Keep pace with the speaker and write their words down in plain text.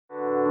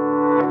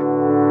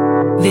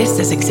This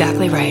is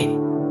exactly right.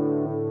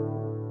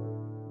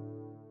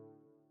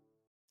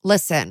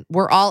 Listen,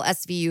 we're all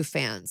SVU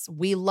fans.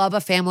 We love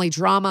a family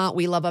drama.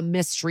 We love a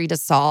mystery to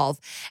solve.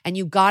 And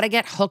you got to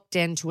get hooked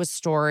into a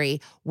story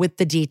with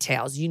the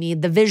details. You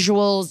need the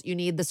visuals. You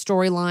need the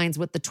storylines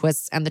with the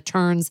twists and the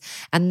turns.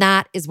 And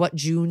that is what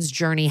June's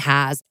Journey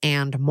has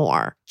and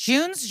more.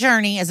 June's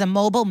Journey is a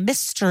mobile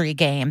mystery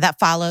game that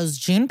follows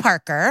June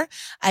Parker,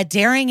 a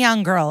daring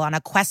young girl on a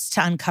quest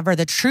to uncover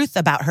the truth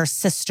about her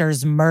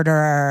sister's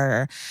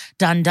murderer.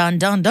 Dun, dun,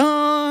 dun,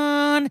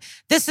 dun.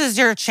 This is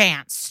your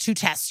chance to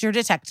test your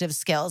detective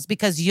skills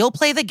because you'll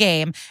play the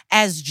game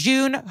as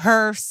June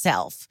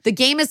herself. The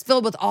game is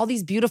filled with all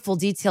these beautiful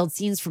detailed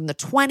scenes from the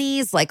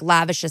 20s, like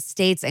lavish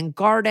estates and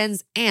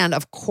gardens. And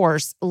of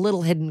course,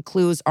 little hidden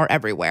clues are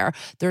everywhere.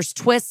 There's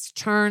twists,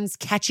 turns,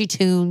 catchy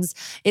tunes.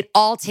 It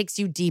all takes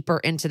you deeper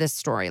into this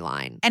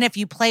storyline. And if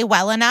you play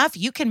well enough,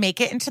 you can make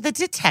it into the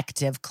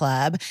detective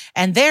club.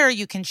 And there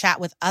you can chat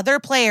with other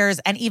players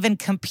and even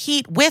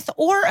compete with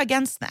or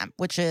against them,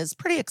 which is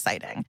pretty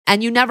exciting.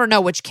 And you never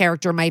know which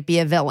character might be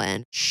a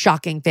villain.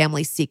 Shocking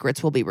family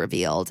secrets will be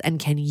revealed. And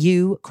can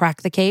you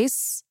crack the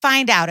case?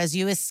 Find out as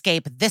you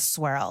escape this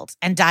world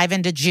and dive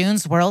into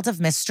June's world of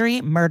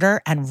mystery,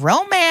 murder, and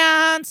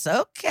romance.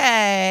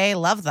 Okay,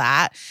 love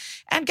that.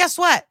 And guess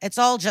what? It's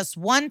all just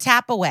one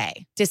tap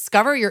away.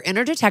 Discover your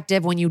inner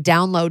detective when you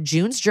download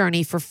June's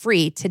Journey for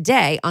free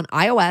today on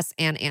iOS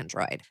and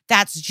Android.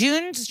 That's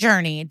June's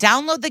Journey.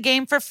 Download the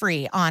game for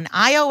free on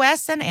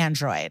iOS and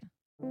Android.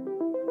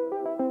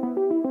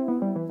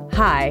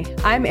 Hi,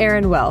 I'm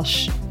Erin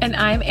Welsh. And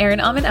I'm Erin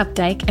Alman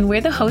Updike, and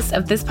we're the hosts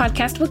of This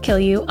Podcast Will Kill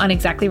You on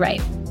Exactly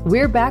Right.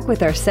 We're back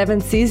with our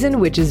 7th season,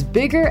 which is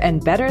bigger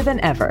and better than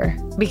ever.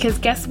 Because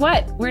guess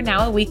what? We're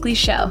now a weekly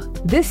show.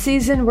 This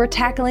season, we're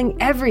tackling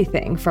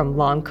everything from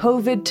long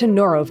COVID to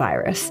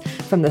norovirus,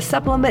 from the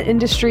supplement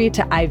industry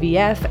to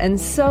IVF,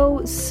 and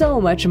so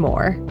much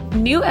more.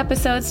 New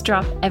episodes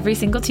drop every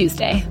single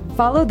Tuesday.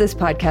 Follow This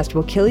Podcast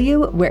Will Kill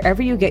You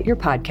wherever you get your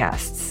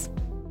podcasts.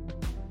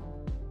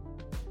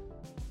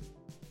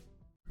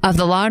 Of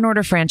the Law &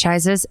 Order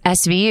franchises,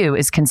 SVU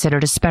is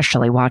considered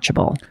especially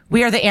watchable.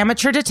 We are the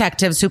amateur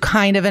detectives who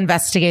kind of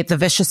investigate the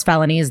vicious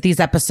felonies these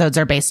episodes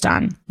are based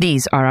on.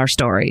 These are our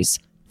stories.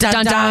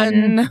 Dun,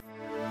 dun, dun.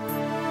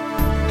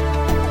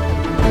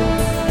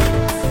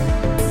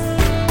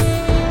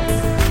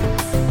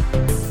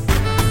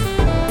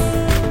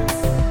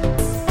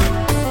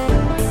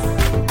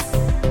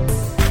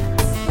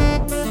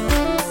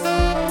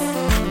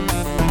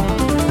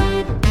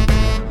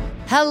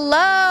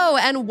 Hello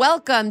and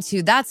welcome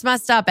to That's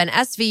Messed Up, an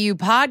SVU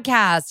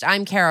podcast.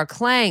 I'm Kara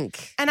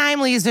Klenk. And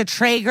I'm Lisa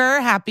Traeger.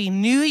 Happy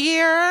New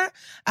Year.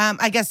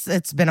 I guess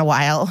it's been a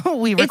while.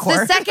 We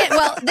record. It's the second,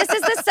 well, this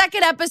is the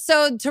second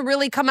episode to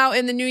really come out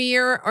in the new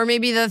year, or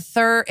maybe the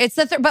third. It's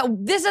the third,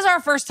 but this is our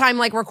first time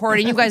like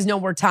recording. You guys know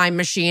we're time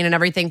machine and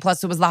everything.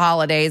 Plus it was the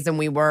holidays and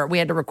we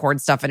had to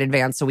record stuff in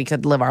advance so we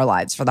could live our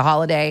lives for the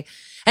holiday.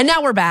 And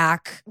now we're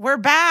back. We're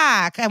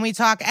back. And we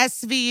talk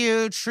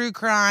SVU, true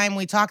crime.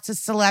 We talk to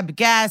celeb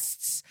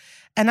guests.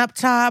 And up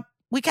top,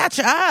 we catch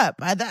up.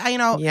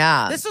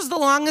 This was the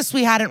longest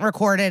we hadn't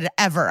recorded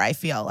ever, I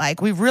feel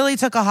like. We really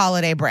took a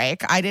holiday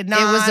break. I did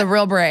not. It was a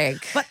real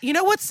break. But you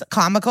know what's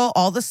comical?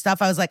 All the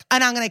stuff I was like,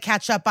 and I'm going to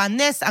catch up on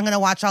this. I'm going to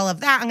watch all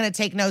of that. I'm going to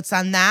take notes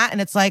on that. And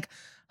it's like,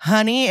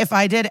 honey, if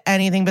I did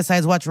anything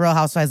besides watch Real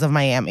Housewives of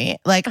Miami,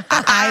 like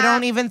I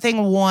don't even think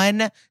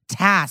one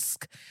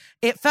task.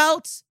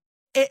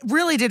 It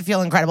really did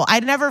feel incredible. I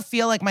never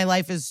feel like my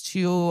life is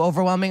too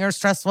overwhelming or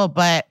stressful,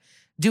 but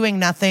doing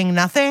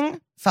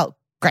nothing felt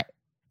great.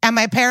 And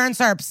my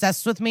parents are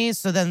obsessed with me,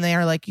 so then they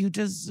are like, you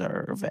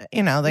deserve it.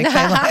 You know, they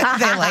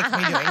like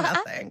me doing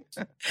nothing.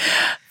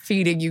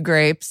 Feeding you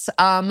grapes.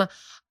 Everyone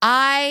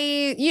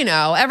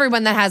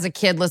that has a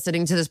kid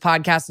listening to this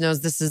podcast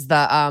knows this is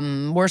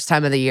the worst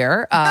time of the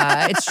year.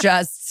 It's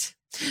just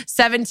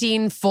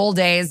 17 full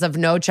days of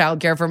no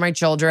childcare for my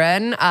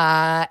children.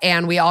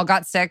 And we all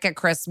got sick at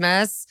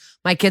Christmas.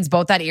 My kids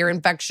both had ear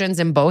infections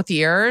in both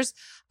years.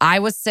 I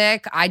was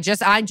sick. I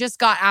just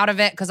got out of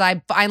it because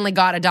I finally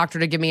got a doctor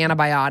to give me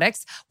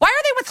antibiotics. Why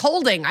are they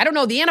withholding? I don't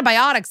know. The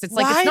antibiotics, it's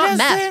like, it's not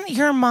meth. Why doesn't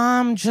your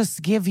mom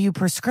just give you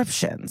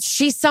prescriptions?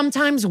 She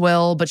sometimes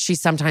will, but she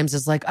sometimes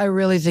is like, I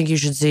really think you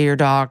should see your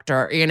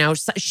doctor. You know,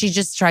 she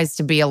just tries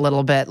to be a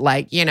little bit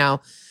like, you know,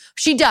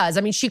 she does.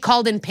 I mean, she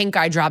called in pink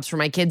eye drops for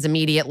my kids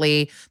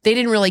immediately. They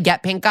didn't really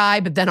get pink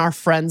eye, but then our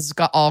friends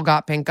all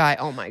got pink eye.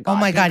 Oh my God. Oh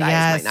my God,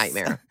 yes. Is my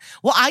nightmare.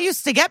 Well, I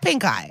used to get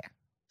pink eye.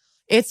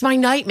 It's my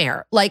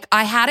nightmare. Like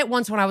I had it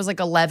once when I was like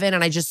 11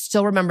 and I just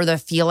still remember the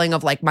feeling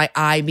of like my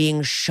eye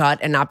being shut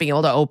and not being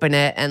able to open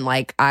it. And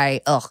like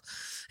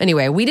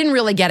Anyway, we didn't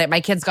really get it.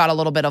 My kids got a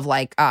little bit of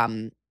like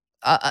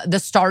the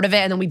start of it,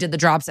 and then we did the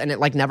drops, and it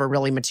like never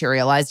really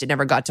materialized. It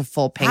never got to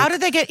full pink. How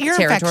did they get ear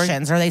territory.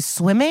 infections? Are they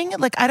swimming?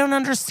 Like, I don't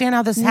understand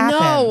how this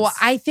happens. No,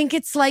 I think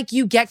it's like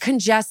you get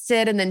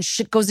congested and then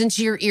shit goes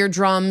into your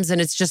eardrums, and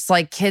it's just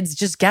like kids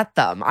just get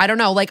them. I don't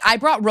know. Like, I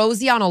brought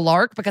Rosie on a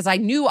lark because I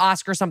knew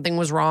Oscar something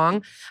was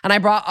wrong, and I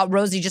brought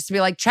Rosie just to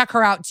be like, check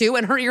her out too,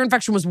 and her ear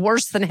infection was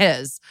worse than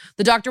his.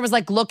 The doctor was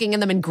like looking in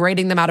them and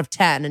grading them out of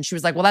 10, and she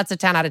was like, well, that's a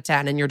 10 out of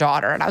 10 in your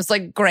daughter. And I was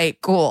like,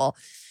 great, cool.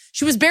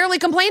 She was barely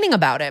complaining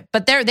about it,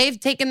 but they've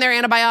taken their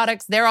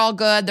antibiotics. They're all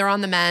good. They're on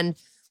the mend.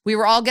 We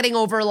were all getting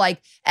over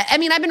like, I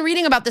mean, I've been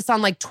reading about this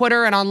on like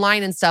Twitter and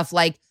online and stuff.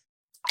 Like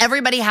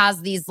everybody has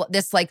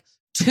this like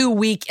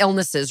 2-week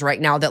illnesses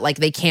right now that like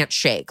they can't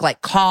shake,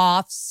 like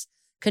coughs,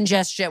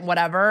 congestion,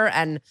 whatever.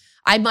 And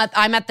I'm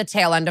at the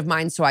tail end of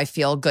mine, so I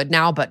feel good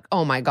now, but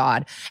oh my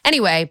God.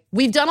 Anyway,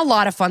 we've done a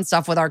lot of fun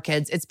stuff with our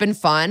kids. It's been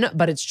fun,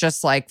 but it's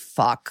just like,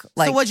 fuck.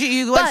 Like, so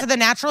you went to the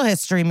Natural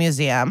History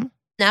Museum.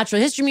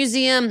 Natural History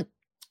Museum.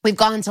 We've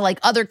gone to like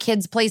other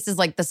kids' places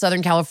like the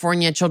Southern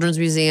California Children's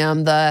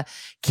Museum, the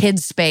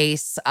Kids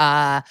Space.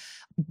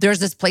 There's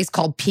this place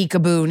called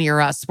Peekaboo near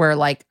us where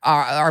like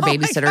our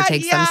babysitter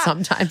takes them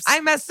sometimes. I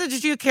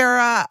messaged you,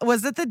 Kara.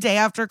 Was it the day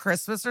after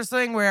Christmas or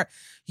something where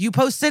you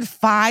posted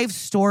 5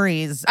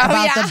 stories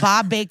about the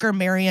Bob Baker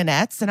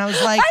marionettes? And I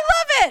was like, I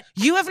love it.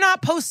 You have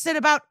not posted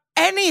about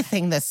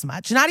anything this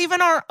much, not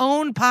even our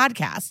own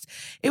podcast.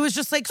 It was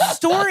just like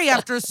story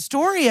after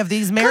story of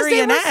these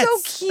marionettes. They were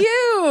so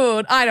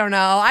cute. I don't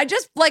know. I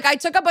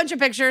took a bunch of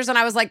pictures and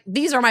I was like,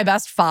 these are my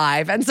best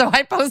 5. And so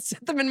I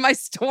posted them in my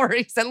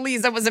stories. And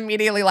Lisa was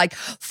immediately like,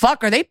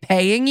 fuck, are they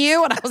paying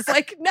you? And I was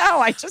like, no,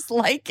 I just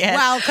like it.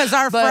 Well, because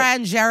our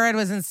friend Jared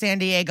was in San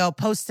Diego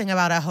posting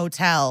about a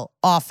hotel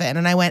often.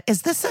 And I went,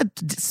 is this a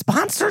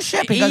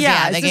sponsorship? He goes,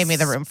 yeah, they gave me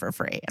the room for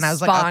free. And I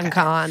was like, okay.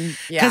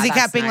 SponCon. Yeah, because he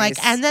kept being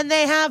like, and then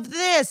they have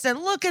this, and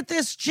look at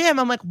this gym.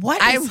 I'm like,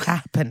 what is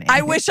happening?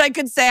 I wish I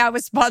could say I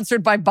was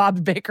sponsored by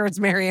Bob Baker's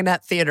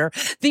Marionette Theater,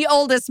 the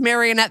oldest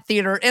marionette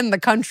theater in the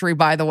country,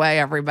 by the way,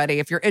 everybody.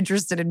 If you're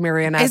interested in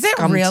marionettes, is it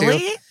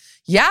really?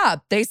 Yeah,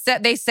 they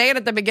say it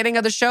at the beginning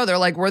of the show. They're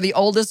like, we're the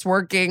oldest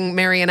working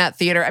marionette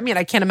theater. I mean,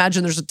 I can't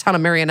imagine there's a ton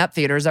of marionette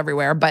theaters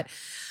everywhere, but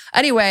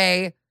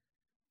anyway.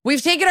 We've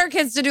taken our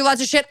kids to do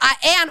lots of shit.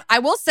 And I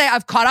will say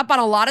I've caught up on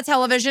a lot of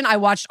television. I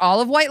watched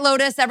all of White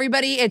Lotus,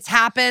 everybody. It's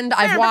happened.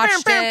 I've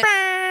watched it.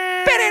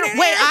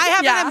 Wait,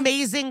 I have an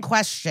amazing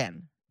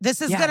question.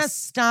 This is going to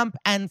stump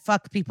and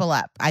fuck people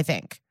up, I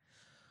think.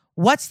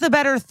 What's the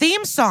better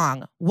theme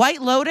song,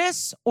 White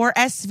Lotus or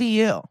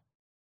SVU?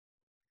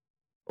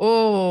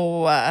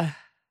 Oh.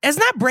 Isn't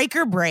that Break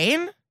Your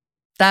Brain?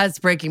 That's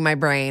breaking my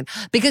brain.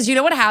 Because you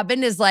know what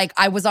happened is like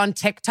I was on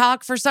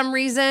TikTok for some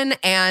reason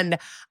and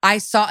I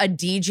saw a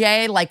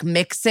DJ like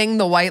mixing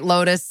the White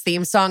Lotus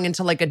theme song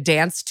into like a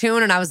dance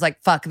tune. And I was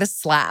like, fuck, this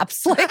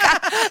slaps. Like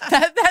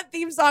that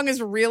theme song is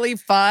really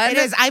fun. It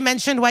is. I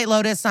mentioned White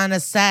Lotus on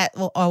a set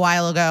a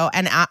while ago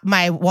and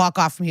my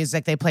walk-off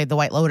music, they played the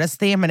White Lotus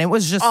theme and it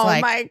was just oh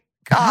my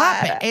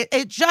God.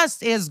 It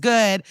just is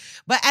good.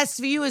 But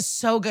SVU is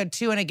so good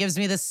too. And it gives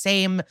me the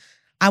same...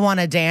 I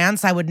want to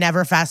dance. I would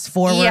never fast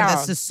forward. Yeah.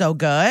 This is so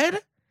good.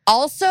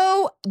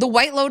 Also, the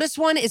White Lotus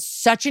one is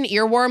such an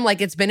earworm.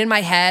 Like it's been in my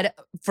head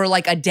for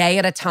like a day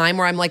at a time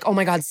where I'm like, oh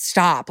my God,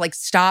 stop. Like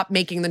stop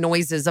making the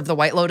noises of the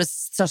White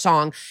Lotus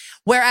song.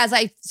 Whereas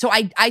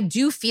I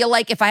do feel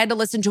like if I had to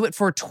listen to it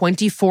for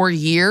 24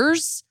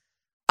 years,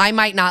 I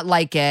might not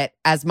like it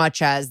as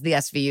much as the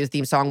SVU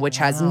theme song, which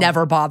has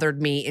never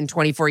bothered me in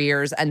 24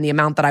 years. And the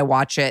amount that I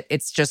watch it,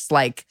 it's just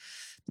like,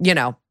 you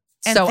know.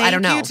 And so I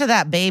don't know. Thank you to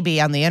that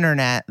baby on the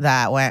internet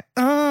that went,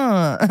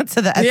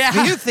 to the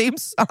SVU theme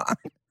song.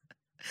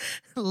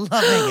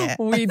 Loving it.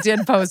 We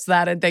did post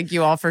that, and thank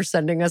you all for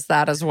sending us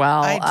that as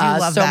well. I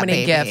do love so that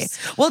many baby.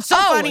 gifts. Well, it's so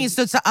funny.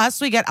 So to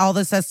us, we get all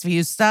this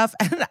SVU stuff,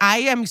 and I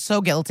am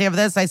so guilty of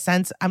this. I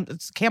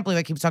can't believe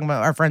I keep talking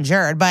about our friend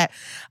Jared, but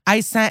I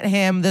sent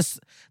him this.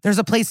 There's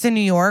a place in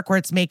New York where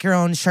it's make your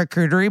own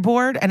charcuterie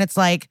board, and it's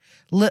like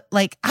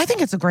I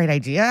think it's a great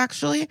idea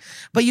actually.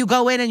 But you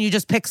go in and you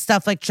just pick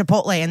stuff like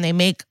Chipotle, and they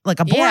make like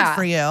a board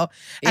for you.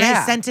 And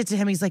I sent it to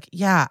him. He's like,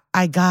 "Yeah,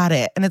 I got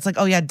it." And it's like,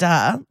 "Oh yeah,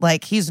 duh."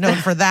 Like he's known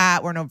for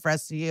that. We're known for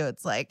SVU.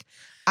 It's like,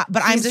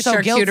 but I'm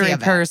so guilty of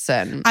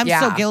person. I'm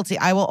so guilty.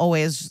 I will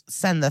always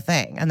send the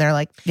thing, and they're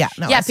like, "Yeah,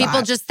 no." Yeah,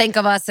 people just think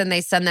of us and they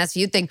send the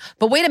SVU thing.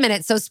 But wait a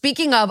minute. So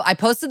speaking of, I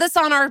posted this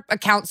on our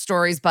account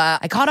stories, but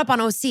I caught up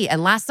on OC,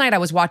 and last night I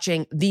was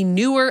watching the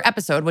newer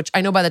episode, which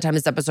I know by the time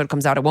this episode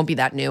comes out, it won't be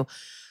that new.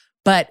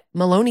 But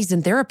Maloney's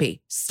in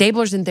therapy.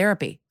 Stabler's in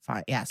therapy.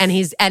 Fine, yes, and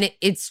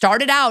it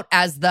started out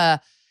as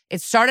the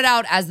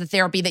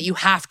therapy that you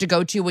have to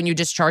go to when you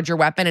discharge your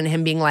weapon, and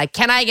him being like,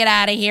 "Can I get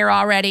out of here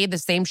already?" The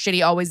same shit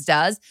he always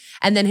does.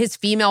 And then his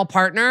female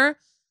partner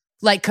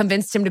like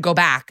convinced him to go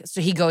back. So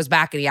he goes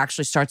back and he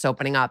actually starts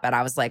opening up. And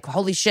I was like,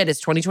 holy shit, is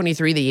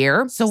 2023 the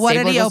year? So what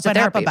did he open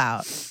up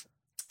about?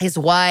 His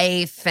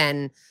wife,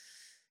 and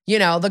you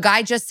know, the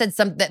guy just said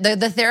something,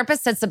 the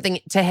therapist said something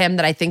to him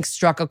that I think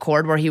struck a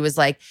chord where he was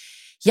like,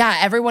 yeah,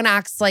 everyone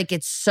acts like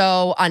it's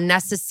so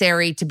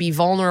unnecessary to be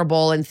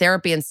vulnerable in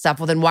therapy and stuff.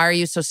 Well, then why are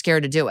you so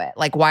scared to do it?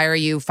 Like, why are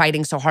you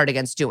fighting so hard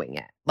against doing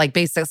it? Like,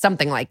 basically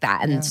something like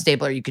that. And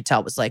Stabler, you could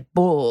tell, was like,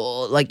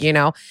 bull, like, you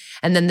know.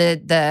 And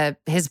then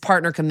his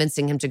partner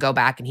convincing him to go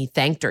back, and he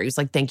thanked her. He was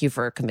like, thank you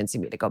for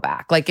convincing me to go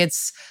back. Like,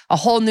 it's a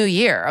whole new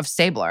year of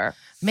Stabler.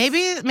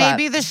 Maybe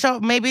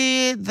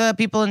the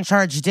people in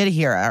charge did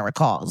hear our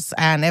calls,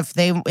 and if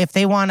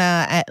they want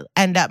to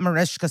end up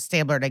Mariska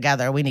Stabler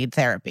together, we need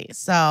therapy.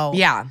 So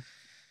yeah,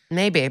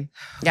 maybe.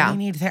 Yeah, we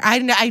need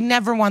I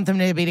never want them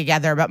to be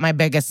together, but my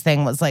biggest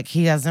thing was like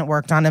he hasn't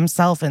worked on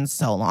himself in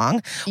so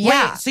long.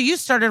 Yeah. Wait, so you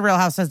started Real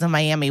Housewives of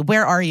Miami.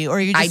 Where are you? Or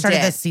you just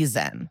started this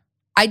season?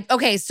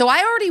 So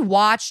I already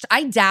watched,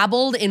 I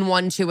dabbled in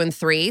 1, 2, and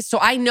 3. So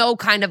I know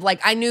kind of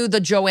like, I knew the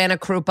Joanna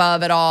Krupa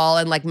of it all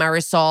and like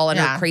Marisol and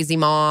her crazy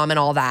mom and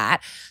all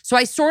that. So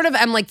I sort of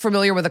am like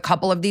familiar with a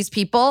couple of these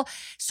people.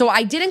 So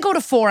I didn't go to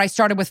 4, I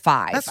started with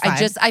 5. That's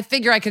fine. I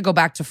figure I could go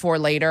back to 4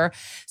 later.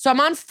 So I'm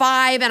on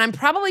 5 and I'm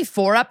probably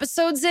 4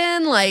 episodes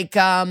in. Like,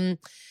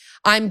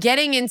 I'm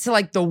getting into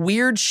like the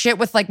weird shit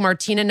with like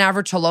Martina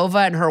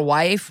Navratilova and her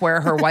wife, where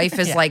her wife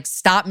is like,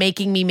 stop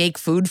making me make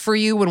food for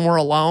you when we're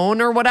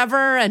alone or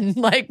whatever. And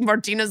like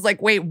Martina's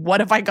like, wait, what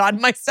have I gotten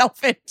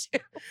myself into?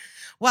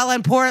 Well,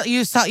 and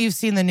you've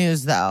seen the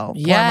news though.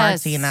 Poor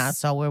Martina,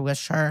 so we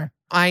wish her.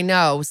 I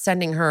know,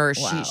 sending her.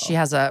 Wow. She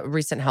has a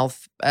recent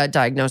health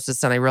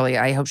diagnosis, and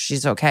I hope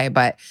she's okay.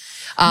 But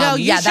no,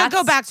 you should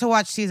go back to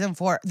watch season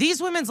 4.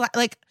 These women's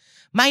like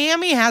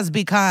Miami has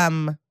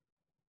become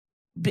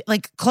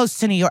like close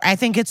to New York. I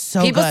think it's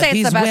so People good. say it's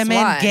These the best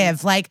women one.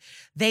 give, like,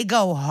 they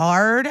go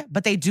hard,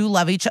 but they do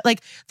love each other.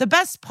 Like, the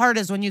best part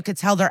is when you could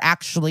tell they're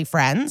actually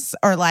friends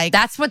or like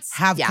that's what's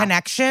have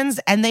connections,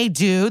 and they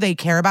do. They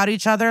care about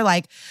each other.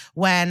 Like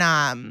when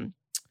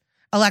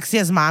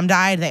Alexia's mom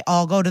died, they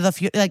all go to the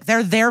funeral. Like,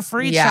 they're there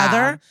for each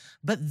other,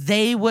 but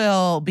they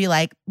will be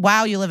like,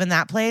 wow, you live in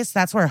that place?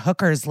 That's where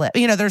hookers live.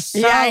 You know, they're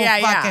so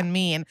fucking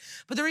mean.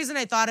 But the reason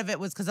I thought of it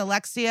was because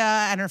Alexia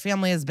and her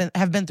family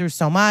have been through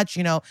so much.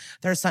 You know,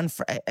 her son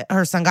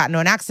got into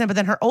an accident, but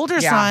then her older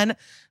son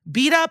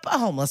beat up a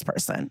homeless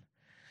person.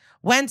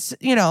 But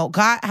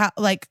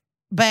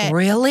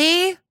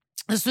really?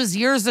 This was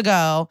years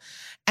ago.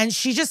 And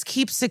she just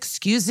keeps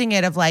excusing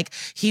it of like,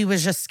 he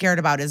was just scared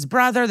about his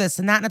brother, this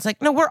and that. And it's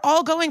like, no, we're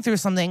all going through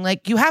something.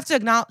 Like, you have to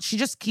acknowledge, she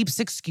just keeps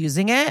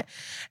excusing it.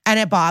 And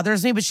it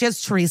bothers me, but she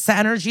has Teresa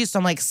energy. So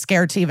I'm like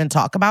scared to even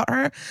talk about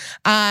her.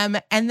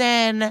 And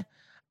then,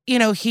 you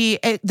know,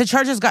 the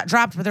charges got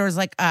dropped, but there was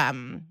like,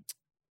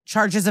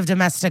 charges of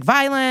domestic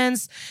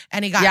violence,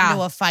 and he got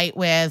into a fight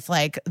with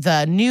like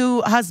the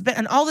new husband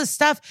and all this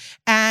stuff.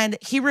 And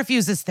he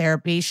refuses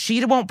therapy.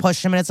 She won't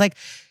push him. And it's like,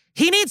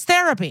 he needs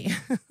therapy.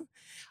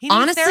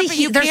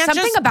 Honestly, there's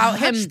something about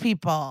him.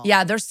 People.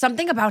 Yeah, there's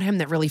something about him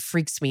that really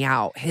freaks me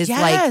out. His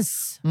like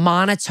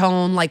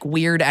monotone, like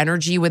weird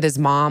energy with his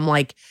mom.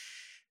 Like,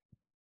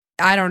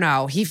 I don't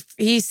know.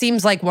 He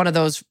seems like one of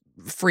those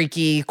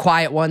freaky,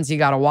 quiet ones you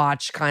got to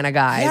watch kind of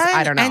guys. Yeah,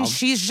 I don't know. And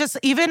she's just,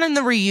 even in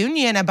the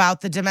reunion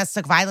about the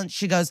domestic violence,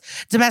 she goes,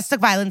 domestic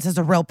violence is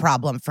a real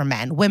problem for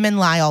men. Women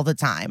lie all the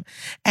time.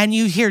 And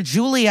you hear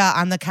Julia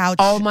on the couch.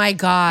 Oh my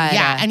God.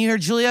 Yeah. And you hear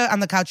Julia on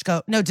the couch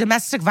go, no,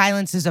 domestic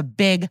violence is a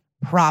big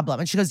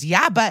problem. And she goes,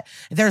 yeah, but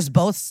there's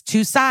both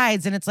two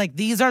sides. And it's like,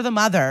 these are the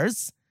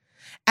mothers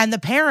and the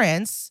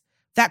parents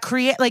that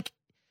create, like,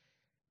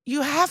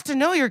 you have to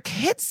know your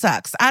kid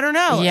sucks. I don't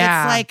know.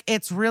 Yeah. It's like,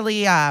 it's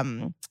really,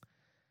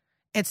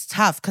 it's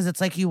tough because it's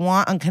like you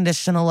want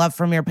unconditional love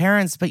from your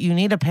parents, but you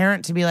need a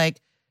parent to be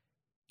like,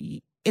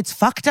 it's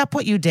fucked up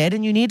what you did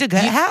and you need to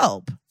get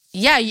help.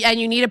 Yeah, and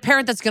you need a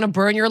parent that's going to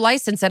burn your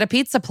license at a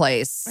pizza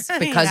place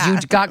because you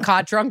got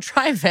caught drunk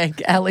driving.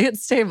 Elliot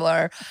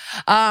Stabler.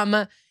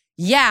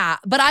 Yeah,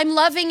 but I'm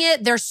loving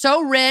it. They're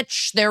so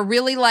rich. They're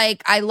really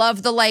like, I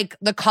love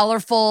the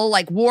colorful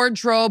like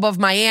wardrobe of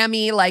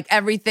Miami. Like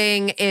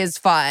everything is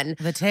fun.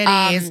 The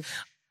titties.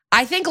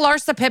 I think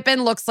Larsa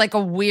Pippen looks like a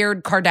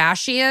weird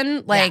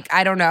Kardashian. Like,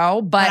 I don't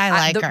know, but I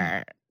like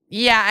her.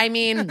 Yeah, I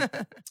mean,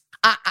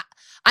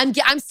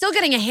 I'm still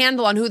getting a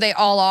handle on who they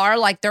all are.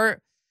 Like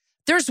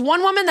there's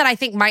one woman that I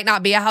think might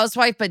not be a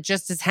housewife, but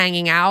just is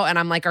hanging out. And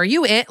I'm like, are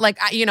you it? Like,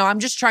 I'm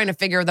just trying to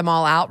figure them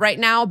all out right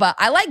now. But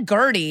I like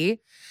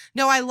Gertie.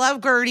 No, I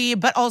love Gertie,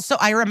 but also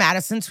Ira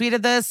Madison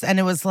tweeted this and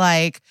it was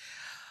like,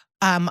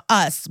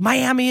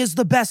 Miami is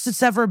the best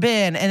it's ever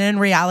been. And in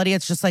reality,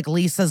 it's just like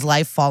Lisa's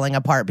life falling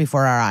apart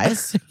before our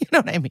eyes. You know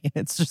what I mean?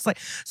 It's just like,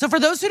 so for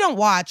those who don't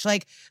watch,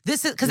 like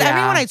this is, because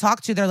everyone I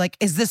talk to, they're like,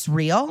 is this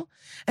real?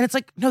 And it's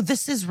like, no,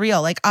 this is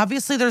real. Like,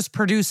 obviously there's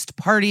produced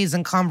parties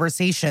and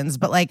conversations,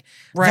 but like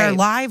their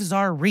lives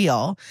are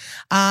real.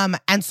 And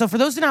so for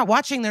those who are not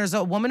watching, there's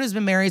a woman who's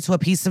been married to a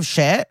piece of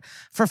shit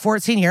for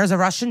 14 years, a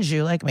Russian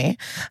Jew like me.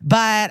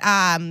 But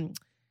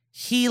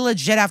he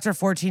legit after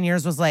 14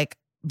 years was like,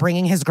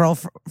 bringing his girl,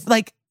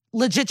 like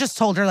legit just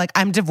told her, like,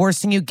 I'm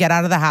divorcing you, get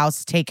out of the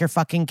house, take your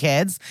fucking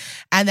kids.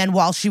 And then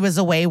while she was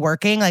away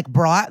working, like,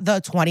 brought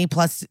the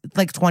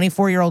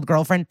 24-year-old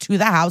girlfriend to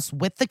the house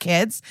with the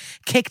kids,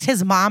 kicked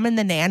his mom and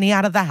the nanny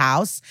out of the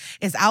house,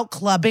 is out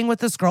clubbing with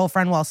this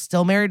girlfriend while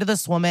still married to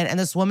this woman. And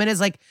this woman is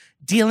like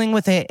dealing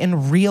with it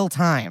in real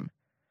time.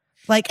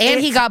 Like, and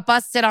he got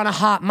busted on a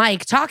hot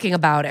mic talking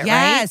about it, right?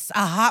 Yes,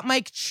 a hot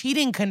mic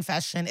cheating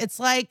confession. It's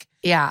like,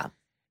 yeah.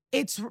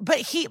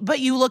 But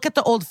you look at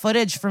the old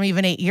footage from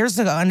even 8 years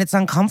ago and it's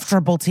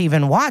uncomfortable to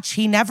even watch.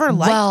 He never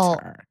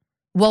liked her.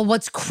 Well,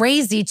 what's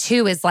crazy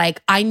too is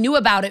like, I knew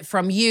about it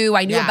from you.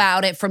 I knew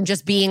about it from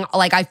just being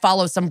like, I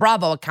follow some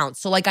Bravo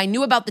accounts. So like, I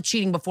knew about the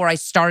cheating before I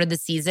started the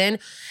season,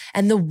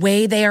 and the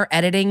way they are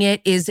editing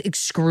it is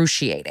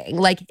excruciating.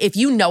 Like, if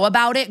you know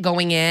about it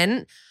going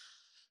in,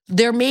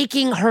 they're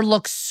making her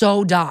look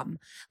so dumb.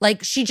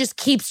 Like, she just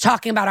keeps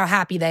talking about how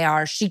happy they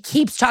are. She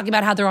keeps talking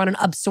about how they're on an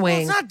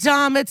upswing. Well, it's not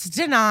dumb. It's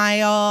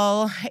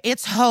denial.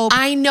 It's hope.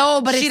 I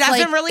know, but she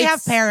doesn't really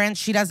have parents.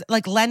 She does,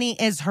 like, Lenny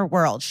is her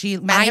world. She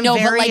met him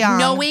very young.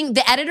 Knowing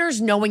the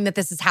editors, knowing that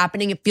this is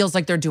happening, it feels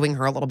like they're doing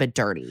her a little bit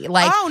dirty.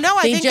 Like, oh no,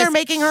 I think they're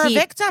making her a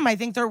victim. I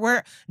think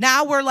we're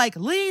like,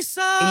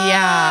 Lisa.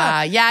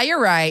 Yeah, you're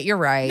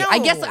right. No. I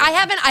guess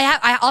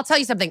I'll tell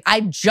you something.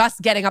 I'm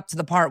just getting up to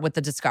the part with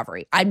the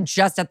discovery. I'm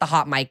just at the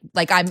hot mic.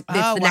 Like, it's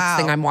the next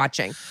thing I'm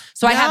watching.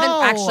 So I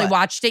haven't actually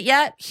watched it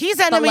yet. He's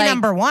enemy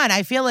number one.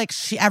 I feel like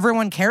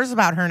everyone cares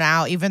about her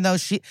now, even though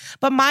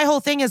but my whole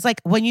thing is like,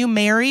 when you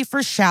marry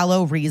for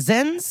shallow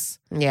reasons,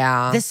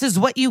 this is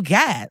what you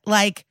get.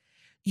 Like,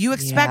 you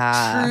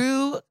expect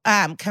true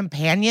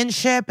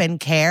companionship and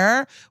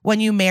care when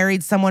you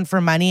married someone for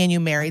money and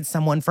you married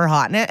someone for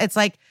hotness. It's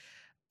like,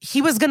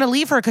 he was going to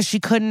leave her because she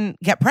couldn't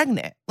get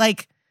pregnant.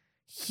 Like,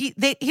 he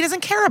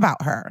doesn't care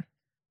about her.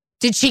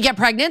 Did she get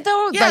pregnant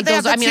though? Yeah, like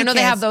I know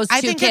they have those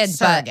two kids,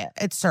 but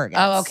it's surrogate.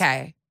 Oh,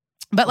 okay.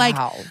 But like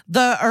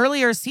the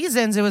earlier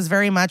seasons, it was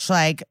very much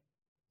like,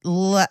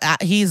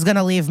 he's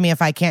gonna leave me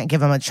if I can't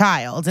give him a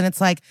child, and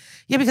it's like,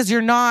 yeah, because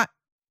you're not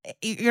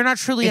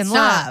truly in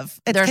love.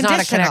 There's not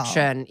a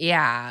connection.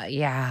 Yeah.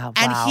 Wow.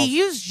 And he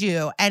used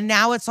you, and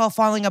now it's all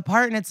falling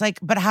apart. And it's like,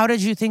 but how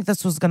did you think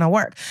this was going to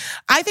work?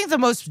 I think the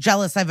most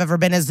jealous I've ever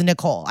been is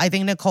Nicole. I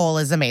think Nicole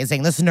is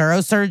amazing. This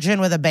neurosurgeon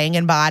with a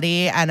banging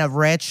body and a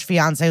rich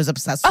fiance who's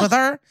obsessed with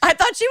her. I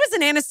thought she was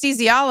an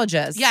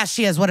anesthesiologist. Yeah,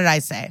 she is. What did I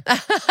say?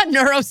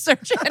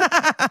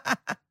 Neurosurgeon.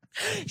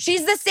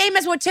 She's the same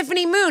as what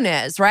Tiffany Moon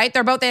is, right?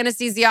 They're both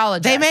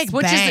anesthesiologists. They make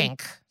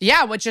bank.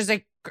 Which is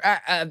a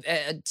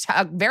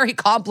very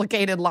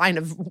complicated line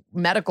of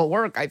medical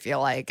work, I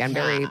feel like, and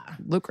very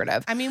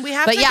lucrative. I mean, we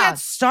have to get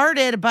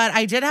started, but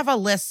I did have a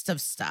list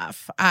of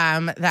stuff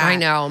that I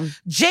know.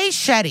 Jay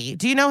Shetty,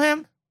 do you know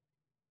him?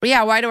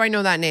 Yeah, why do I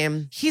know that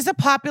name? He's a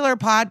popular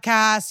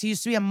podcast. He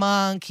used to be a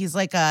monk. He's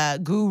like a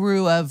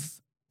guru of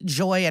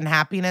joy and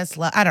happiness.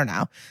 I don't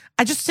know.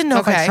 I just didn't know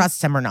if I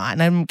trust him or not,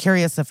 and I'm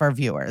curious if our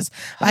viewers.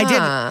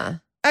 I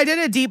did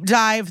a deep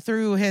dive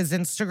through his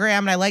Instagram,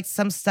 and I liked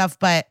some stuff,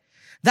 but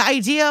the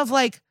idea of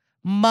like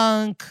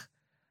monk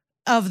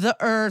of the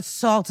earth,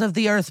 salt of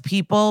the earth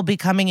people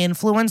becoming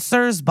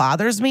influencers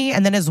bothers me.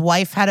 And then his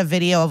wife had a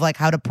video of like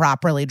how to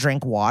properly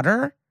drink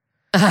water.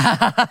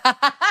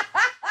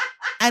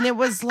 And it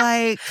was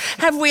like,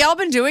 have we all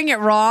been doing it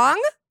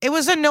wrong? It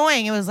was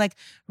annoying. It was like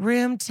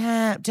room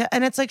temp.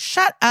 And it's like,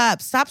 shut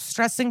up. Stop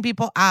stressing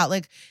people out.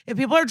 Like, if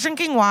people are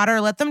drinking water,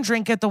 let them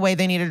drink it the way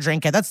they need to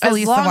drink it. That's the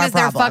least of our problems. As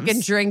long as they're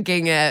fucking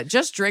drinking it.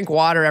 Just drink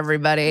water,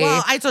 everybody.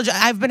 Well, I told you,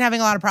 I've been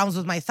having a lot of problems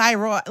with my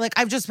thyroid. Like,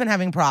 I've just been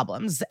having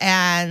problems.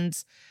 And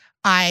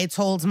I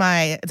told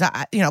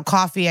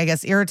coffee, I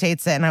guess,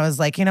 irritates it. And I was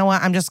like, you know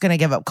what? I'm just going to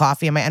give up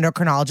coffee. And my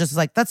endocrinologist is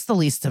like, that's the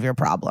least of your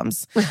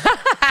problems.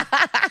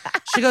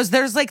 She goes,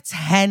 there's like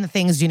 10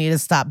 things you need to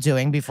stop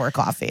doing before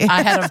coffee.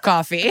 Ahead of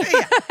coffee.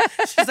 Yeah.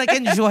 She's like,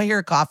 enjoy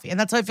your coffee. And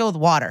that's how I feel with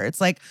water. It's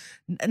like,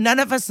 none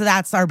of us,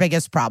 that's our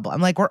biggest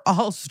problem. Like, we're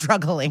all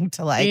struggling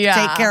to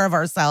take care of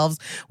ourselves.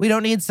 We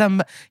don't need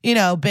some,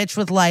 bitch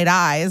with light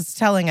eyes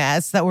telling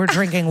us that we're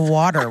drinking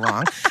water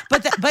wrong.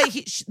 But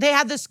they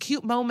had this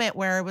cute moment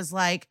where it was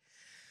like,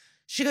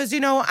 she goes,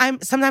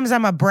 sometimes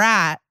I'm a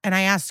brat and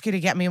I ask you to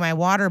get me my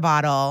water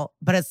bottle,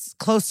 but it's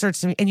closer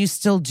to me and you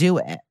still do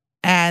it.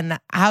 And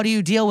how do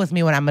you deal with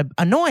me when I'm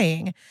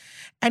annoying?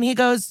 And he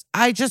goes,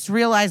 I just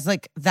realized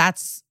like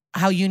that's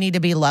how you need to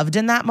be loved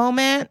in that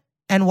moment.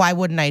 And why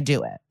wouldn't I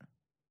do it?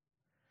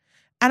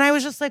 And I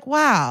was just like,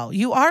 wow,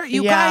 you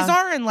guys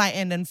are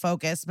enlightened and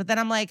focused. But then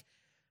I'm like,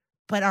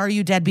 but are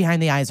you dead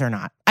behind the eyes or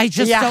not? I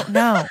just don't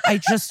know. I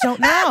just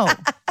don't know.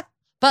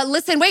 But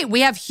listen, wait,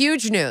 we have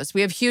huge news.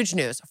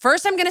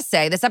 First, I'm going to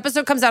say this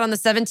episode comes out on the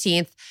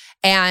 17th.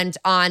 And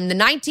on the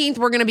 19th,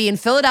 we're going to be in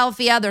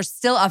Philadelphia. There's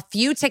still a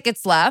few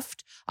tickets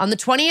left. On the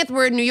 20th,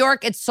 we're in New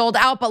York. It's sold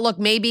out. But look,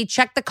 maybe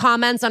check the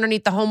comments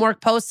underneath the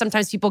homework post.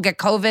 Sometimes people get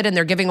COVID and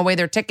they're giving away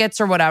their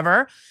tickets or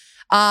whatever.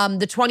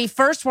 The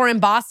 21st, we're in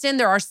Boston.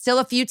 There are still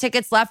a few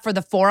tickets left for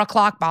the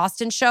 4:00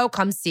 Boston show.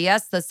 Come see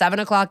us. The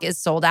 7:00 is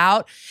sold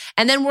out.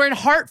 And then we're in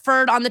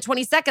Hartford on the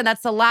 22nd.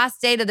 That's the last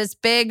day to this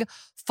big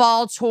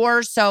fall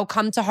tour. So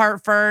come to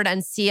Hartford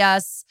and see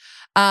us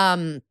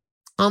on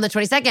the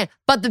 22nd.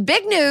 But the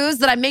big news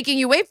that I'm making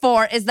you wait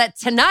for is that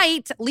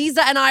tonight,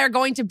 Lisa and I are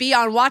going to be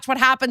on Watch What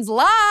Happens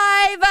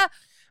Live.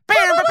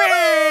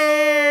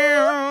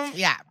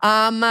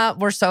 Yeah.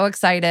 We're so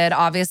excited.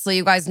 Obviously,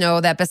 you guys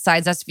know that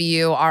besides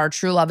SVU, our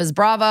true love is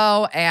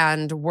Bravo,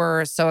 and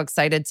we're so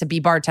excited to be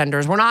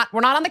bartenders. We're not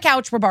on the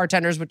couch, we're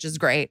bartenders, which is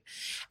great.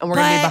 And we're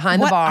gonna be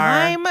behind the bar. What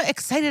I'm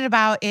excited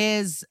about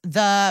is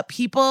the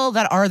people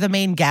that are the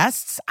main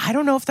guests. I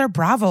don't know if they're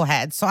Bravo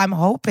heads, so I'm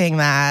hoping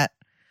that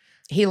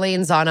he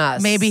leans on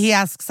us. maybe he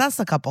asks us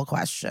a couple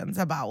questions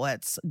about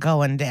what's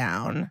going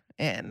down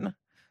in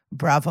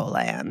Bravo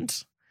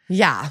land.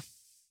 Yeah.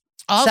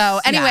 So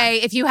anyway,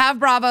 if you have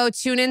Bravo,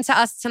 tune in to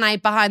us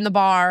tonight behind the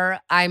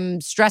bar.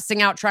 I'm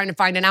stressing out trying to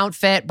find an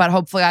outfit, but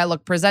hopefully I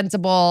look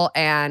presentable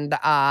and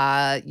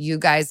you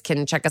guys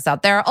can check us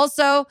out there.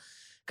 Also,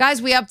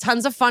 guys, we have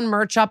tons of fun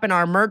merch up in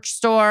our merch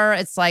store.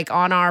 It's like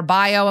on our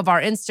bio of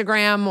our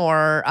Instagram,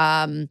 or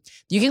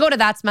you can go to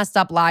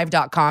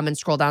that'smesseduplive.com and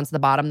scroll down to the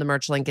bottom. The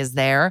merch link is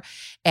there.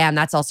 And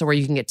that's also where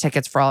you can get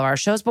tickets for all of our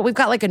shows. But we've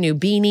got like a new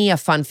beanie, a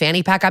fun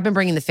fanny pack. I've been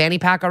bringing the fanny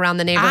pack around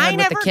the neighborhood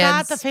with the kids. I never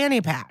got the fanny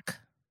pack.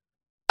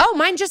 Oh,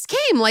 mine just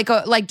came like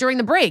during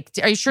the break.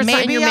 Are you sure it's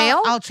not in your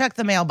mail? I'll check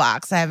the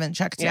mailbox. I haven't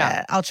checked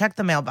yet. I'll check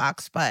the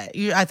mailbox, but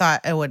I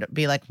thought it would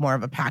be like more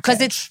of a package.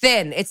 Because it's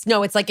thin. It's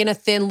like in a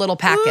thin little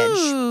package.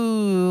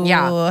 Ooh,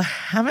 yeah.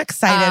 I'm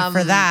excited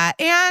for that.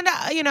 And,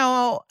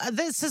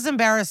 this is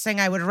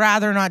embarrassing. I would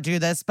rather not do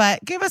this,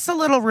 but give us a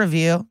little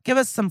review. Give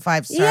us some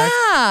 5 stars.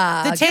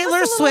 Yeah. The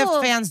Taylor Swift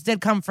fans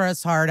did come for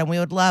us hard, and we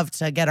would love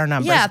to get our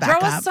numbers back up. Yeah,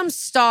 throw us some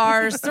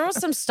stars. Throw us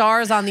some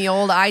stars on the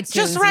old iTunes.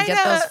 Just write and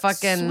get those a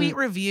fucking sweet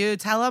review.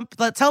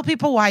 Tell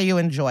people why you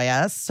enjoy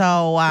us.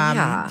 So,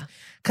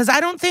 because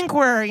I don't think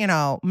we're,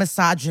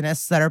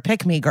 misogynists that are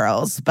pick-me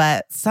girls,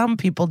 but some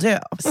people do.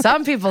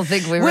 Some people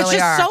think we really are. Which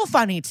is so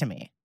funny to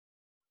me.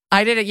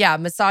 I did it. Yeah.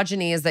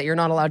 Misogyny is that you're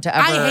not allowed to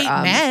ever I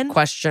hate men.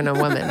 question a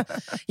woman.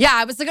 Yeah.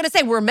 I was going to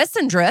say we're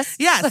misandrists.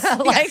 Yes.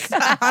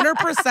 100%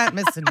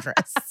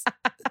 misandrists.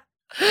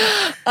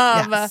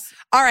 Yes.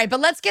 All right. But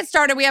let's get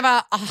started. We have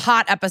a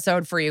hot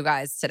episode for you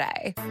guys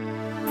today.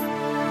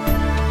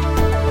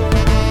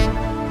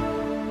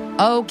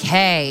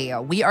 Okay,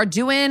 we are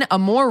doing a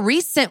more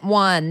recent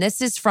one.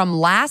 This is from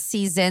last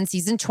season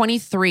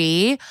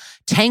 23.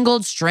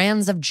 Tangled,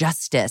 Strands of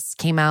Justice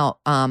came out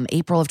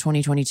April of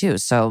 2022.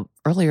 So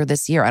earlier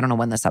this year. I don't know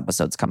when this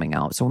episode's coming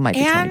out, so it might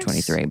be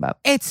 2023. But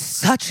it's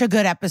such a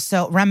good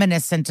episode,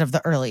 reminiscent of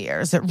the early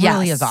years. It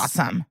really is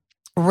awesome.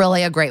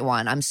 Really a great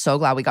one. I'm so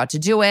glad we got to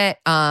do it.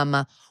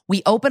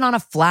 We open on a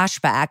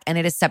flashback, and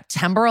it is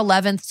September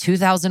 11th,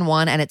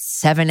 2001, and it's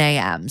 7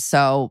 a.m.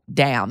 So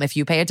damn, if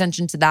you pay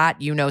attention to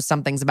that, you know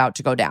something's about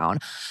to go down.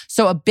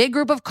 So a big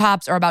group of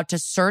cops are about to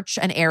search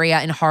an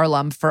area in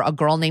Harlem for a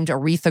girl named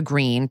Aretha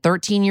Green,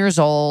 13 years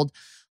old,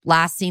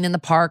 last seen in the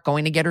park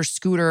going to get her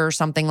scooter or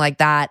something like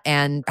that,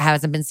 and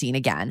hasn't been seen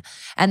again.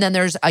 And then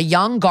there's a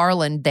young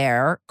Garland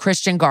there,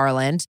 Christian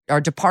Garland, our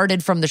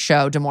departed from the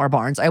show, Damore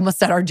Barnes. I almost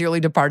said our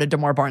dearly departed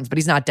Damore Barnes, but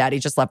he's not dead. He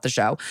just left the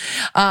show.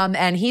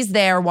 And he's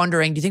there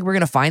wondering, do you think we're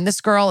going to find this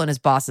girl? And his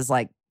boss is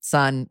like,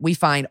 son, we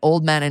find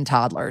old men and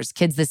toddlers.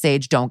 Kids this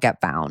age don't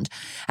get found.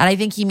 And I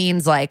think he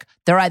means like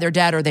they're either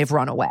dead or they've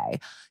run away.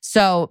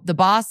 So the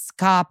boss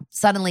cop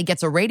suddenly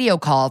gets a radio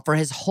call for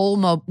his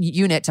whole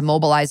unit to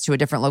mobilize to a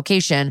different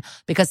location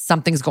because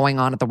something's going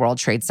on at the World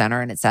Trade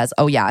Center. And it says,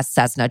 oh yeah,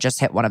 Cessna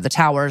just hit one of the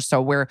towers.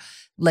 So we're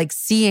like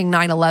seeing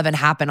 9/11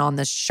 happen on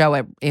this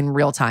show in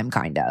real time,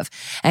 kind of.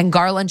 And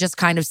Garland just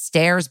kind of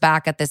stares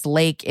back at this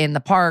lake in the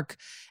park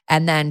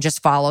and then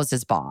just follows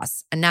his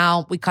boss. And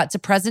now we cut to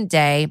present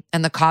day,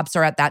 and the cops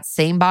are at that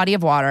same body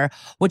of water,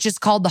 which is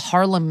called the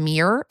Harlem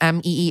Meer,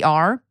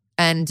 M-E-E-R.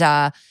 And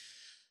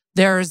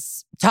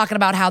there's talking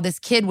about how this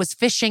kid was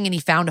fishing and he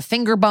found a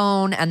finger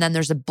bone, and then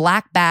there's a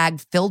black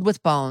bag filled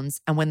with bones.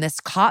 And when this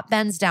cop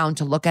bends down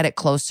to look at it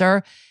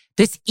closer,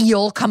 this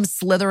eel comes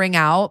slithering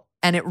out.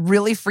 And it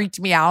really freaked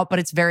me out, but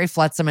it's very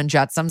Flotsam and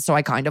Jetsam, so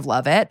I kind of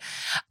love it.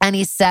 And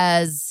he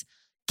says,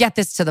 get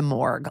this to the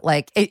morgue.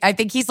 Like, I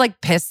think he's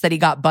like pissed that he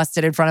got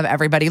busted in front of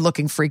everybody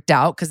looking freaked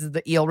out because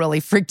the eel really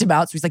freaked him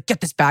out. So he's like,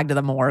 get this bag to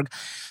the morgue.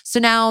 So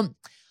now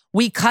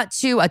we cut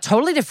to a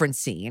totally different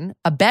scene,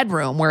 a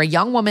bedroom where a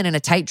young woman in a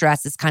tight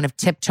dress is kind of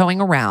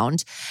tiptoeing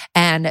around,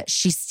 and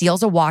she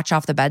steals a watch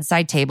off the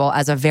bedside table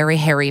as a very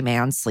hairy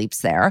man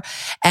sleeps there.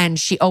 And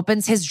she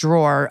opens his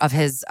drawer of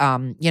his,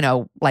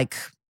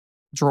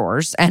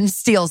 drawers and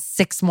steals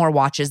 6 more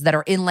watches that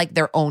are in like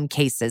their own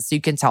cases. So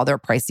you can tell they're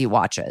pricey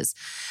watches.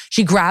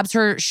 She grabs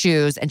her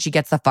shoes and she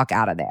gets the fuck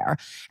out of there.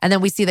 And then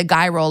we see the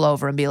guy roll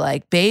over and be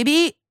like,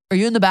 baby, are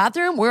you in the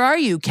bathroom? Where are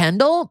you,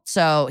 Kendall?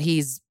 So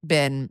he's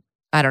been,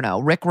 I don't know,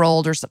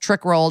 rickrolled or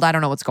trick rolled. I don't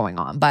know what's going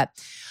on. But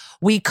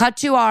We cut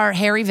to our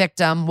hairy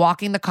victim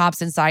walking the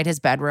cops inside his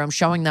bedroom,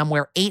 showing them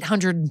where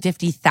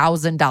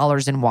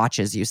 $850,000 in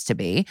watches used to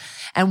be.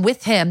 And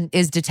with him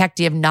is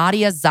Detective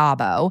Nadia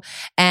Szabo,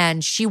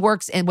 and she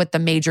works in with the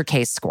Major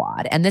Case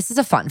Squad. And this is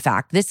a fun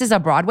fact. This is a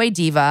Broadway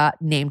diva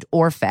named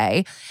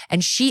Orfeh,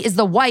 and she is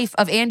the wife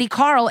of Andy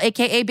Karl,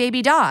 aka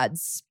Baby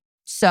Dodds.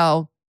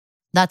 So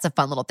that's a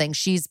fun little thing.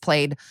 She's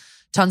played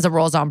tons of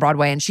roles on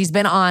Broadway, and she's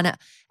been on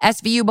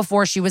SVU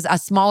before. She was a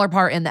smaller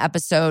part in the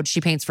episode She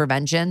Paints for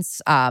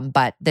Vengeance,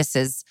 but this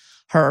is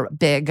her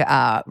big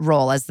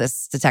role as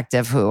this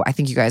detective who I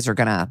think you guys are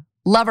going to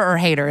love her or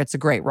hate her. It's a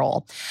great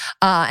role.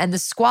 And the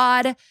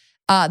squad,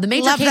 the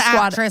Major Love Case the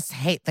Squad. actress,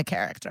 hate the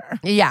character.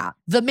 Yeah.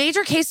 The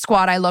Major Case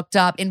Squad I looked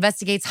up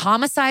investigates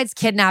homicides,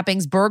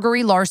 kidnappings,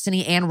 burglary,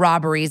 larceny, and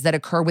robberies that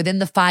occur within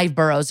the 5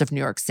 boroughs of New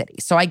York City.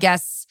 So I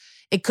guess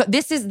it could,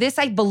 this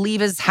I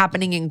believe is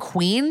happening in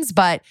Queens,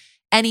 but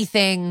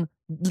anything,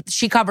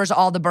 she covers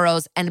all the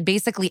boroughs, and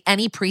basically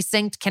any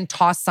precinct can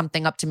toss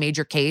something up to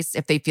Major Case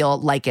if they feel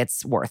like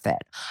it's worth it.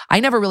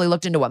 I never really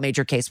looked into what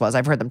Major Case was.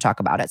 I've heard them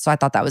talk about it, so I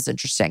thought that was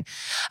interesting.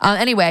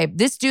 Anyway,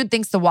 this dude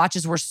thinks the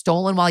watches were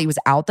stolen while he was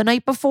out the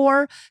night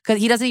before, because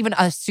he doesn't even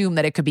assume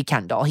that it could be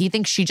Kendall. He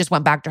thinks she just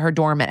went back to her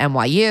dorm at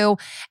NYU,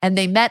 and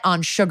they met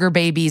on Sugar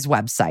Baby's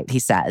website, he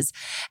says.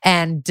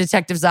 And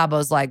Detective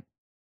Szabo's like,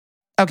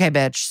 okay,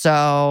 bitch,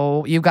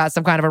 so you've got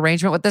some kind of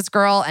arrangement with this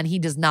girl, and he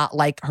does not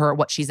like her,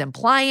 what she's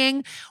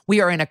implying. We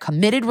are in a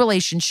committed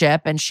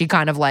relationship, and she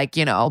kind of like,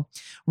 you know,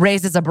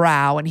 raises a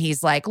brow, and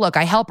he's like, look,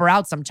 I help her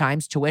out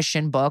sometimes,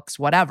 tuition, books,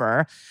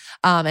 whatever.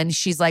 And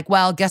she's like,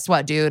 well, guess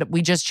what, dude?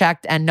 We just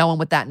checked, and no one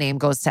with that name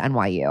goes to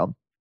NYU.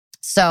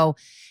 So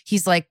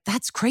he's like,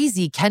 that's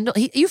crazy, Kendall.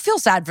 You feel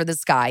sad for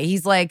this guy.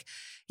 He's like,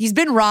 he's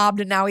been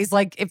robbed, and now he's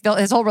like,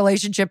 his whole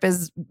relationship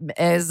is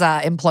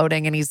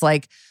imploding, and he's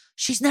like,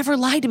 she's never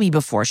lied to me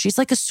before. She's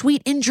like a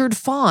sweet injured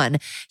fawn.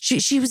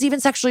 She was even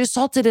sexually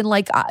assaulted, and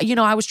like,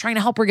 I was trying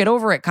to help her get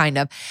over it, kind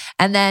of.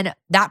 And then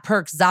that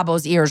perks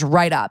Szabo's ears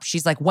right up.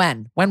 She's like,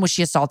 when was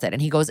she assaulted?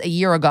 And he goes, a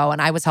year ago,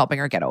 and I was helping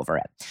her get over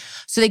it.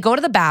 So they go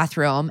to the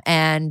bathroom,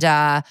 and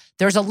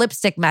there's a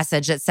lipstick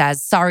message that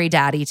says, sorry,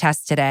 daddy,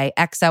 test today,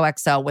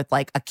 XOXO, with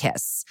like a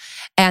kiss.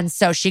 And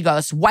so she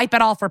goes, wipe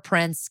it all for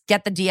prints,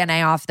 get the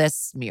DNA off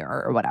this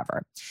mirror or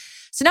whatever.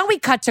 So now we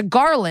cut to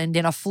Garland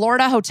in a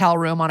Florida hotel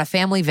room on a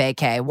family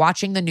vacay,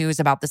 watching the news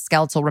about the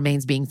skeletal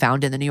remains being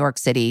found in the New York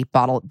City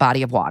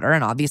body of water.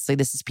 And obviously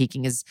this is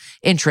piquing his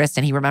interest,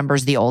 and he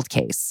remembers the old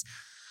case.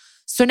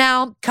 So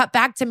now cut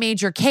back to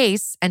Major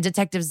Case, and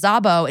Detective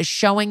Szabo is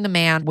showing the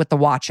man with the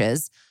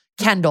watches,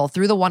 Kendall,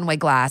 through the one-way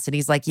glass. And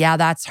he's like, yeah,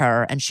 that's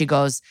her. And she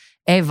goes,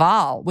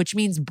 Eval, which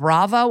means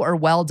bravo or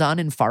well done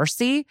in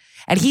Farsi.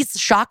 And he's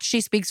shocked she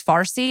speaks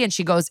Farsi, and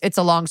she goes, it's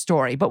a long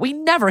story, but we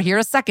never hear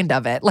a second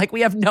of it. Like, we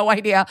have no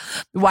idea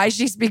why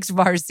she speaks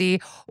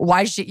Farsi,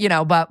 why she,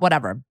 but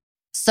whatever.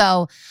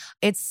 So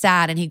it's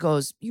sad. And he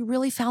goes, you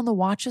really found the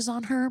watches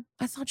on her?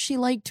 I thought she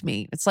liked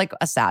me. It's like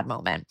a sad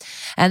moment.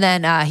 And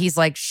then he's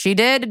like, she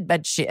did,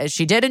 but she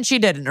did and she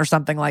didn't, or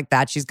something like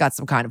that. She's got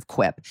some kind of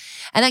quip.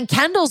 And then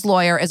Kendall's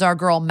lawyer is our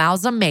girl,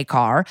 Mausam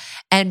Makar.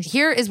 And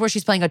here is where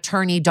she's playing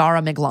attorney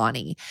Dara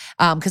Miglani.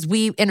 Because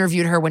we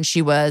interviewed her when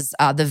she was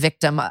the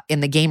victim in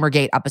the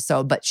Gamergate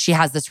episode, but she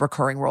has this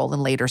recurring role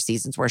in later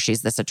seasons where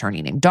she's this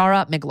attorney named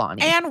Dara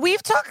Miglani. And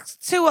we've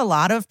talked to a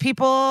lot of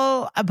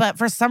people, but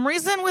for some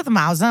reason with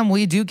Mausam,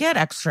 we do get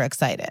extra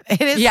excited.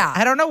 It is, yeah.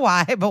 I don't know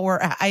why, but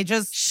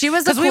she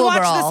was a cool we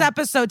watched girl. this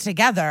episode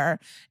together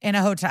in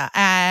a hotel,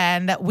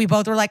 and we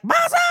both were like,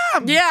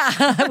 Mausam!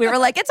 Yeah, we were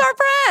like, it's our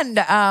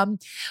friend.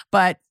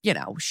 But,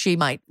 she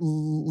might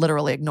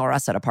literally ignore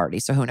us at a party,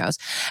 so who knows?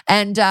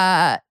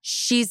 And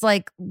she's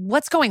like,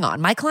 what's going on?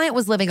 My client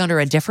was living under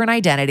a different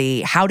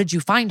identity. How did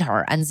you find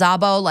her? And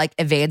Szabo like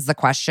evades the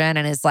question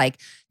and is like,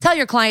 tell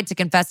your client to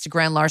confess to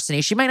grand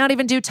larceny. She might not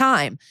even do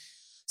time.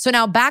 So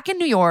now back in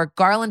New York,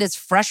 Garland is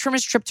fresh from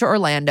his trip to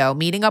Orlando,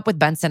 meeting up with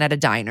Benson at a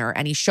diner,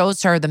 and he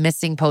shows her the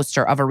missing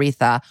poster of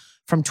Aretha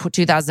from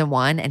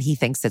 2001, and he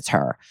thinks it's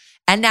her.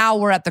 And now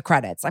we're at the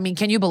credits. I mean,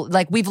 can you believe,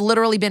 like, we've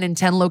literally been in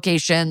 10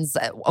 locations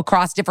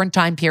across different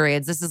time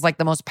periods. This is like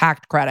the most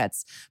packed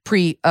credits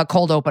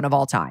pre-cold open of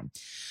all time.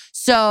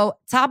 So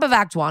top of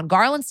Act 1,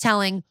 Garland's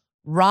telling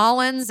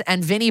Rollins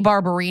and Vinnie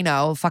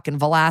Barbarino, fucking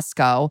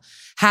Velasco,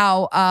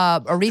 how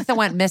Aretha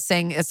went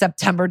missing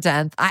September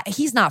 10th.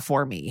 He's not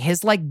for me.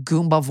 His like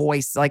Goomba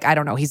voice, like, I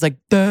don't know. He's like,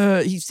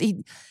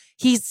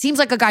 he seems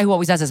like a guy who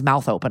always has his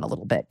mouth open a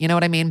little bit. You know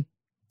what I mean?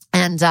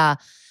 And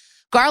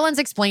Garland's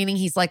explaining,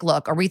 he's like,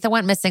 look, Aretha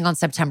went missing on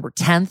September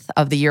 10th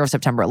of the year of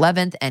September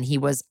 11th. And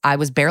I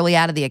was barely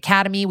out of the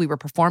academy. We were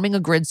performing a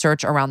grid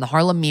search around the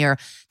Harlem Mirror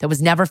that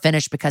was never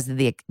finished because of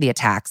the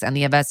attacks, and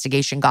the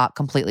investigation got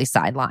completely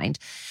sidelined.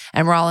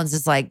 And Rollins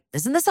is like,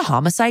 isn't this a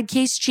homicide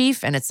case,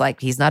 chief? And it's like,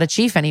 he's not a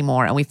chief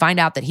anymore. And we find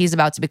out that he's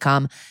about to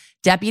become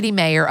deputy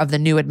mayor of the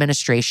new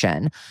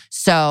administration.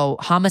 So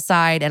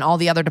homicide and all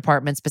the other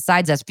departments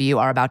besides SVU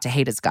are about to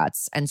hate his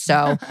guts. And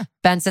so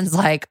Benson's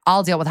like,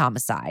 I'll deal with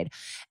homicide.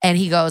 And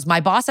he goes, my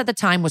boss at the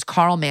time was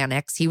Carl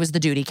Mannix. He was the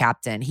duty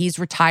captain. He's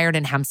retired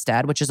in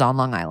Hempstead, which is on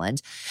Long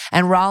Island.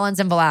 And Rollins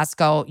and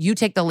Velasco, you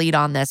take the lead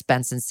on this,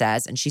 Benson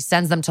says. And she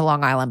sends them to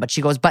Long Island, but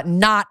she goes, but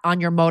not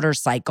on your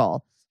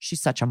motorcycle. She's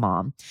such a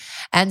mom.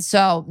 And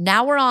so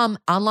now we're on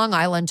Long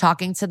Island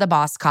talking to the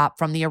boss cop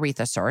from the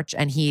Aretha search.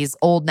 And he's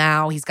old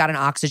now. He's got an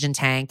oxygen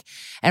tank.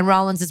 And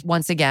Rollins is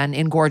once again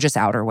in gorgeous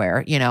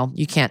outerwear. You know,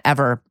 you can't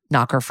ever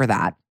knock her for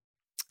that.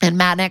 And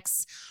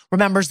Mannix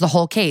remembers the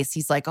whole case.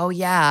 He's like, oh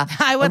yeah.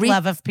 I would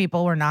love if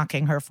people were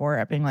knocking her for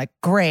it, being like,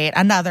 great,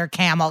 another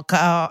camel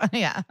coat.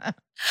 Yeah.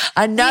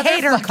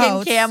 Another fucking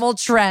coats. camel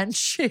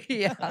trench.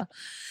 Yeah.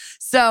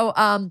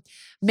 So,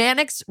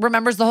 Mannix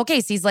remembers the whole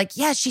case. He's like,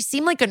 yeah, she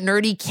seemed like a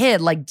nerdy kid.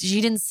 Like,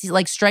 she didn't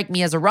strike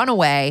me as a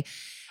runaway.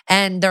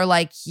 And they're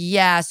like,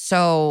 yeah,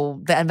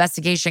 so the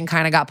investigation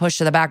kind of got pushed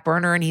to the back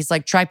burner. And he's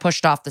like, try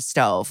pushed off the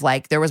stove.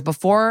 Like, there was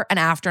before and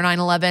after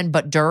 9/11,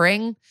 but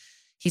during,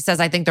 he says,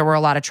 I think there were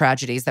a lot of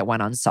tragedies that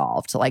went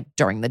unsolved, like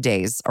during the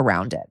days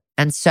around it.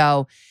 And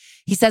so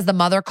he says the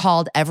mother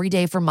called every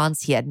day for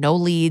months. He had no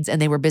leads and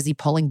they were busy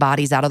pulling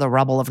bodies out of the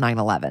rubble of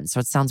 9/11. So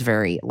it sounds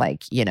very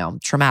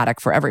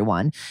traumatic for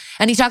everyone.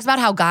 And he talks about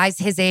how guys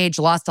his age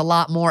lost a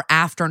lot more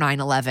after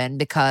 9/11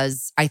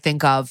 because I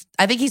think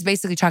he's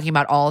basically talking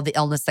about all the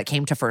illness that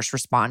came to first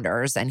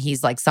responders. And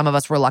he's like, some of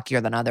us were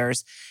luckier than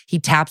others. He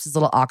taps his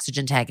little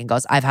oxygen tank and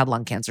goes, I've had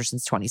lung cancer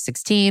since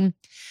 2016.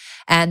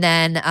 And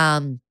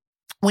then,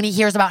 when he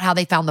hears about how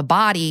they found the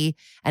body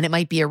and it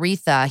might be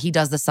Aretha, he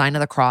does the sign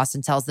of the cross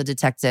and tells the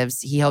detectives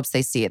he hopes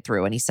they see it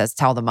through. And he says,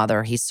 tell the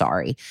mother he's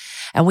sorry.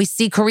 And we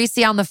see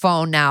Carisi on the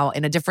phone now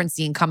in a different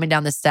scene coming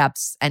down the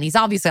steps. And he's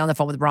obviously on the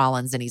phone with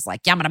Rollins and he's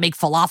like, yeah, I'm going to make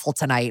falafel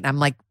tonight. And I'm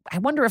like, I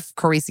wonder if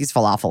Carisi's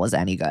falafel is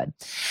any good.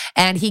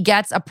 And he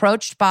gets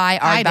approached by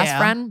our best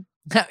friend.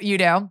 You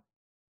do?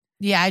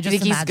 Yeah, I just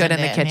think he's good in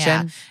the kitchen.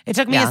 Yeah. It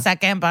took me a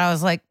second, but I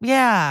was like,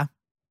 yeah.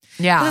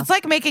 Yeah. It's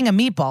like making a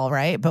meatball,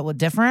 right? But with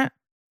different.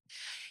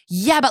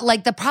 Yeah, but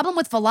like the problem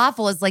with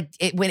falafel is like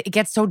when it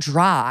gets so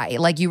dry.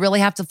 Like you really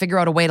have to figure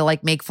out a way to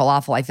like make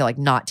falafel, I feel like,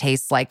 not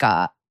taste like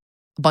a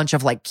bunch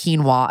of like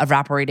quinoa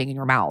evaporating in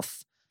your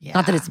mouth. Yeah.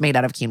 Not that it's made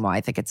out of quinoa.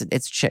 I think it's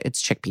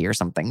chickpea or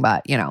something,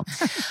 but it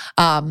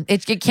can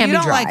be dry. You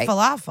don't like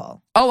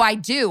falafel? Oh, I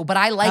do, but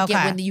I like it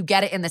when you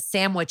get it in the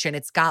sandwich and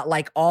it's got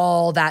like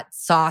all that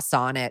sauce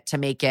on it to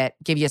make it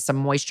give you some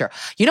moisture.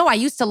 I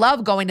used to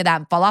love going to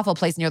that falafel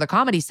place near the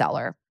Comedy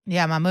Cellar.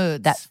 Yeah,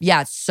 Mahmoud's.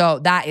 So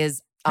that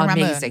is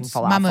amazing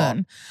falafel.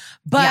 Mamoon.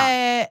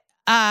 But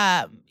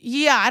I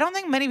don't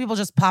think many people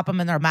just pop them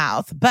in their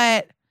mouth.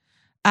 But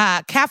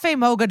Cafe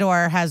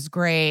Mogador has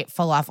great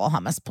falafel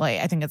hummus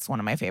plate. I think it's one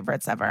of my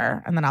favorites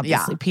ever. And then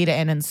obviously pita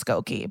in and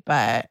Skokie.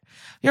 But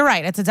you're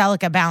right. It's a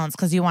delicate balance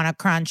because you want it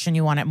crunch and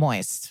you want it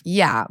moist.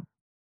 Yeah.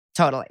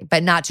 Totally.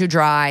 But not too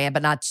dry,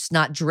 but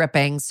not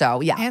dripping.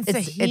 So yeah.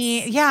 And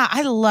yeah,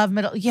 I love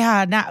middle.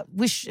 Yeah. Now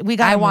we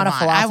got I want a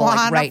falafel I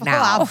want right a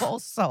now. Falafel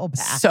so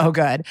bad. So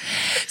good.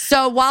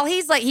 So while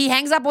he's like, he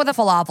hangs up with a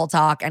falafel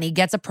talk and he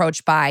gets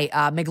approached by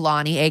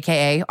Miglani,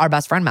 AKA our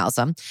best friend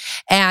Malsum.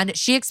 And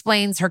she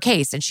explains her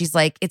case. And she's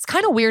like, it's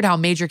kind of weird how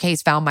Major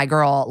Case found my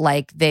girl.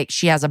 Like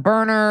she has a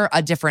burner,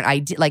 a different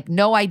ID, like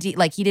no ID,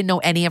 like he didn't know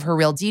any of her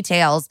real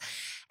details.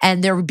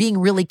 And they're being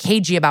really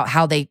cagey about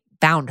how they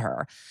found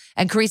her.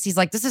 And Carisi's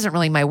like, this isn't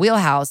really my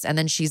wheelhouse. And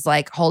then she's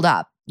like, hold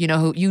up. You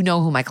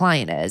know who my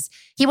client is.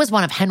 He was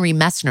one of Henry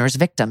Messner's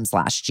victims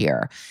last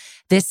year.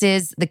 This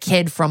is the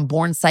kid from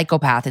Born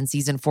Psychopath in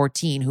season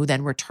 14, who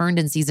then returned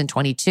in season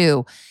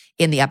 22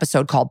 in the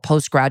episode called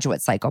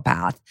Postgraduate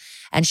Psychopath.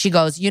 And she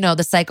goes,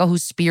 the psycho who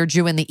speared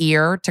you in the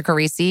ear to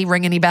Carisi,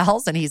 ring any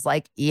bells? And he's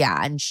like,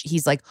 yeah. And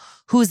he's like,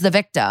 who's the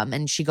victim?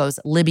 And she goes,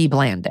 Libby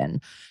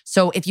Blandon.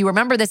 So if you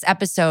remember this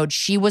episode,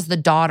 she was the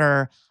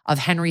daughter of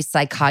Henry's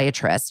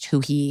psychiatrist who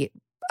he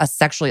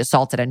sexually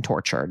assaulted and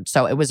tortured.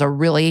 So it was a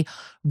really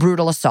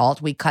brutal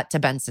assault. We cut to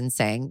Benson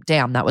saying,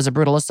 damn, that was a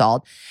brutal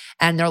assault.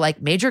 And they're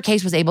like, Major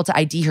Case was able to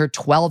ID her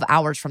 12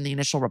 hours from the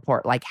initial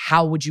report. Like,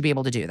 how would you be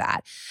able to do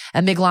that?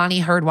 And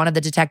Miglani heard one of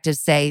the detectives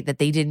say that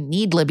they didn't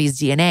need Libby's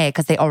DNA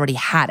because they already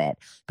had it.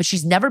 But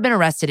she's never been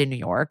arrested in New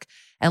York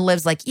and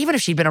lives like, even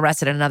if she'd been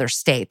arrested in another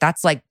state,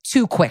 that's like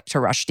too quick to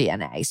rush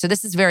DNA. So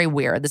this is very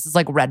weird. This is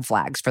like red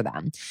flags for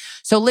them.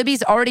 So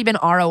Libby's already been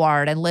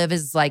ROR'd and Liv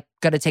is like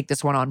going to take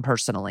this one on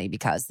personally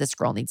because this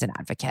girl needs an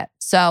advocate.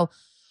 So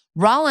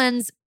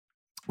Rollins,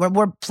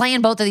 we're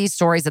playing both of these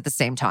stories at the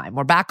same time.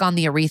 We're back on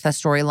the Aretha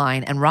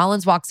storyline and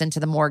Rollins walks into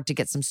the morgue to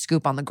get some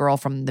scoop on the girl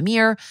from the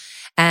mirror.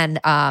 And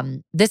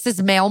this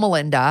is male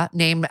Melinda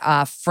named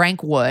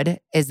Frank Wood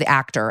is the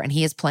actor and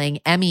he is playing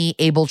Emmy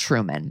Abel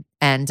Truman.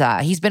 And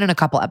he's been in a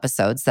couple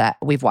episodes that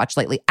we've watched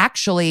lately.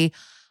 Actually,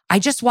 I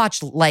just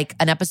watched like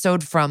an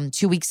episode from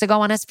 2 weeks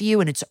ago on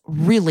SVU and it's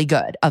really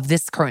good of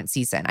this current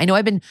season. I know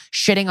I've been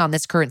shitting on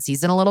this current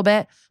season a little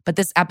bit, but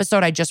this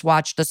episode I just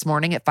watched this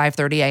morning at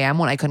 5:30 a.m.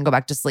 when I couldn't go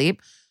back to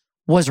sleep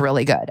was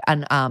really good.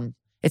 And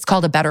It's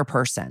called A Better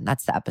Person.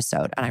 That's the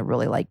episode. And I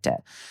really liked it.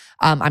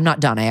 I'm not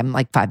done. I am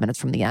like 5 minutes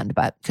from the end,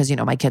 but because,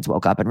 my kids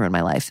woke up and ruined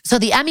my life. So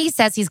the Emmy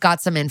says he's got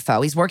some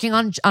info. He's working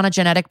on a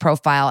genetic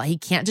profile. He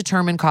can't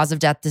determine cause of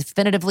death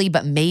definitively,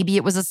 but maybe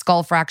it was a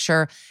skull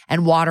fracture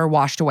and water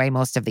washed away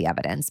most of the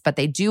evidence. But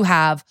they do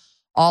have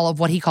all of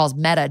what he calls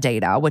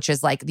metadata, which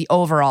is like the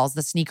overalls,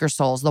 the sneaker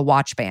soles, the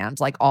watch band,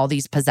 like all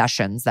these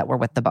possessions that were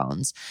with the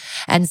bones,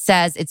 and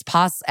says it's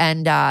possible.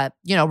 And,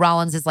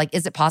 Rollins is like,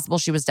 is it possible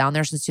she was down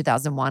there since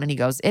 2001? And he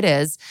goes, it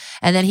is.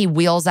 And then he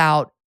wheels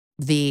out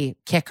the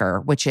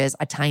kicker, which is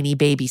a tiny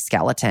baby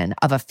skeleton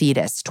of a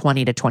fetus,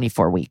 20 to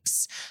 24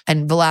 weeks.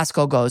 And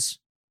Velasco goes,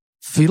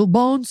 fetal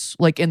bones?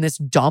 Like in this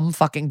dumb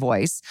fucking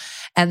voice.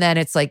 And then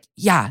it's like,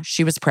 yeah,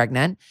 she was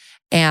pregnant.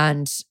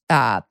 And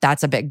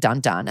that's a big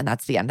dun-dun. And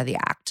that's the end of the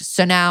act.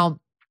 So now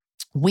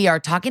we are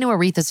talking to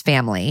Aretha's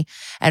family,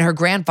 and her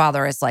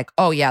grandfather is like,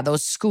 oh yeah,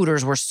 those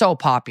scooters were so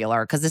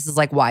popular, because this is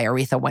like why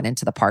Aretha went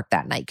into the park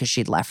that night, because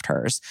she'd left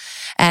hers.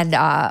 And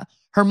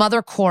her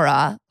mother,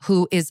 Cora,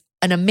 who is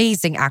an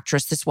amazing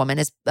actress. This woman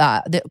is,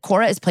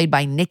 Cora is played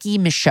by Nikki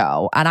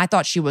Michaud. And I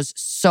thought she was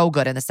so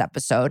good in this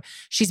episode.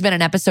 She's been in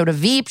an episode of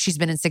Veep. She's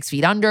been in 6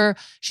 Feet Under.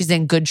 She's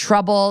in Good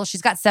Trouble.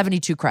 She's got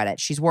 72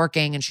 credits. She's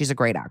working and she's a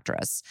great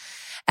actress.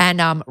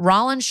 And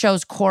Rollins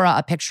shows Cora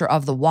a picture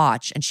of the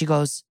watch and she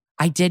goes,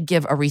 I did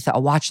give Aretha a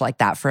watch like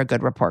that for a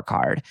good report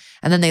card.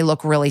 And then they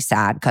look really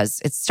sad because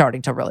it's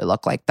starting to really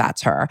look like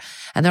that's her.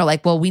 And they're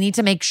like, well, we need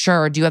to make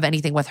sure, do you have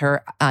anything with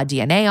her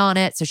DNA on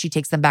it? So she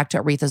takes them back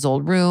to Aretha's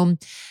old room.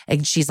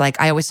 And she's like,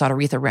 I always thought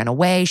Aretha ran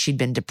away. She'd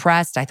been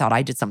depressed. I thought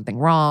I did something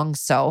wrong.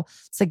 So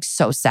it's like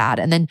so sad.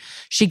 And then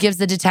she gives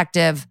the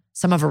detective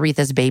some of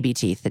Aretha's baby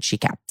teeth that she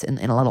kept in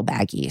a little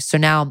baggie. So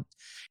now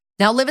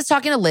Liv is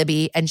talking to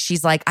Libby and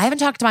she's like, I haven't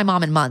talked to my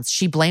mom in months.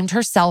 She blamed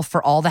herself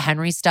for all the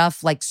Henry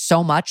stuff like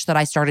so much that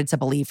I started to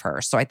believe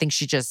her. So I think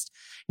she just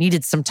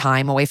needed some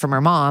time away from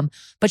her mom.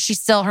 But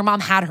her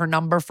mom had her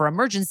number for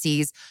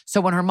emergencies. So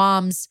when her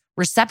mom's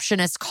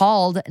receptionist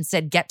called and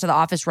said, get to the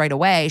office right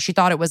away, she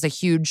thought it was a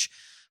huge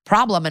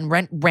problem and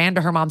ran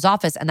to her mom's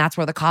office. And that's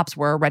where the cops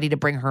were ready to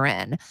bring her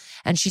in.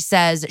 And she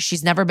says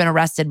she's never been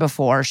arrested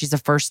before. She's a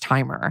first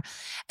timer.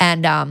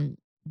 And,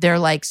 they're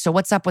like, so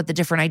what's up with the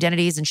different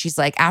identities? And she's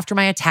like, after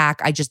my attack,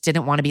 I just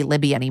didn't want to be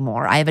Libby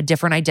anymore. I have a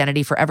different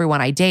identity for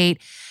everyone I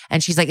date.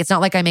 And she's like, it's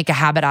not like I make a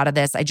habit out of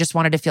this. I just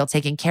wanted to feel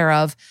taken care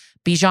of.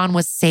 Bijan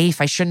was safe.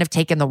 I shouldn't have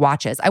taken the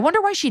watches. I wonder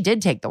why she did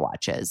take the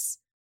watches.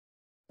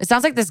 It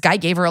sounds like this guy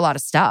gave her a lot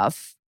of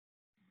stuff.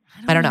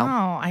 I don't know.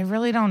 I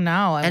really don't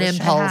know. An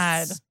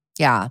impulse.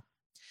 Yeah.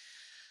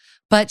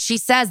 But she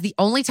says the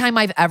only time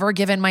I've ever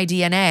given my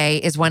DNA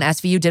is when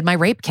SVU did my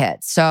rape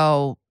kit.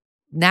 So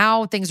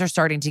now things are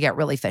starting to get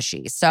really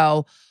fishy.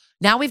 So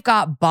now we've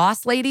got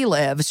boss lady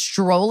Liv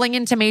strolling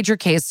into major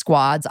case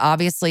squads,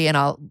 obviously in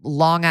a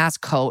long ass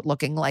coat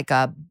looking like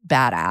a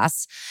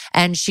badass.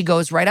 And she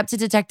goes right up to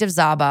Detective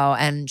Szabo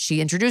and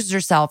she introduces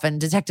herself.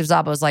 And Detective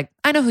Szabo is like,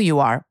 I know who you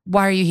are.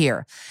 Why are you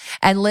here?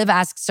 And Liv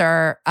asks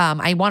her,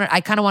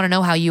 I kind of want to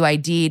know how you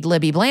ID'd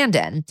Libby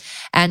Blandon.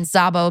 And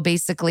Szabo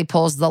basically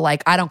pulls the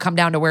like, I don't come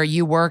down to where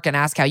you work and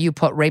ask how you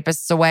put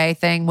rapists away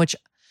thing, which,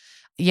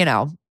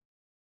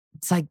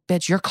 it's like,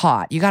 bitch, you're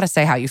caught. You got to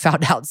say how you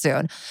found out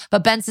soon.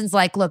 But Benson's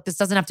like, look, this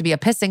doesn't have to be a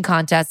pissing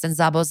contest. And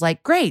Szabo's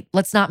like, great,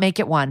 let's not make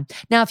it one.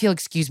 Now, if you'll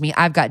excuse me,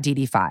 I've got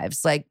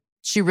DD5s. Like,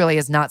 she really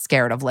is not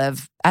scared of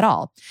Liv at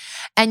all.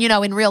 And,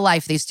 in real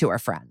life, these two are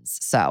friends.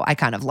 So I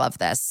kind of love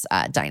this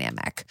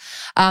dynamic.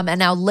 And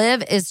now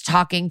Liv is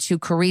talking to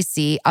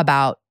Carisi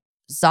about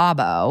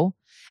Szabo.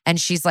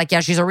 And she's like, yeah,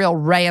 she's a real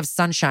ray of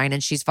sunshine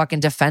and she's fucking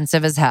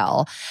defensive as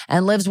hell.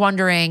 And Liv's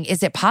wondering,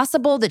 is it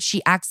possible that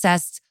she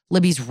accessed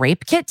Libby's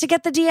rape kit to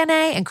get the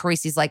DNA? And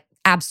Carisi's like,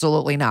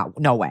 absolutely not.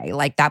 No way.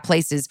 Like that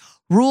place is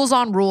rules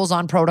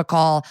on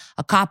protocol.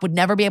 A cop would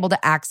never be able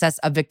to access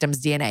a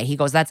victim's DNA. He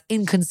goes, that's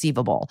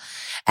inconceivable.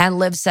 And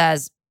Liv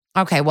says,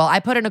 okay, well,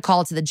 I put in a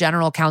call to the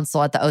general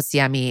counsel at the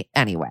OCME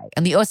anyway.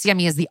 And the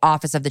OCME is the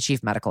Office of the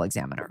Chief Medical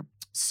Examiner.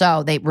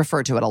 So they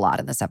refer to it a lot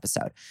in this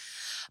episode.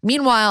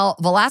 Meanwhile,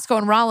 Velasco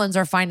and Rollins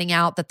are finding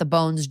out that the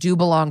bones do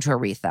belong to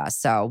Aretha.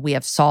 So we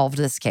have solved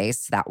this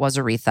case. That was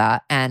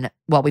Aretha. And,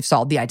 well, we've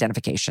solved the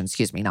identification,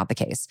 not the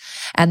case.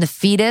 And the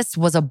fetus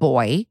was a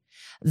boy.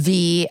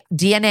 The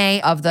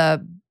DNA of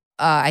the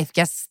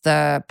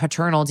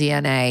paternal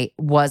DNA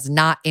was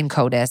not in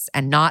CODIS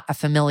and not a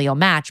familial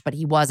match, but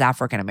he was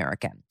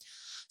African-American.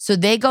 So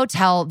they go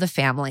tell the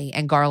family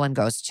and Garland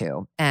goes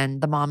too.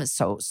 And the mom is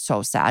so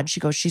sad.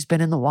 She goes, she's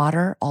been in the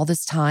water all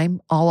this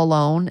time, all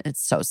alone. It's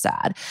so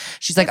sad.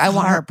 She's like, I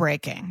want her.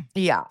 Heartbreaking.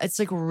 Yeah. It's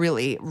like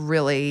really,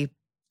 really,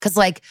 because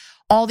like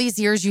all these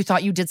years you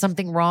thought you did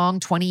something wrong,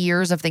 20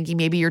 years of thinking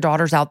maybe your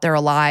daughter's out there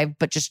alive,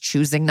 but just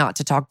choosing not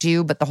to talk to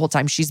you. But the whole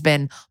time she's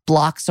been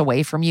blocks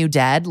away from you,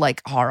 dead,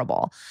 like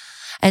horrible.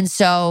 And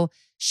so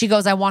she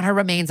goes, I want her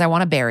remains. I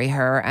want to bury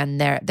her.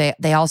 And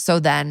they also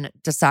then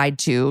decide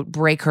to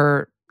break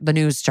her the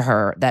news to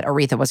her that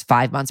Orfeh was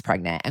 5 months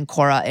pregnant. And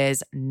Cora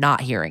is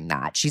not hearing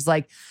that. She's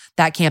like,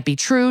 that can't be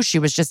true. She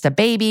was just a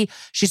baby.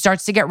 She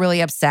starts to get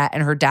really upset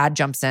and her dad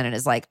jumps in and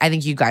is like, I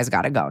think you guys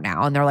got to go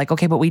now. And they're like,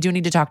 okay, but we do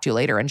need to talk to you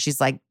later. And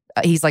he's like,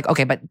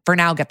 okay, but for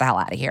now, get the hell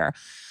out of here.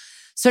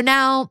 So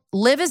now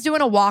Liv is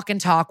doing a walk and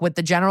talk with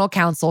the general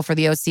counsel for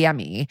the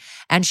OCME.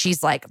 And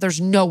she's like, there's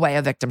no way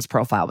a victim's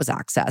profile was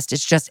accessed.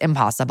 It's just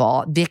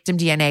impossible. Victim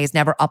DNA is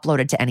never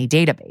uploaded to any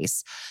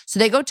database. So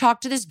they go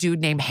talk to this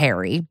dude named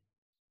Harry.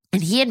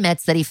 And he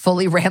admits that he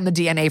fully ran the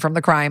DNA from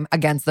the crime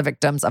against the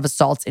victims of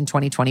assaults in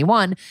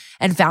 2021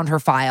 and found her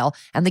file.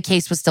 And the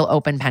case was still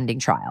open pending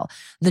trial.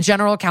 The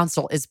general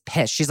counsel is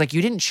pissed. She's like,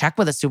 you didn't check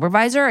with a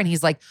supervisor? And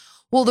he's like,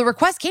 well, the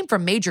request came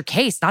from Major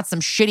Case, not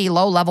some shitty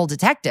low-level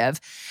detective.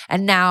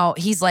 And now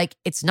he's like,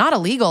 it's not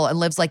illegal. And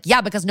Liv's like,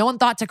 yeah, because no one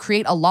thought to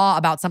create a law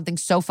about something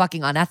so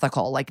fucking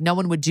unethical. Like, no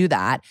one would do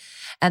that.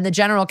 And the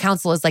general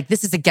counsel is like,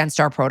 this is against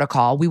our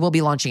protocol. We will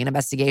be launching an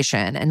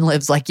investigation. And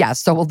Liv's like, yeah,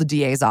 so will the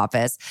DA's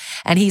office.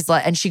 And he's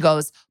like, and she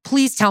goes,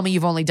 please tell me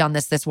you've only done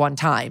this one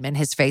time. And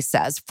his face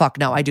says, fuck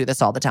no, I do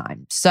this all the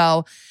time.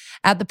 So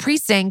at the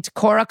precinct,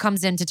 Cora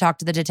comes in to talk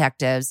to the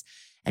detectives.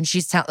 And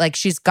she's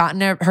gotten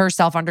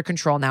herself under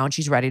control now and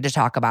she's ready to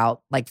talk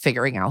about like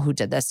figuring out who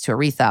did this to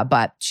Orfeh.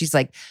 But she's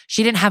like,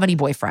 she didn't have any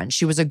boyfriend.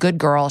 She was a good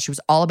girl. She was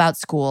all about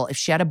school. If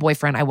she had a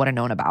boyfriend, I would have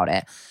known about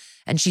it.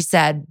 And she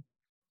said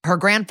her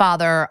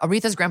grandfather,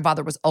 Orfeh's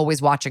grandfather, was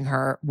always watching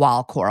her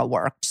while Cora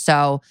worked.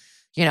 So,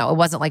 you know, it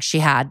wasn't like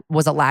she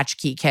was a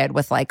latchkey kid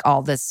with like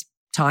all this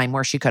time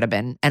where she could have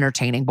been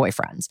entertaining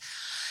boyfriends.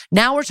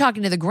 Now we're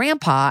talking to the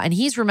grandpa and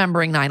he's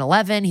remembering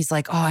 9/11. He's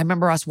like, oh, I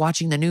remember us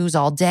watching the news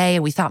all day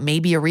and we thought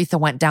maybe Orfeh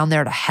went down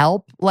there to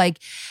help.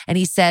 And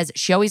he says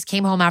she always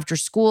came home after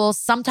school.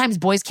 Sometimes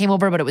boys came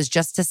over, but it was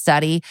just to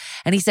study.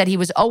 And he said he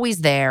was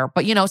always there.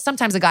 But, you know,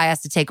 sometimes a guy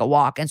has to take a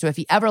walk. And so if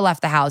he ever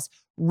left the house,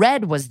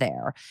 Red was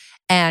there.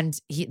 And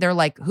they're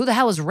like, who the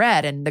hell is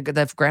Red? And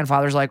the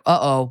grandfather's like,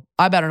 uh-oh,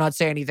 I better not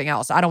say anything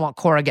else. I don't want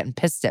Cora getting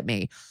pissed at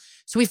me.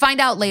 So we find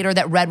out later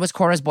that Red was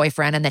Cora's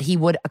boyfriend and that he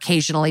would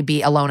occasionally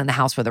be alone in the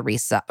house with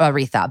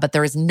Orfeh, but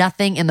there is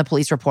nothing in the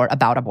police report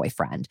about a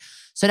boyfriend.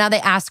 So now they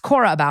ask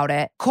Cora about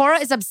it. Cora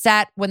is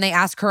upset when they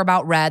ask her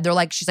about Red.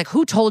 She's like,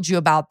 who told you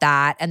about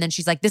that? And then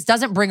she's like, this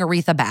doesn't bring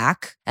Orfeh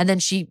back. And then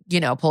she,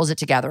 pulls it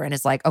together and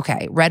is like,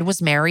 okay, Red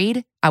was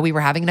married. We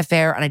were having an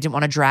affair and I didn't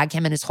want to drag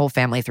him and his whole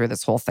family through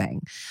this whole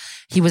thing.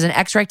 He was an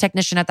X-ray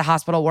technician at the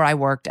hospital where I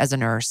worked as a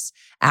nurse.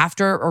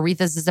 After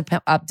Orfeh's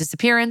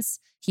disappearance,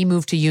 he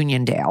moved to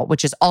Uniondale,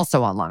 which is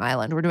also on Long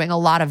Island. We're doing a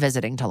lot of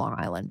visiting to Long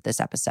Island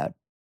this episode.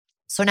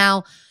 So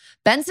now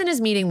Benson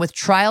is meeting with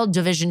Trial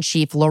Division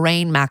Chief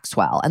Lorraine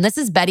Maxwell. And this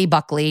is Betty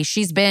Buckley.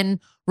 She's been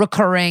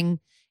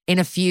recurring in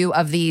a few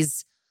of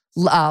these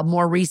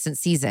more recent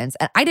seasons.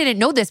 And I didn't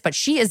know this, but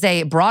she is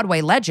a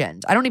Broadway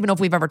legend. I don't even know if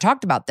we've ever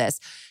talked about this.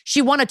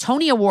 She won a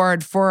Tony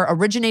Award for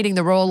originating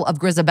the role of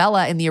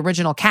Grisabella in the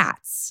original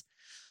Cats.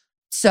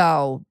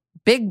 So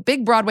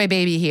big Broadway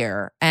baby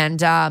here.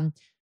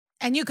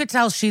 And you could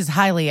tell she's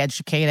highly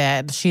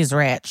educated. She's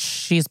rich.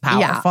 She's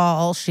powerful.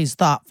 Yeah. She's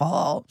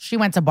thoughtful. She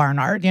went to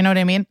Barnard. You know what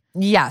I mean?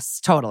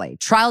 Yes, totally.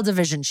 Trial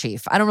Division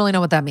Chief. I don't really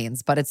know what that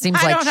means, but it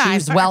seems like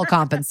she's well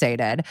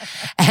compensated.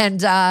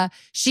 And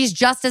she's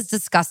just as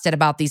disgusted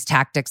about these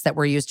tactics that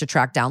were used to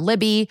track down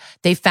Libby.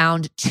 They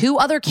found 2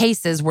 other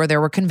cases where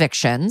there were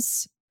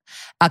convictions.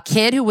 A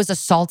kid who was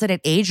assaulted at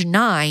age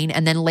 9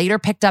 and then later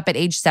picked up at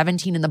age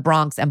 17 in the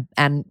Bronx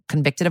and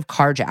convicted of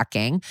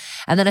carjacking.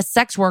 And then a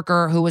sex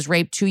worker who was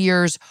raped 2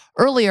 years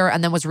earlier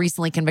and then was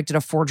recently convicted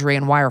of forgery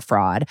and wire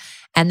fraud.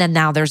 And then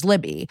now there's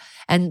Libby.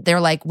 And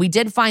they're like, we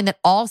did find that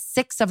all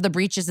 6 of the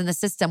breaches in the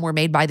system were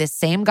made by this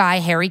same guy,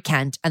 Harry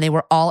Kent, and they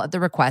were all at the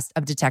request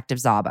of Detective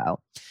Szabo.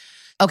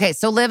 Okay,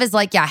 so Liv is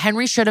like, yeah,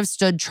 Henry should have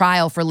stood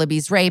trial for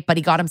Libby's rape, but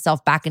he got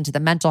himself back into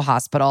the mental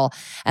hospital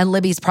and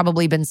Libby's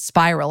probably been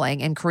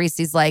spiraling. And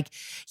Carisi's like,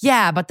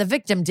 yeah, but the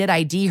victim did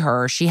ID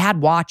her. She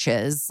had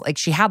watches,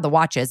 she had the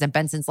watches. And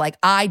Benson's like,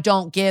 I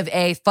don't give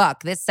a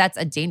fuck. This sets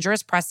a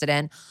dangerous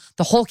precedent.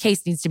 The whole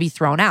case needs to be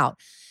thrown out.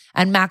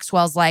 And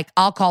Maxwell's like,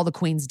 I'll call the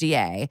Queen's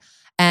DA.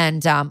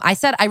 And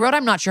I wrote,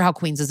 I'm not sure how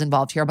Queens is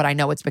involved here, but I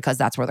know it's because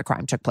that's where the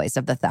crime took place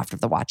of the theft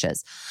of the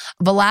watches.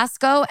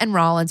 Velasco and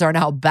Rollins are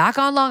now back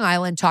on Long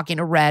Island talking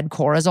to Red,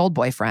 Cora's old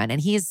boyfriend.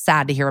 And he's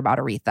sad to hear about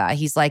Orfeh.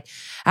 He's like,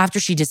 after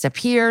she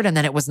disappeared and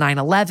then it was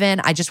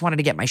 9/11, I just wanted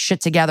to get my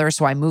shit together.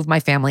 So I moved my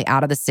family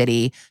out of the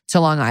city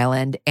to Long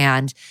Island.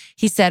 And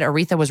he said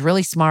Orfeh was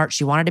really smart.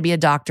 She wanted to be a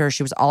doctor.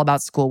 She was all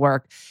about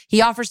schoolwork.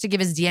 He offers to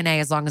give his DNA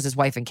as long as his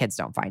wife and kids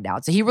don't find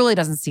out. So he really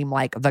doesn't seem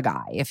like the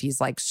guy if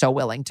he's like so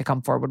willing to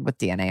come forward with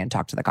DNA and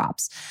talk to the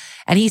cops.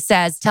 And he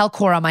says, tell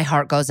Cora my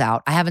heart goes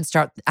out. I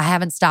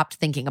haven't stopped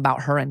thinking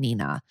about her and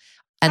Nina.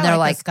 And they're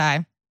like, this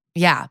guy.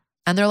 Yeah.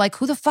 And they're like,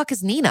 who the fuck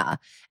is Nina?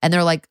 And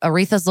they're like,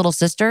 Orfeh's little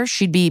sister.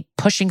 She'd be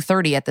pushing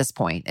 30 at this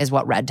point is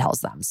what Red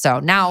tells them. So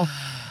now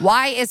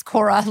why is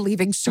Cora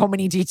leaving so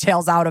many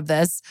details out of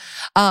this?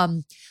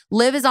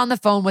 Liv is on the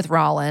phone with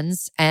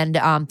Rollins and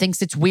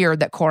thinks it's weird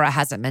that Cora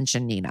hasn't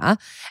mentioned Nina.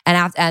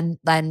 And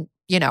then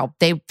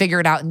they figure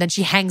it out. And then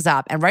she hangs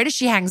up. And right as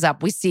she hangs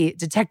up, we see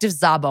Detective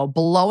Szabo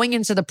blowing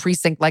into the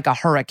precinct like a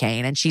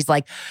hurricane. And she's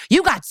like,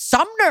 you got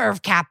some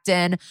nerve,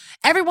 Captain.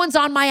 Everyone's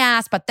on my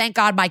ass, but thank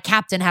God my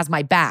captain has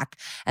my back.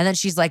 And then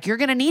she's like, you're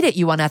going to need it,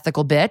 you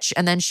unethical bitch.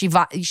 And then she's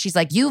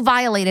like, you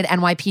violated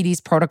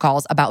NYPD's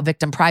protocols about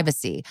victim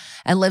privacy.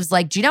 And Liv's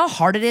like, do you know how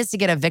hard it is to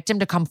get a victim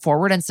to come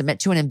forward and submit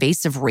to an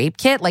invasive rape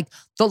kit? Like,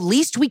 the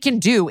least we can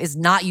do is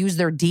not use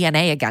their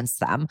DNA against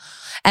them.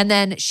 And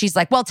then she's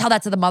like, well, tell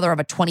that to the mother of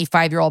a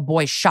 25-year-old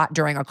boy shot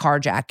during a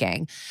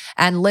carjacking.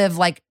 And Liv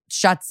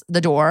shuts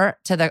the door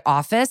to the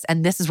office.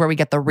 And this is where we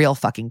get the real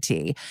fucking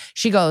tea.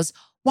 She goes,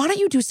 why don't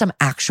you do some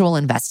actual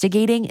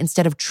investigating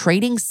instead of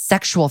trading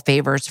sexual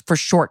favors for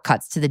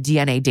shortcuts to the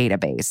DNA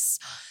database?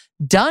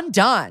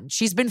 Done.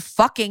 She's been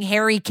fucking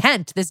Harry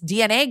Kent, this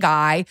DNA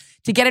guy,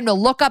 to get him to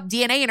look up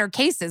DNA in her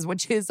cases,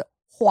 which is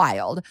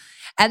wild.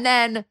 And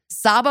then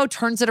Szabo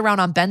turns it around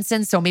on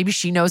Benson. So maybe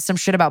she knows some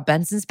shit about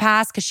Benson's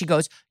past because she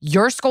goes,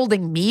 you're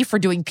scolding me for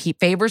doing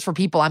favors for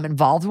people I'm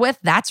involved with?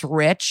 That's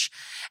rich.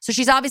 So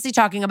she's obviously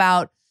talking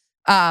about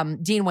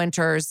Dean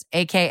Winters,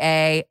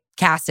 AKA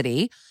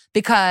Cassidy,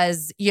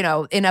 because,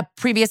 in a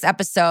previous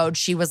episode,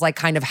 she was like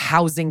kind of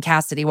housing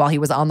Cassidy while he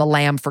was on the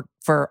lam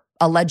for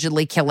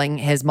allegedly killing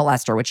his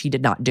molester, which he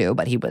did not do,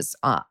 but he was,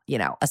 a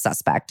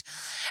suspect.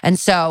 And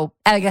so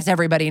I guess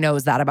everybody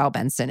knows that about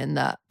Benson in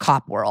the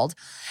cop world.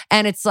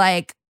 And it's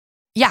like,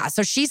 yeah,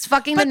 so she's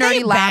fucking the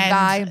nerdy lab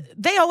guy.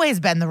 They always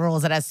bend the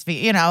rules at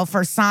SV.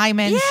 For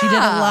Simon, she did a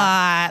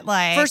lot.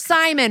 For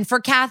Simon, for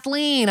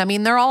Kathleen. I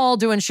mean, they're all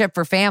doing shit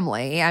for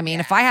family. I mean,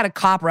 if I had a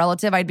cop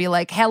relative, I'd be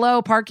like,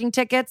 hello, parking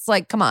tickets?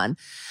 Like, come on.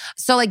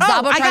 So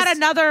Szabo I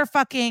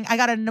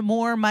got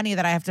more money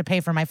that I have to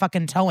pay for my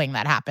fucking towing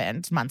that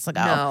happened months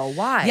ago. No,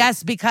 why?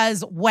 Yes,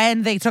 because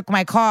when they took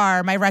my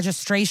car, my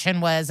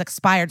registration was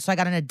expired. So I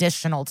got an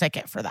additional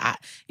ticket for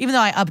that, even though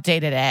I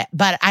updated it.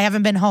 But I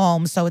haven't been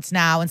home. So it's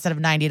now, instead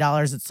of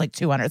 $90, it's like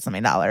 $200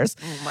 something. Oh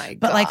my God.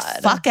 But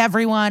fuck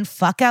everyone,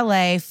 fuck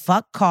LA,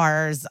 fuck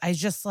cars. I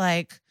just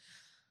want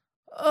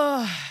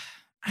I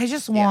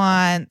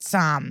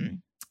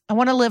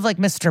want to live like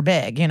Mr.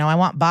 Big, I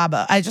want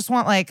Baba. I just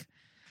want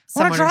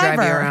someone to drive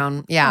you her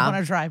around. Yeah. I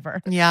want a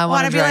driver. Yeah, I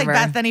want to be like her.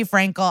 Bethany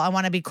Frankel. I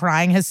want to be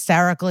crying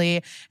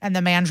hysterically and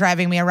the man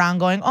driving me around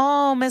going,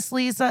 oh, Miss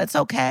Lisa, it's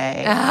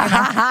okay.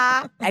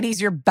 And he's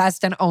your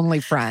best and only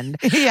friend.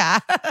 Yeah.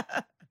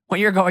 When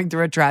you're going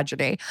through a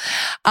tragedy.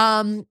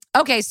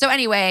 Okay, so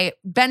anyway,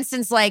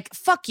 Benson's like,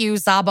 fuck you,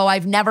 Szabo.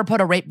 I've never put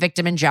a rape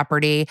victim in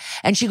jeopardy.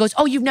 And she goes,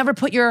 oh, you've never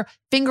put your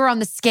finger on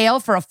the scale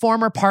for a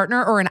former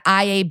partner or an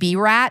IAB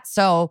rat?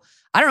 So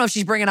I don't know if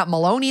she's bringing up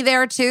Maloney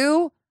there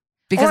too.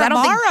 Because or I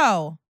don't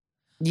Amaro.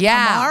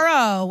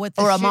 Amaro with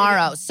the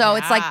Amaro. So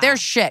it's like there's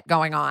shit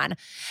going on.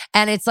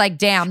 And it's like,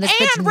 damn, this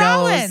bitch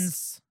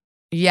knows.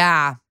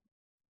 Yeah.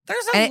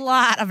 There's a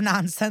lot of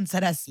nonsense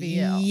at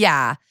SVU.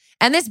 Yeah.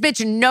 And this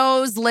bitch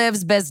knows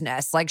Liv's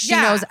business. Like, she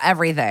knows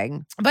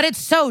everything. But it's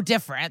so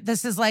different.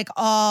 This is like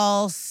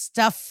all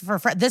stuff for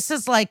this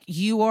is like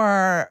you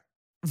are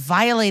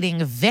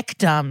violating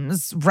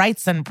victims'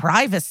 rights and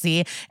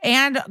privacy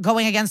and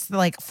going against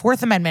the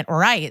Fourth Amendment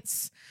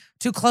rights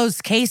to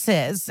close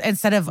cases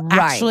instead of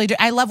actually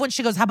I love when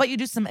she goes, how about you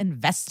do some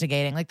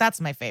investigating? Like, that's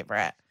my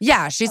favorite.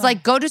 Yeah, she's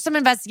like, go do some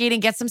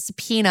investigating, get some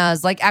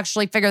subpoenas,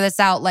 actually figure this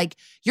out.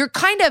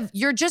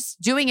 You're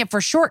just doing it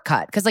for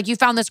shortcut because you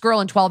found this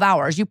girl in 12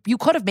 hours. You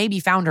could have maybe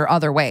found her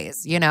other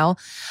ways,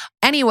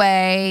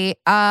 Anyway,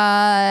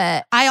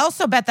 I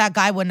also bet that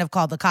guy wouldn't have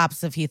called the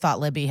cops if he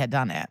thought Libby had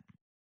done it.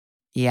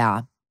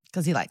 Yeah.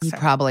 Because he likes her. He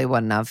probably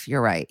wouldn't have.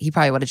 You're right. He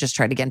probably would have just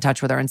tried to get in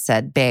touch with her and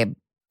said, babe,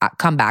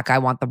 come back. I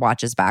want the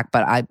watches back,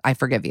 but I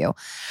forgive you.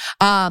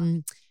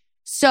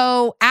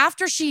 So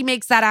after she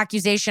makes that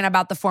accusation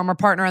about the former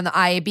partner and the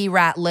IAB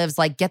rat, Liv's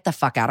like, get the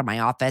fuck out of my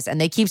office. And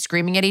they keep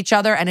screaming at each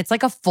other. And it's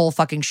like a full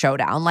fucking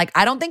showdown.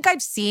 I don't think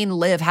I've seen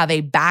Liv have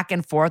a back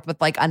and forth with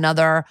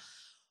another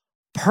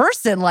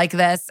person like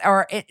this,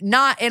 or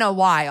not in a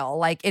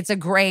while. It's a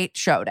great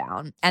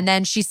showdown. And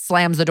then she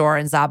slams the door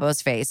in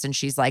Szabo's face and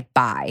she's like,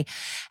 bye.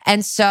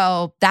 And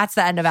so that's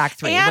the end of Act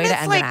 3. And way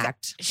to end an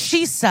act.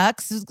 She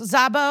sucks,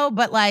 Szabo,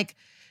 but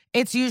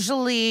it's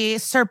usually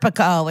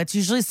Serpico. It's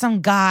usually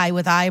some guy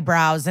with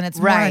eyebrows and it's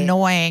more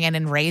annoying and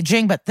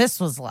enraging. But this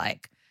was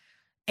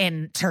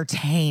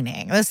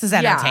entertaining. This is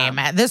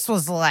entertainment. Yeah. This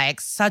was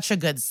such a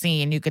good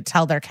scene. You could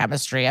tell their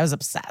chemistry. I was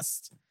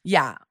obsessed.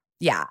 Yeah.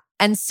 Yeah.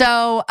 And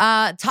so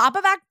top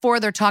of Act 4,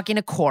 they're talking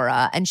to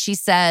Cora and she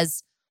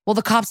says, well,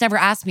 the cops never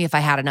asked me if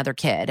I had another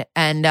kid.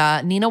 And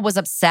Nina was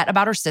upset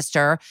about her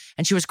sister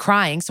and she was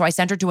crying. So I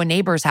sent her to a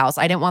neighbor's house.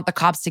 I didn't want the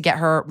cops to get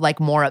her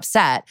more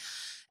upset.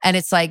 And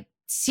it's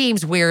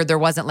seems weird. There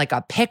wasn't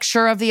a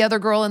picture of the other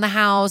girl in the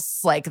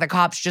house. The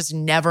cops just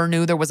never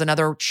knew there was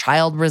another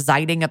child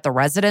residing at the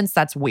residence.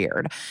 That's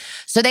weird.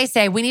 So they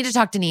say, we need to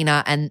talk to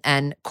Nina.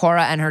 And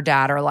Cora and her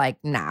dad are like,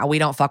 nah, we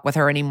don't fuck with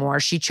her anymore.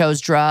 She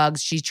chose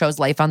drugs. She chose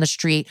life on the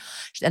street.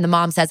 And the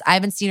mom says, I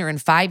haven't seen her in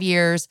 5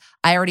 years.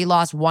 I already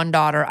lost one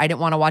daughter. I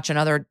didn't want to watch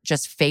another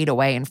just fade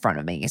away in front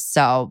of me.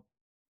 So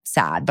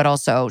sad, but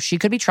also she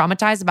could be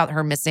traumatized about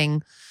her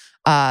missing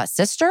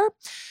sister.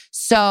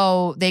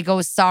 So they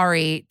go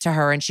sorry to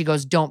her and she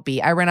goes, don't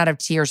be. I ran out of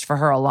tears for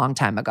her a long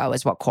time ago,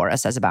 is what Cora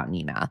says about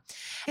Nina.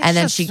 And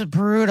then she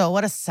brutal.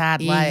 What a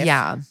sad life.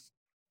 Yeah.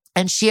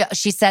 And she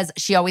says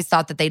she always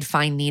thought that they'd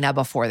find Nina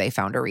before they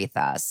found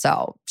Aretha.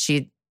 So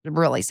she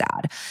really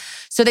sad.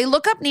 So they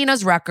look up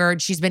Nina's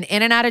record. She's been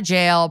in and out of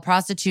jail,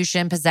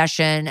 prostitution,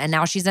 possession, and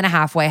now she's in a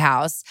halfway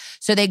house.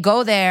 So they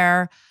go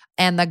there.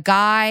 And the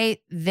guy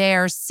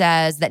there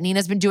says that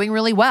Nina's been doing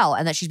really well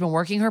and that she's been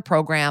working her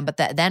program, but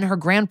that then her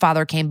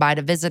grandfather came by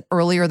to visit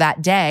earlier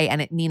that day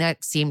and Nina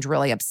seemed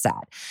really upset.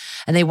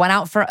 And she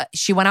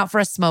went out for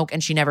a smoke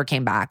and she never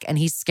came back. And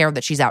he's scared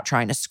that she's out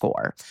trying to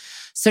score.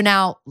 So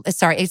now,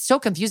 sorry, it's so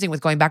confusing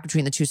with going back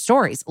between the two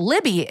stories.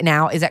 Libby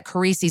now is at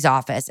Carisi's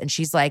office and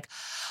she's like,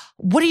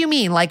 what do you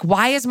mean? Like,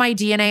 why is my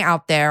DNA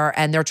out there?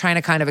 And they're trying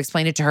to kind of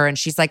explain it to her. And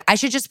she's like, I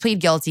should just plead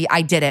guilty.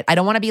 I did it. I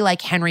don't want to be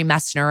like Henry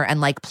Messner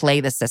and like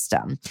play the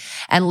system.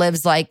 And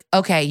Liv's like,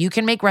 okay, you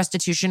can make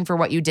restitution for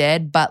what you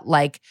did, but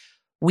like,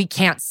 we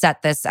can't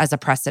set this as a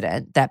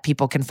precedent that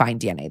people can find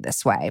DNA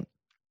this way.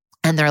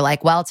 And they're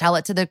like, well, tell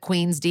it to the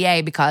Queen's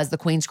DA because the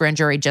Queen's grand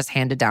jury just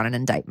handed down an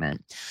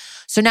indictment.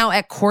 So now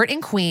at court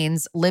in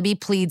Queens, Libby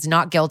pleads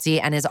not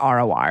guilty and is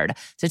ROR'd.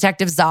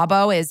 Detective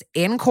Szabo is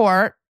in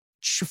court,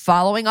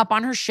 following up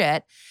on her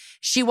shit.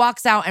 She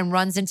walks out and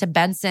runs into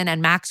Benson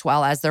and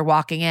Maxwell as they're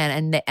walking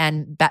in.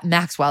 And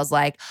Maxwell's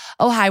like,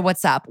 oh, hi,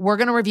 what's up? We're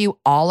going to review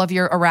all of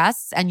your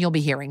arrests and you'll be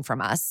hearing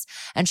from us.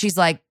 And she's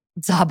like,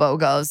 Szabo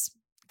goes,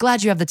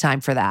 glad you have the time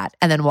for that.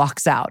 And then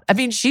walks out. I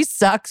mean, she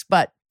sucks,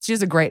 but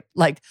she's a great,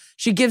 like,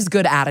 she gives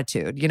good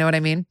attitude. You know what I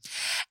mean?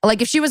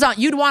 Like if she was on,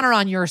 you'd want her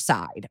on your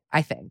side,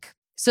 I think.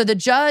 So the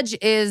judge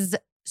is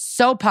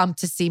so pumped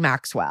to see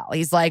Maxwell.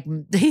 He's like,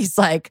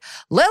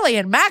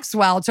 Lillian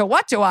Maxwell, to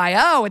what do I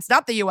owe? It's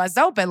not the US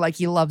Open. Like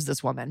he loves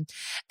this woman.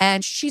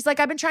 And she's like,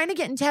 I've been trying to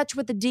get in touch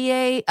with the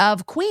DA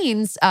of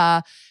Queens,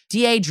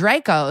 DA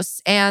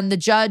Dracos. And the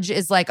judge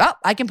is like, oh,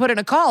 I can put in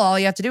a call. All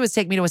you have to do is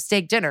take me to a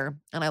steak dinner.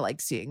 And I like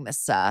seeing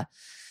this,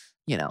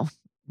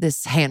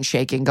 this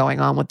handshaking going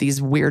on with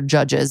these weird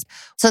judges.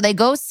 So they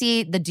go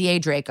see the DA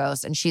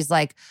Dracos and she's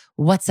like,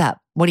 what's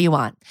up? What do you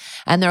want?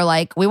 And they're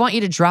like, we want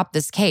you to drop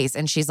this case.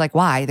 And she's like,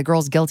 why? The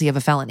girl's guilty of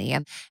a felony.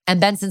 And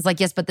Benson's like,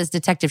 yes, but this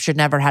detective should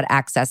never had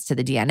access to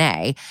the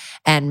DNA.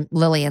 And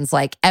Lillian's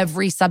like,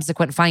 every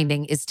subsequent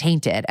finding is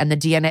tainted. And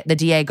the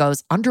DA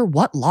goes, under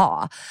what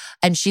law?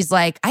 And she's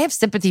like, I have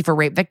sympathy for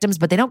rape victims,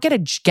 but they don't get a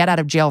get out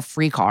of jail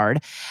free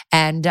card.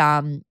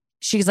 And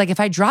she's like, if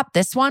I drop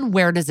this one,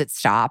 where does it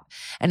stop?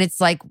 And it's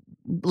like,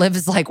 Liv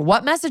is like,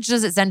 what message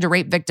does it send to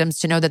rape victims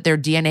to know that their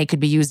DNA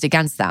could be used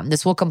against them?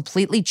 This will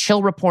completely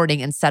chill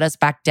reporting and set us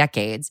back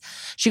decades.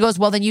 She goes,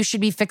 well, then you should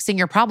be fixing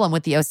your problem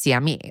with the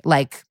OCME.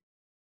 Like,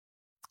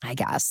 I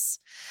guess.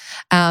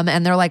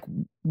 And they're like,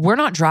 we're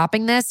not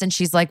dropping this. And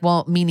she's like,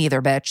 well, me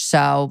neither, bitch.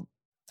 So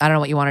I don't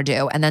know what you want to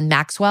do. And then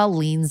Maxwell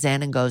leans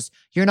in and goes,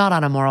 you're not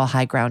on a moral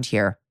high ground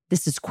here.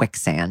 This is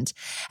quicksand.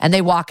 And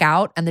they walk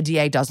out and the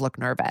DA does look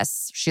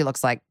nervous. She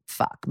looks like,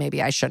 fuck,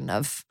 maybe I shouldn't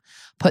have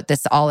put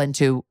this all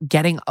into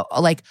getting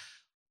like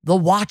the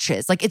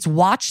watches. Like it's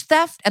watch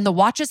theft and the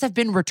watches have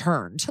been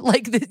returned.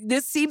 Like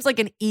this seems like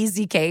an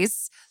easy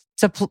case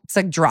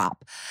to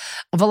drop.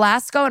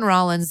 Velasco and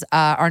Rollins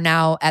are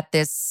now at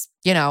this,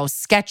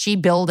 sketchy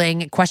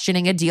building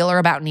questioning a dealer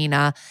about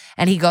Nina.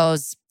 And he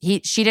goes, she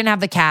didn't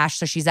have the cash,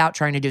 so she's out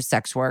trying to do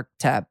sex work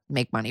to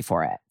make money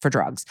for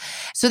drugs.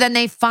 So then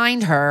they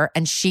find her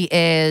and she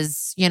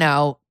is,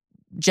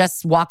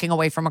 just walking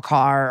away from a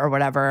car or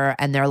whatever.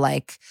 And they're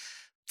like,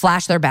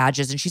 flash their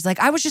badges. And she's like,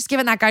 I was just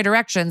giving that guy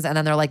directions. And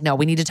then they're like, no,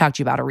 we need to talk to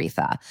you about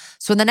Aretha.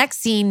 So in the next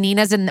scene,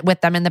 Nina's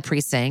with them in the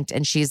precinct.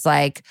 And she's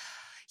like,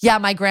 yeah,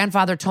 my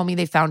grandfather told me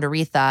they found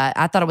Aretha.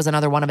 I thought it was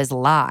another one of his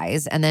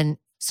lies. And then,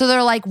 so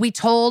they're like, we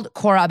told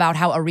Cora about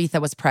how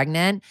Aretha was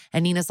pregnant.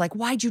 And Nina's like,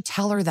 why'd you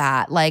tell her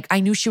that? Like, I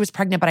knew she was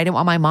pregnant, but I didn't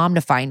want my mom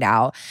to find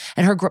out.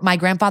 And my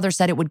grandfather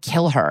said it would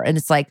kill her. And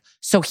it's like,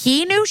 so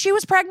he knew she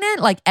was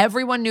pregnant? Like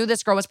everyone knew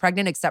this girl was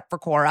pregnant except for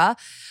Cora.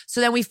 So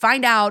then we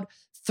find out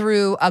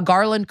through a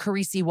Garland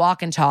Carisi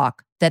walk and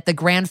talk that the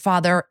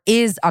grandfather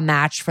is a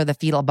match for the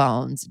fetal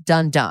bones.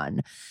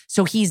 Done.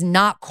 So he's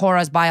not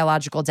Cora's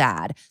biological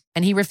dad.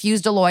 And he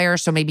refused a lawyer,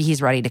 so maybe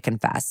he's ready to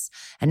confess.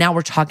 And now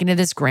we're talking to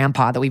this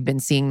grandpa that we've been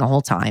seeing the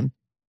whole time.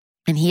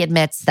 And he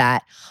admits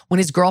that when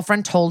his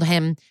girlfriend told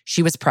him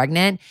she was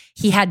pregnant,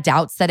 he had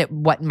doubts that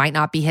what might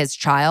not be his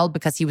child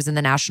because he was in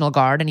the National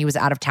Guard and he was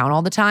out of town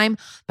all the time.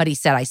 But he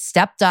said, I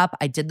stepped up,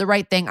 I did the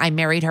right thing, I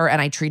married her,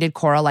 and I treated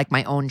Cora like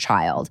my own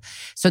child.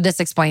 So this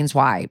explains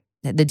why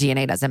the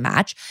DNA doesn't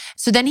match.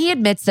 So then he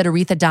admits that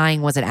Aretha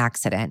dying was an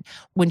accident.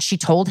 When she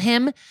told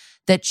him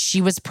that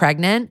she was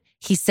pregnant,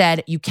 he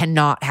said, you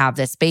cannot have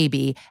this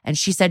baby. And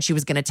she said she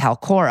was going to tell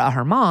Cora,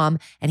 her mom,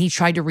 and he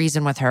tried to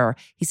reason with her.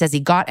 He says he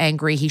got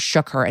angry, he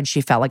shook her, and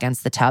she fell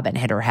against the tub and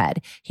hit her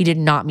head. He did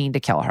not mean to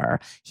kill her.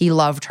 He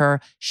loved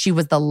her. She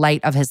was the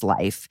light of his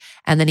life.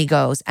 And then he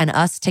goes, and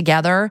us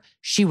together,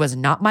 she was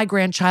not my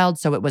grandchild,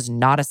 so it was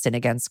not a sin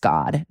against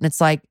God. And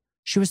it's like,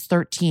 She was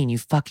 13, you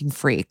fucking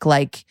freak.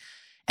 Like,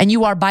 and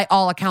you are by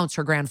all accounts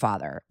her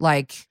grandfather.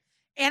 Like,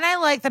 and I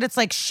like that it's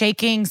like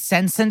shaking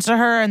sense into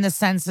her, and the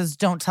sense is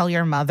don't tell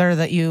your mother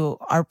that you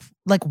are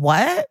like,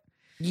 what?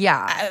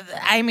 yeah.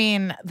 I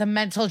mean, the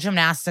mental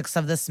gymnastics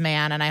of this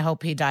man, and I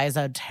hope he dies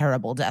a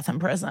terrible death in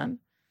prison.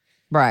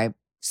 Right.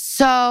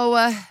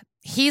 So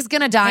he's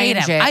going to die Hate in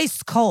him. jail.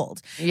 Ice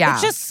cold. Yeah.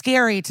 It's just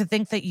scary to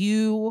think that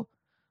you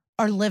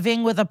are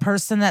living with a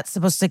person that's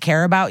supposed to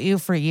care about you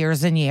for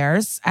years and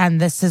years,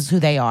 and this is who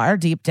they are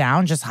deep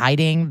down, just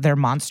hiding their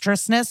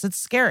monstrousness. It's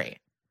scary.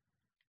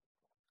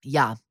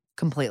 Yeah,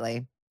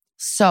 completely.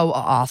 So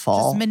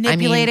awful. Just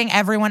manipulating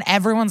everyone.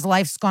 Everyone's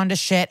life's gone to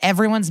shit.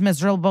 Everyone's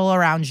miserable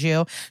around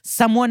you.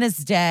 Someone is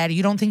dead.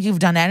 You don't think you've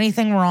done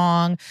anything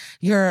wrong.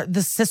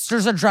 The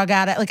sisters are drug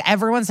addict. Like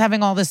everyone's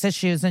having all these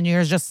issues, and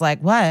you're just like,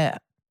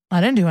 what?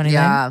 I didn't do anything.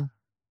 Yeah.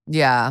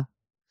 Yeah.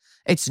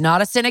 It's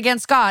not a sin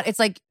against God. It's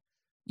like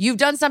you've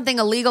done something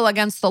illegal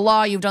against the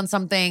law. You've done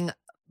something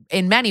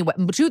in many ways.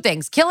 Two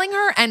things. Killing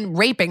her and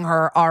raping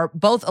her are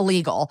both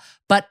illegal.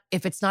 But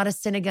if it's not a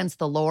sin against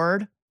the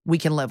Lord, we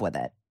can live with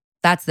it.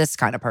 That's this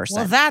kind of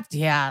person. Well,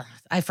 yeah.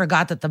 I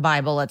forgot that the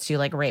Bible lets you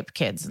like rape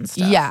kids and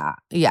stuff. Yeah.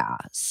 Yeah.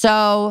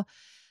 So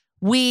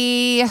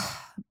we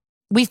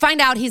find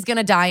out he's going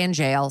to die in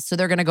jail. So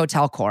they're going to go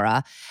tell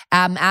Cora.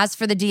 As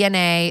for the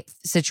DNA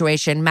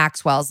situation,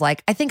 Maxwell's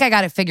like, I think I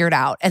got it figured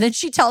out. And then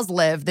she tells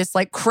Liv this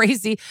like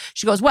crazy,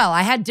 she goes, well,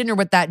 I had dinner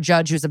with that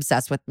judge who's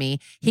obsessed with me.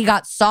 He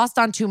got sauced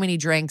on too many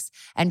drinks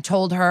and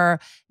told her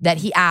that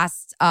he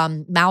asked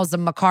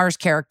Malzam Makar's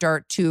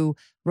character to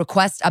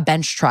request a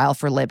bench trial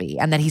for Libby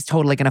and that he's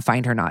totally going to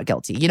find her not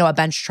guilty. You know, a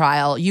bench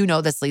trial, you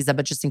know this, Lisa,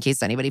 but just in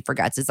case anybody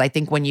forgets, is I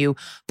think when you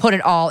put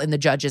it all in the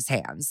judge's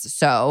hands.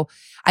 So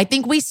I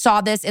think we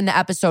saw this in the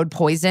episode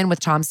Poison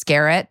with Tom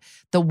Skerritt.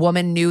 The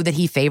woman knew that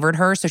he favored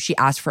her, so she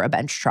asked for a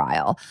bench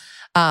trial.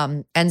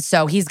 And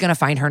so he's going to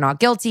find her not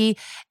guilty.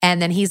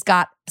 And then he's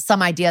got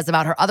some ideas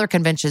about her other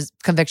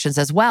convictions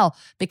as well,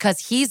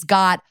 because he's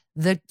got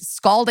the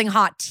scalding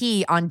hot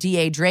tea on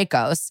DA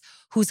Dracos,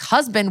 whose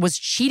husband was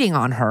cheating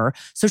on her.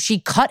 So she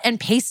cut and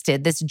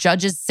pasted this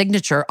judge's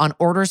signature on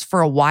orders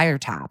for a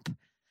wiretap.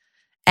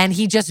 And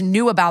he just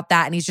knew about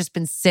that and he's just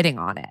been sitting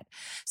on it.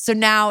 So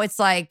now it's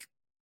like,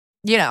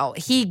 you know,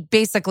 he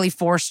basically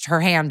forced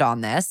her hand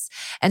on this.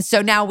 And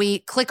so now we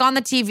click on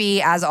the TV,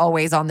 as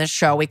always on this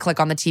show, we click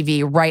on the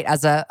TV right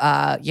as a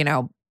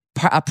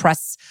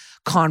press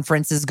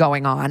conference is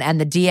going on.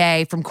 And the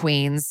DA from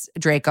Queens,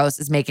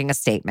 Dracos, is making a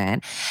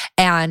statement.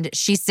 And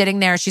she's sitting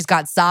there. She's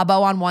got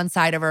Sabo on one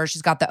side of her.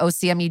 She's got the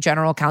OCME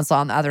general counsel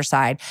on the other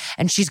side.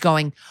 And she's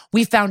going,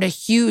 we found a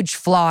huge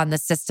flaw in the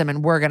system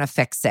and we're going to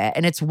fix it.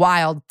 And it's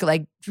wild.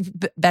 Like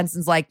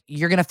Benson's like,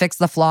 you're going to fix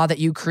the flaw that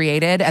you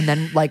created and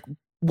then like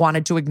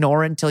wanted to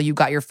ignore until you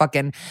got your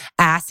fucking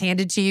ass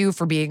handed to you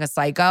for being a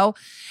psycho.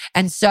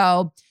 And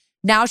so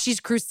now she's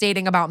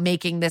crusading about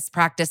making this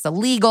practice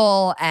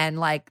illegal. And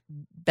like,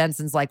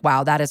 Benson's like,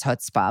 wow, that is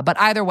chutzpah. But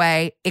either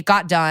way, it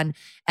got done.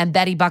 And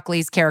Betty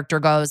Buckley's character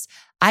goes,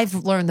 I've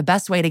learned the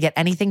best way to get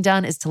anything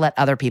done is to let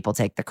other people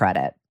take the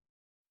credit.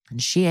 And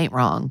she ain't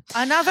wrong.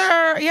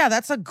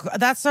 That's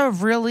a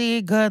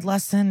really good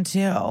lesson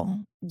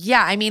too.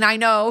 Yeah, I mean, I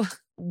know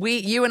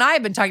you and I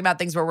have been talking about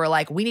things where we're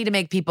like, we need to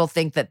make people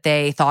think that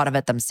they thought of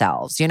it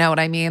themselves. You know what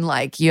I mean?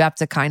 Like you have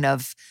to kind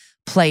of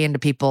play into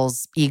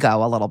people's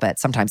ego a little bit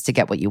sometimes to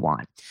get what you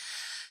want.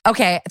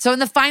 Okay, so in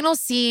the final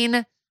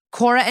scene,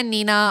 Cora and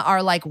Nina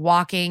are like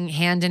walking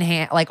hand in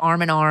hand, like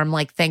arm in arm,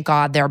 like thank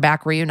God they're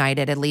back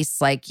reunited. At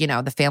least like, you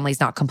know, the family's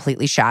not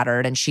completely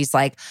shattered. And she's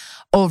like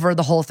over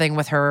the whole thing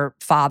with her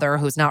father,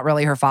 who's not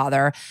really her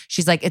father.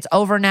 She's like, it's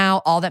over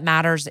now. All that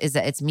matters is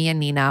that it's me and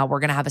Nina.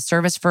 We're going to have a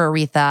service for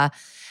Aretha.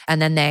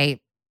 And then they,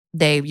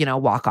 you know,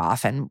 walk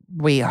off. And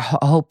we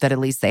hope that at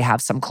least they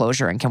have some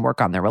closure and can work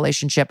on their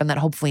relationship and that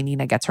hopefully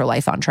Nina gets her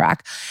life on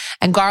track.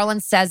 And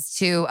Garland says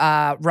to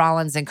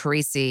Rollins and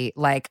Carisi,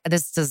 like,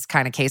 this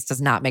kind of case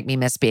does not make me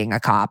miss being a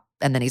cop.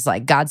 And then he's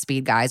like,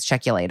 Godspeed, guys.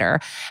 Check you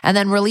later. And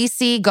then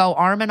Releasey go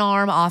arm in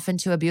arm off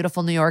into a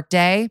beautiful New York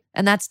day.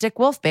 And that's Dick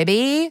Wolf,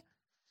 baby.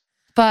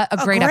 But a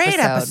great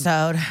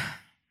episode.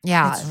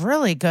 Yeah. It's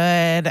really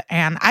good.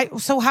 And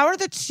so how are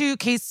the two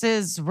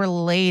cases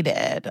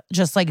related?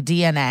 Just like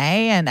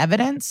DNA and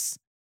evidence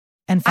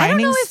and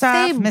finding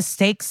stuff,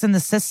 mistakes in the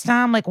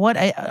system? Like what,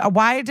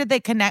 why did they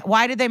connect?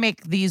 Why did they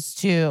make these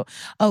two?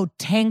 Oh,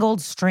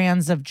 Tangled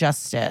Strands of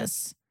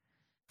Justice.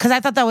 Because I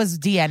thought that was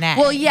DNA.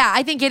 Well, yeah,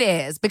 I think it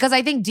is. Because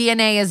I think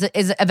DNA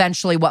is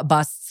eventually what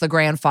busts the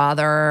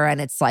grandfather.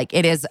 And it's like,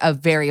 it is a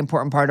very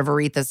important part of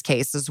Aretha's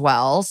case as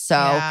well. So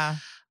yeah.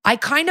 I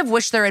kind of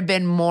wish there had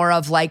been more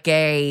of like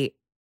a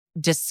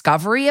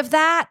discovery of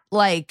that.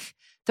 Like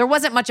there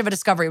wasn't much of a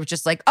discovery. It was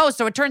just like, oh,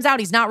 so it turns out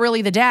he's not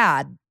really the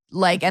dad.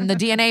 Like, and the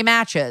DNA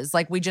matches.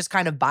 Like we just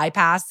kind of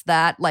bypassed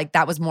that. Like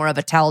that was more of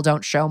a tell,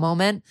 don't show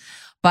moment.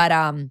 But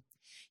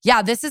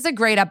yeah, this is a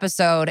great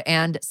episode.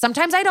 And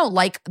sometimes I don't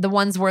like the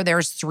ones where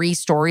there's 3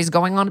 stories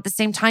going on at the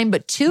same time,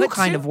 but two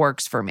kind of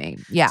works for me.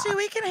 Yeah. 2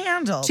 we can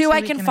handle. Two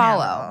I can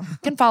follow.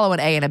 Can follow an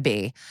A and a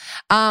B.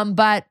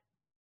 But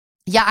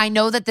Yeah, I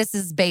know that this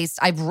is based,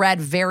 I've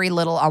read very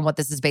little on what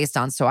this is based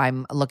on, so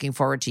I'm looking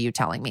forward to you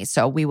telling me.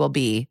 So we will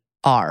be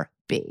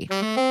RB.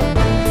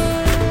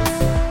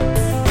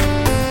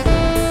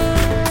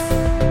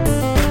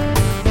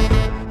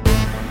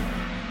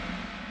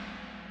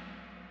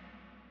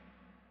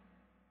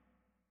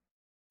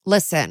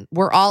 Listen,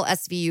 we're all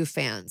SVU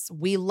fans.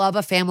 We love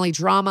a family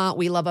drama.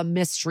 We love a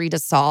mystery to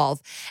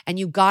solve. And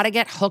you got to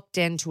get hooked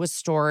into a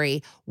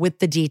story with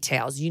the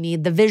details. You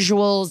need the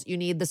visuals. You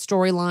need the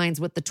storylines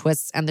with the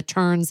twists and the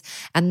turns.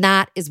 And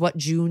that is what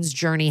June's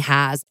Journey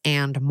has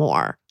and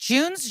more.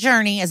 June's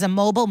Journey is a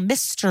mobile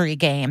mystery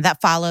game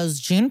that follows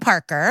June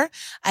Parker,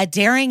 a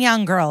daring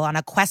young girl on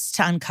a quest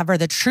to uncover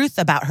the truth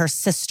about her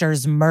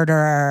sister's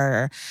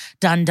murderer.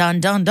 Dun, dun,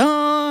 dun,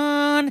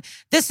 dun.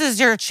 This is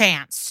your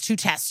chance to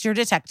test your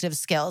detective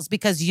skills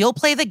because you'll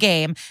play the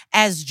game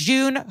as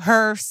June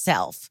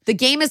herself. The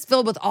game is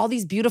filled with all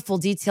these beautiful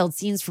detailed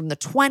scenes from the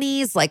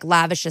 20s, like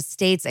lavish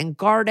estates and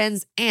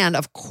gardens. And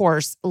of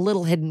course,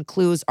 little hidden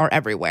clues are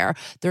everywhere.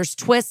 There's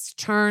twists,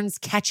 turns,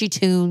 catchy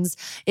tunes.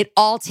 It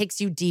all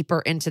takes you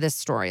deeper into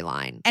this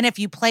storyline. And if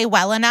you play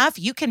well enough,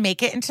 you can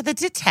make it into the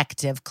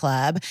detective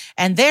club.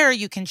 And there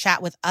you can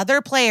chat with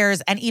other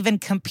players and even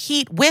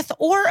compete with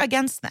or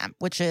against them,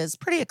 which is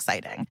pretty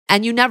exciting.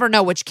 And you never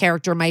know which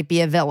character might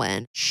be a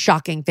villain.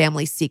 Shocking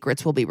family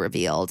secrets will be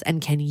revealed.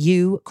 And can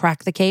you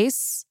crack the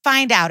case?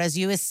 Find out as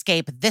you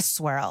escape this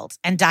world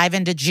and dive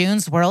into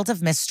June's world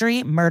of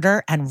mystery,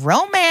 murder, and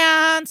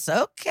romance.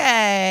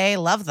 Okay,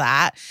 love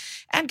that.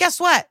 And guess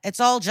what? It's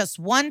all just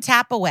one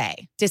tap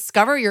away.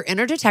 Discover your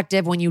inner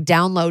detective when you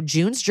download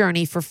June's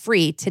Journey for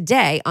free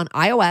today on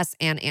iOS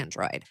and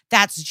Android.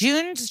 That's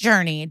June's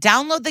Journey.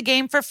 Download the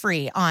game for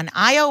free on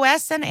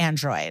iOS and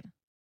Android.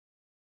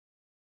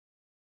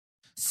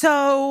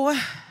 So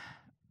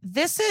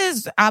this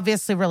is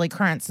obviously really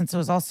current since it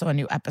was also a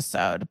new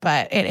episode,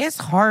 but it is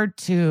hard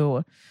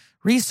to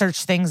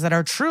research things that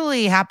are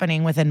truly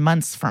happening within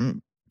months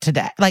from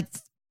today, like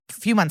a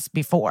few months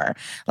before,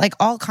 like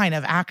all kind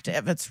of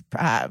active. It's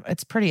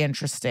pretty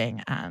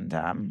interesting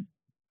and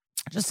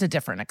just a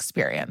different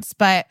experience.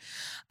 But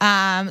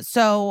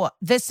so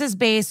this is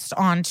based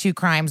on two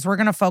crimes. We're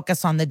going to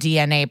focus on the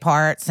DNA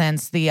part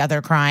since the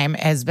other crime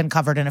has been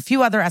covered in a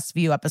few other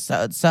SVU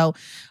episodes. So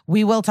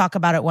we will talk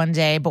about it one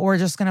day, but we're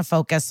just going to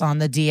focus on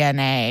the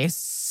DNA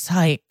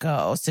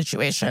psycho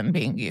situation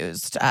being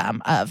used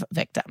of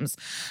victims.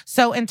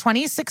 So in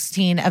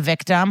 2016, a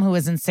victim who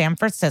was in San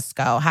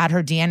Francisco had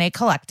her DNA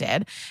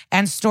collected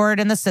and stored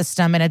in the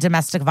system in a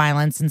domestic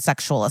violence and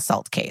sexual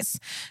assault case.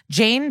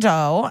 Jane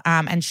Doe,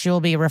 and she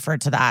will be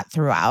referred to that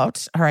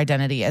throughout. Her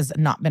identity has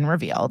not been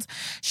revealed.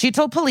 She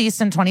told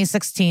police in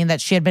 2016 that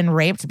she had been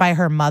raped by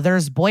her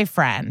mother's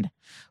boyfriend,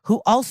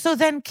 who also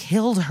then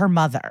killed her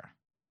mother.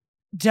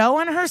 Doe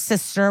and her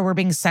sister were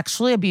being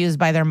sexually abused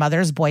by their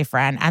mother's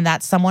boyfriend, and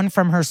that someone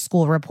from her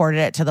school reported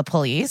it to the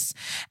police.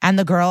 And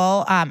the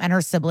girl and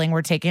her sibling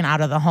were taken out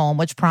of the home,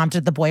 which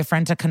prompted the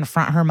boyfriend to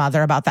confront her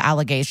mother about the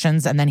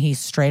allegations, and then he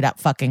straight up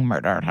fucking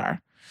murdered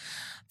her.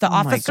 The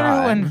officer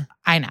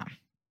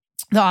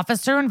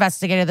who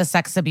investigated the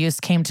sex abuse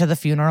came to the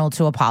funeral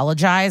to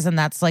apologize, and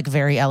that's like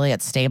very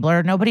Elliot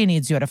Stabler. Nobody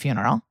needs you at a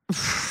funeral.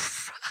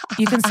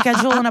 You can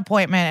schedule an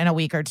appointment in a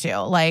week or two.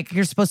 Like,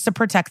 you're supposed to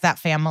protect that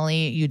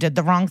family. You did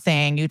the wrong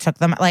thing. You took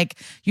them, like,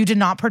 you did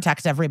not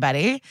protect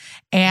everybody.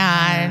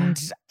 And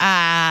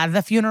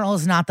the funeral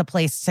is not the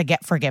place to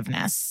get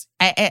forgiveness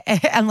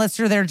unless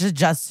you're there to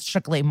just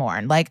strictly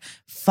mourn. Like,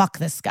 fuck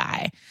this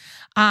guy.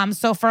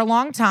 So for a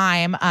long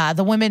time,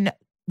 the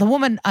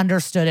woman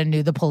understood and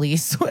knew the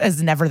police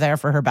was never there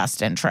for her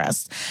best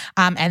interest.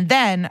 And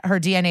then her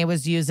DNA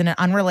was used in an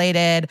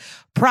unrelated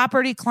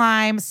property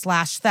crime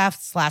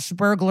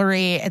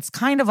 /theft/burglary. It's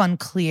kind of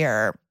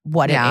unclear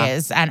what it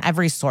is, and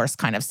every source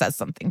kind of says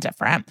something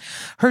different.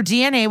 Her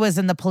DNA was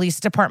in the police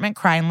department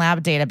crime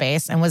lab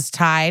database and was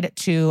tied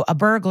to a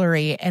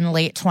burglary in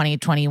late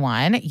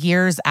 2021,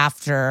 years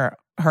after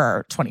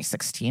her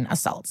 2016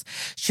 assaults.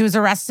 She was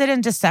arrested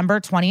in December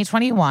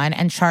 2021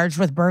 and charged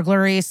with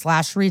burglary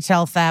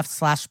 /retail theft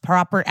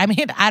 /property. I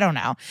mean, I don't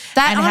know.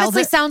 That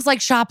honestly sounds like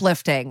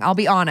shoplifting. I'll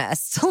be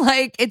honest.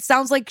 Like, it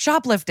sounds like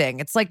shoplifting.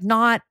 It's like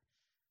not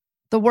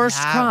the worst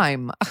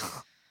crime.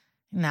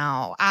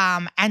 No.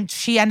 And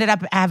she ended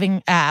up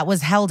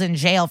was held in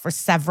jail for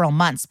several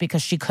months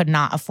because she could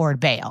not afford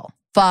bail.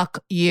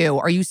 Fuck you.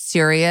 Are you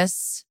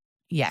serious?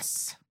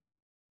 Yes.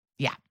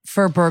 Yeah.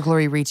 For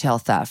burglary, retail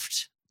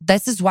theft.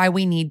 This is why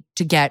we need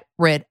to get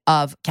rid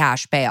of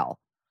cash bail.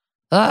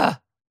 Ugh.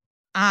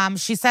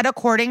 She said,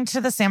 according to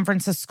the San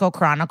Francisco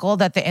Chronicle,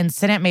 that the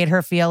incident made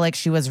her feel like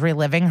she was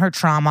reliving her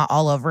trauma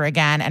all over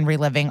again and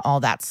reliving all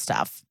that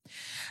stuff.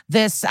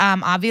 This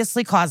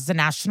obviously caused a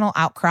national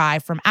outcry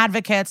from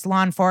advocates,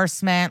 law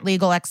enforcement,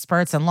 legal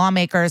experts, and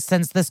lawmakers,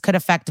 since this could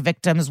affect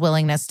victims'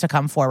 willingness to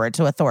come forward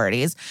to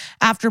authorities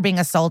after being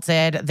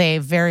assaulted. They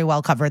very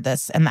well covered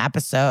this in the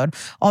episode.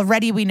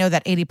 Already, we know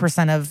that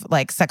 80% of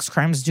sex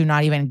crimes do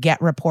not even get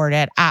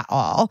reported at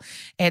all.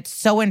 It's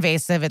so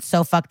invasive. It's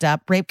so fucked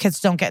up. Rape kits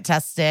don't get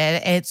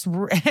tested.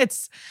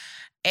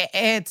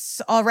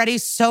 it's already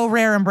so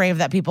rare and brave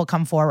that people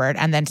come forward,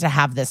 and then to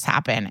have this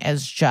happen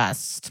is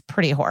just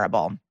pretty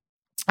horrible.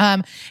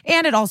 And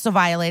it also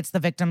violates the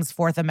victim's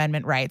Fourth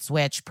Amendment rights,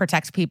 which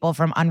protect people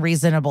from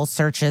unreasonable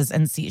searches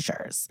and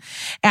seizures.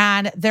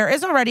 And there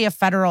is already a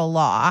federal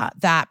law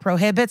that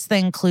prohibits the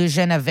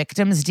inclusion of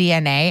victims'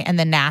 DNA in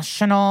the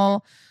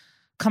National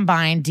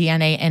Combined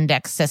DNA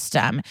Index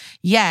system.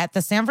 Yet,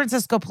 the San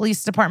Francisco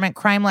Police Department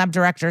Crime Lab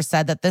director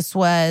said that this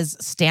was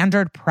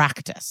standard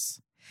practice.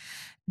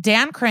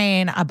 Dan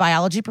Crane, a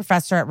biology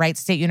professor at Wright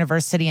State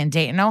University in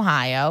Dayton,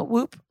 Ohio,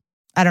 whoop,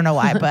 I don't know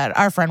why, but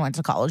our friend went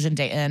to college in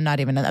Dayton, not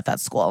even at that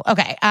school.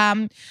 Okay.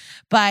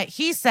 But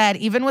he said,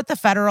 even with the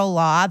federal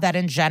law, that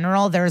in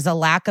general, there's a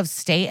lack of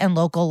state and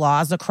local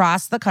laws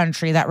across the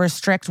country that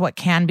restrict what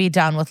can be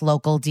done with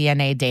local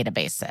DNA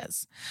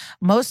databases.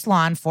 Most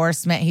law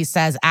enforcement, he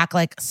says, act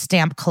like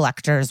stamp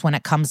collectors when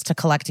it comes to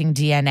collecting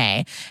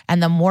DNA.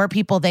 And the more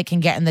people they can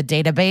get in the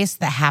database,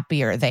 the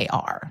happier they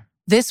are.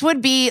 This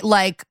would be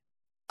like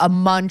a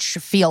Munch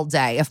field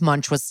day if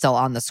Munch was still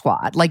on the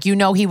squad. Like, you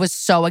know, he was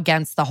so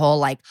against the whole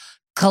like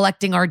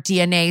collecting our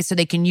DNA so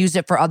they can use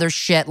it for other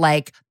shit,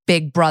 like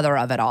big brother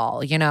of it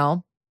all, you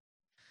know?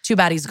 Too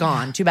bad he's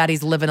gone. Too bad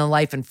he's living a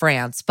life in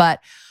France. But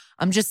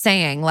I'm just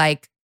saying,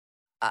 like,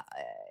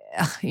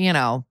 you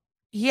know.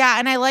 Yeah,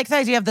 and I like the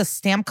idea of the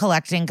stamp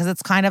collecting because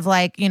it's kind of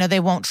like, you know, they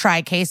won't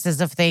try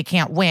cases if they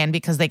can't win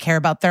because they care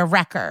about their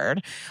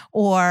record,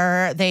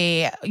 or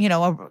they, you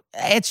know,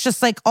 it's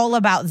just like all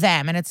about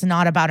them and it's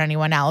not about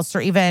anyone else,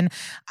 or even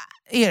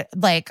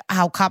like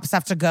how cops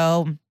have to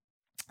go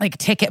like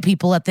ticket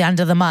people at the end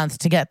of the month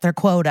to get their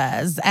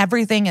quotas.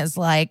 Everything is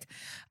like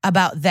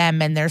about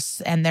them and their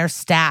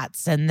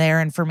stats and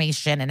their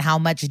information and how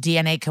much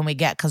DNA can we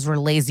get because we're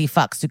lazy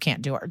fucks who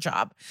can't do our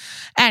job.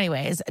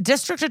 Anyways,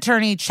 District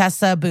Attorney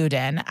Chesa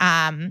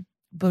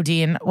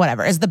Boudin,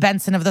 whatever, is the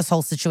Benson of this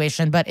whole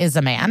situation, but is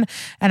a man.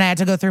 And I had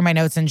to go through my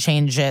notes and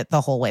change it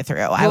the whole way through.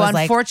 I was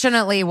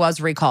unfortunately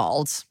was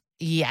recalled.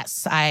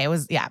 Yes, I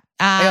was. Yeah.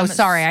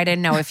 Sorry, I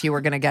didn't know if you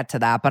were going to get to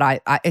that,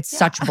 but it's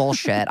such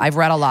bullshit. I've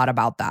read a lot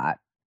about that.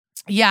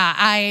 Yeah,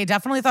 I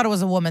definitely thought it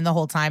was a woman the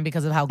whole time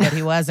because of how good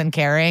he was and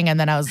caring, and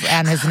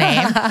his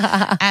name,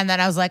 and then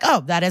I was like,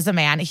 oh, that is a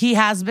man. He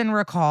has been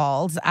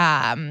recalled.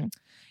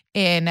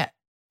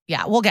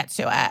 Yeah, we'll get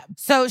to it.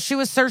 So she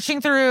was searching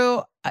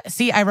through.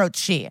 I wrote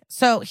she.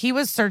 So he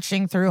was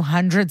searching through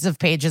hundreds of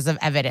pages of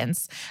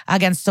evidence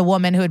against a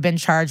woman who had been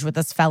charged with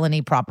this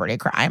felony property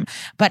crime.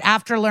 But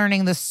after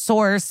learning the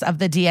source of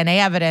the DNA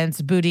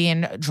evidence,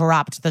 Boudin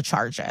dropped the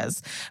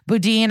charges.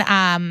 Boudin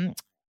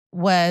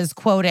was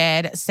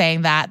quoted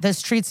saying that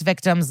this treats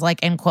victims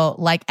like, end quote,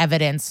 like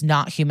evidence,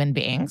 not human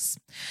beings.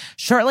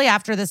 Shortly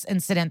after this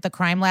incident, the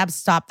crime lab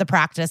stopped the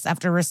practice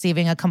after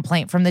receiving a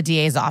complaint from the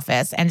DA's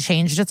office and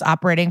changed its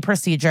operating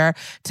procedure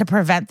to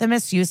prevent the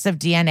misuse of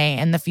DNA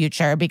in the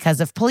future, because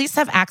if police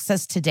have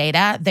access to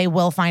data, they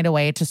will find a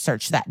way to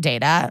search that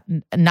data.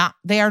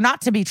 They are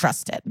not to be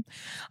trusted.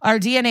 Our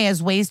DNA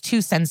is way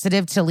too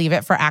sensitive to leave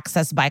it for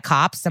access by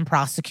cops and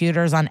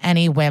prosecutors on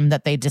any whim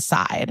that they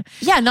decide.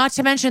 Yeah, not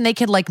to mention they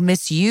could like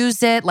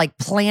misuse it, like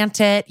plant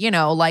it, you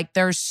know, like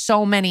there's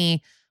so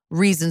many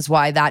reasons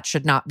why that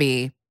should not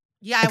be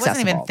accessible. I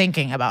wasn't even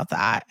thinking about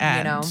that. And,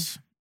 you know?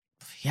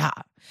 Yeah.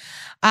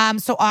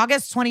 So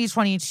August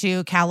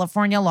 2022,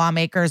 California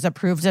lawmakers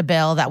approved a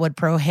bill that would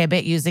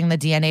prohibit using the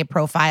DNA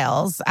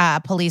profiles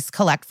police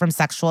collect from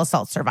sexual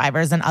assault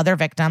survivors and other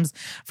victims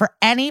for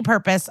any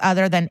purpose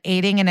other than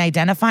aiding and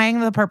identifying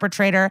the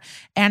perpetrator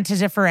and to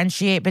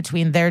differentiate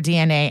between their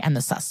DNA and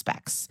the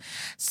suspects.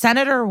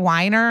 Senator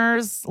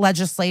Weiner's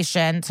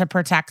legislation to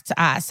protect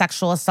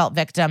sexual assault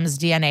victims'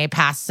 DNA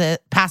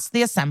passed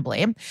the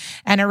assembly,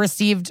 and it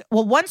received,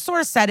 one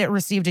source said it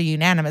received a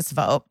unanimous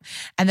vote,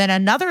 and then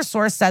another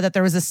source said that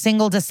there was a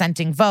single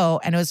dissenting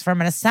vote, and it was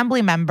from an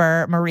assembly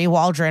member, Marie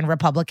Waldron,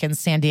 Republican,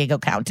 San Diego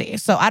County.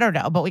 So I don't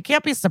know, but we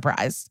can't be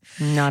surprised.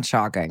 Not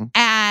shocking.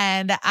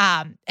 And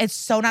it's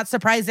so not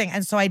surprising.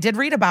 And so I did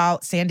read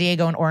about San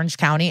Diego and Orange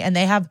County, and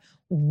they have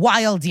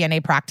wild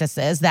DNA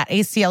practices that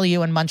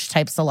ACLU and Munch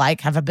types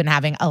alike have been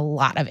having a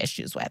lot of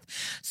issues with.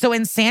 So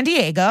in San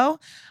Diego,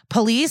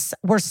 police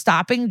were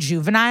stopping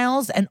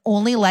juveniles and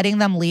only letting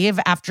them leave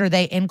after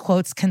they, in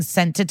quotes,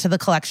 consented to the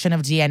collection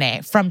of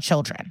DNA from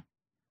children.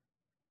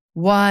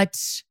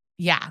 What?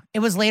 Yeah. It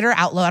was later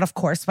outlawed, of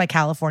course, by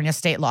California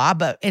state law.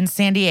 But in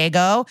San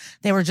Diego,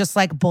 they were just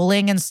like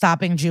bullying and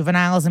stopping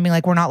juveniles and being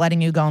like, we're not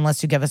letting you go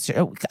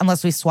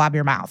unless we swab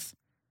your mouth.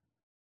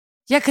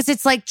 Yeah, because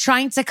it's like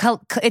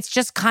it's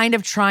just kind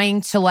of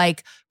trying to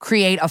like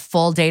create a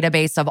full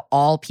database of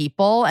all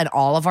people and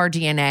all of our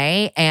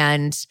DNA.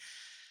 And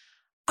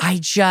I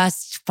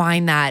just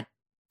find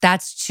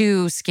that's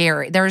too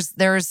scary. There's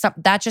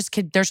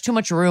too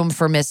much room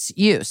for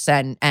misuse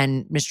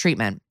and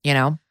mistreatment, you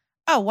know?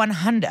 Oh, one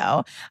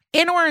hundo.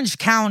 In Orange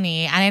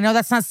County, and I know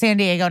that's not San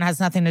Diego and has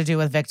nothing to do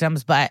with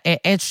victims, but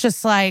it's just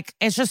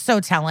so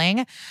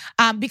telling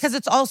because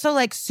it's also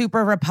like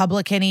super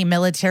Republican-y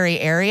military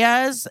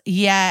areas,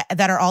 yet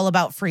that are all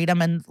about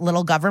freedom and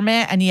little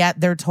government, and yet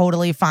they're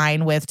totally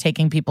fine with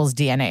taking people's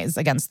DNAs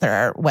against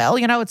their will.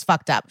 You know, it's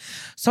fucked up.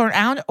 So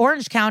in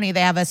Orange County,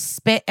 they have a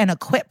spit and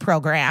acquit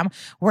program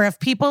where if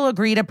people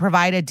agree to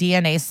provide a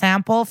DNA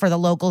sample for the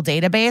local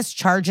database,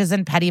 charges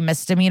and petty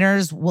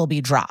misdemeanors will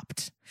be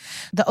dropped.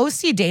 The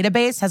OC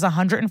database has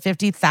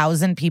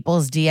 150,000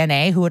 people's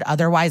DNA who would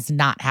otherwise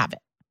not have it.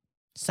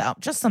 So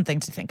just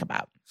something to think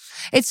about.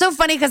 It's so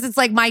funny because it's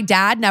like my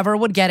dad never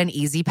would get an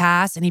easy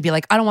pass and he'd be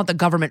like, I don't want the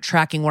government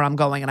tracking where I'm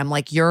going. And I'm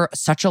like, you're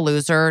such a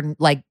loser.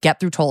 Like, get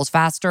through tolls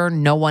faster.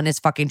 No one is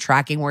fucking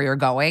tracking where you're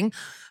going.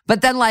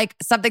 But then like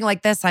something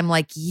like this, I'm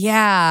like,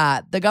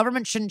 yeah, the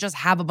government shouldn't just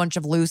have a bunch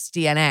of loose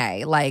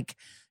DNA. Like,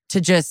 to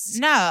just...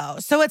 No.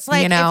 So it's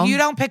like, if you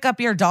don't pick up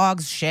your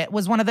dog's shit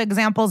was one of the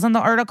examples in the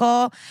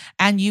article,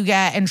 and you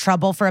get in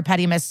trouble for a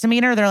petty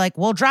misdemeanor, they're like,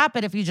 we'll drop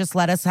it if you just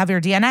let us have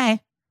your DNA.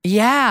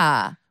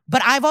 Yeah.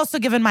 But I've also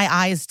given my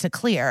eyes to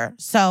clear.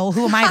 So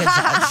who am I to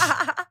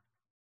judge?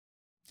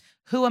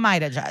 Who am I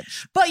to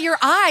judge? But your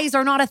eyes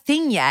are not a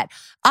thing yet.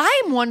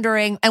 I'm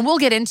wondering, and we'll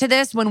get into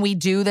this when we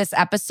do this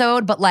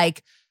episode, but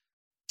like,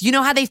 you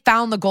know how they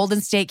found the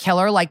Golden State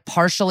Killer like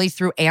partially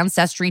through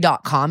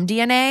Ancestry.com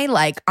DNA?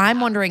 Like, I'm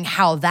wondering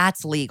how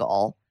that's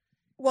legal.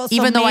 Well, so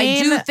even though I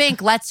do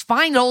think let's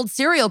find old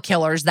serial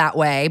killers that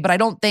way, but I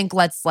don't think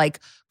let's like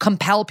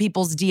compel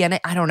people's DNA.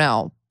 I don't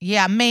know.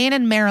 Yeah, Maine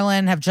and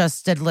Maryland have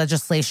just did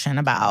legislation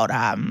about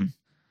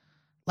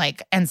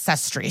like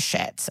ancestry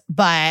shit,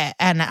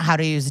 and how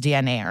to use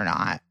DNA or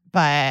not.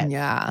 But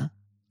yeah.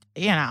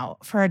 You know,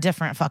 for a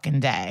different fucking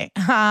day.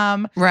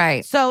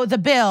 Right. So the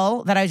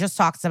bill that I just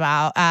talked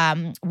about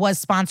was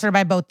sponsored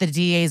by both the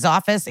DA's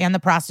office and the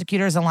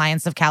Prosecutors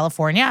Alliance of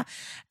California,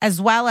 as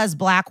well as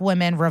Black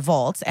Women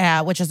Revolt,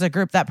 which is a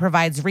group that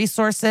provides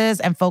resources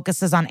and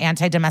focuses on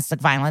anti-domestic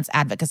violence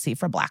advocacy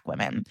for Black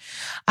women.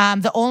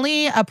 The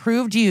only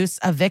approved use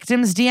of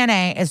victims'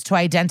 DNA is to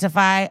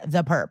identify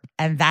the perp,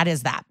 and that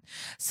is that.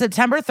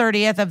 September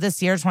 30th of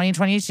this year,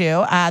 2022,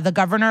 the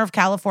governor of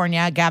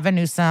California, Gavin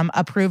Newsom,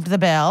 approved the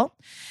bill,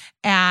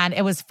 and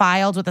it was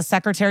filed with the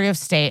Secretary of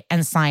State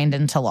and signed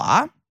into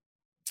law.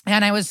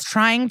 And I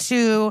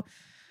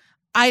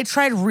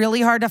tried really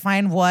hard to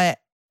find what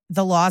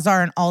the laws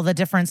are in all the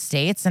different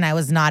states, and I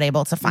was not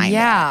able to find it.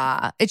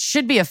 Yeah, it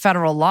should be a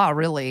federal law,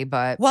 really,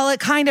 but... Well, it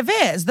kind of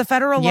is. The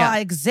federal law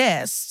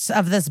exists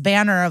of this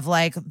banner of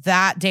like,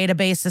 that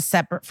database is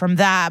separate from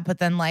that, but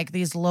then like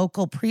these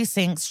local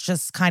precincts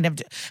just kind of...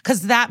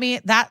 Because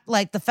that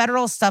like the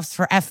federal stuff's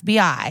for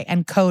FBI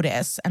and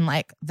CODIS and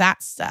like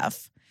that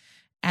stuff.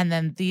 And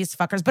then these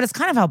fuckers, but it's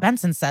kind of how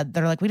Benson said,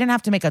 they're like, we didn't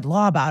have to make a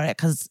law about it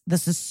because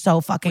this is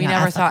so fucking unethical. We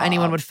never unethical. thought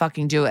anyone would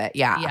fucking do it.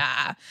 Yeah.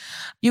 Yeah.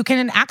 You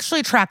can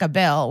actually track a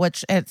bill,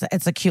 which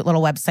it's a cute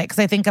little website because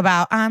I think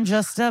about, I'm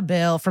just a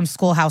bill from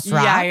Schoolhouse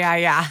Rock.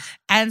 Yeah.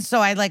 And so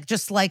I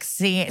just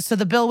seeing, so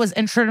the bill was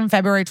introduced in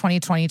February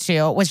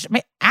 2022, which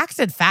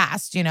acted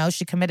fast. You know,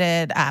 she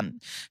committed,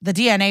 the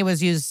DNA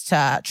was used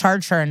to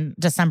charge her in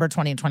December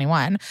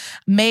 2021,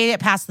 May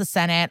it passed the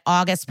Senate,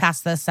 August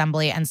passed the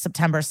Assembly, and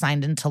September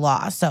signed into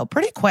law. So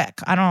pretty quick.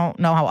 I don't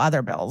know how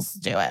other bills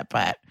do it,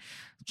 but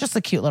just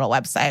a cute little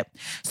website.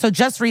 So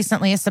just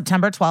recently,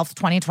 September 12th,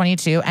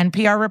 2022,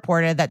 NPR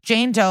reported that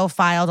Jane Doe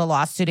filed a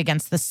lawsuit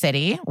against the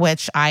city,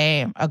 which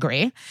I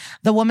agree.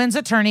 The woman's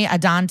attorney,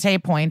 Adante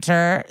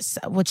Pointer,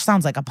 which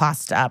sounds like a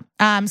pasta,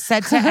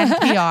 said to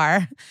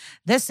NPR,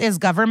 this is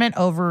government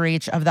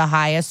overreach of the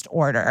highest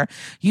order,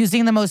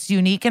 using the most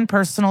unique and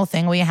personal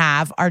thing we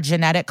have, our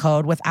genetic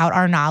code, without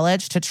our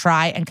knowledge to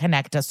try and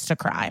connect us to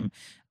crime.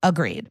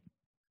 Agreed.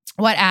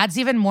 What adds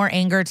even more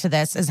anger to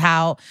this is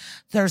how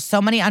there's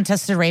so many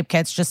untested rape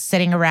kits just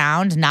sitting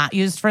around, not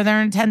used for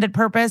their intended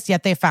purpose,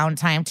 yet they found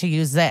time to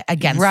use it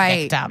against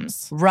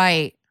victims.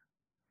 Right.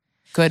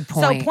 Good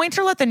point. So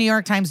Pointer let the New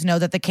York Times know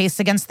that the case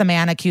against the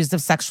man accused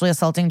of sexually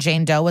assaulting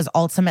Jane Doe was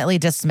ultimately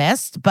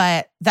dismissed,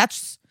 but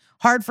that's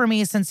hard for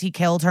me since he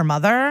killed her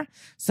mother.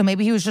 So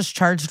maybe he was just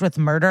charged with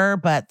murder,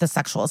 but the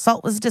sexual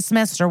assault was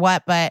dismissed or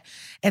what. But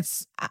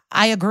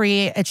I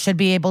agree, it should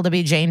be able to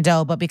be Jane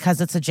Doe, but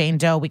because it's a Jane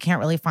Doe, we can't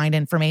really find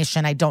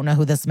information. I don't know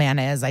who this man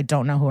is. I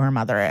don't know who her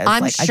mother is.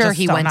 I'm sure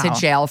he went to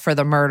jail for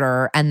the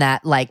murder and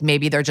that like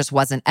maybe there just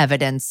wasn't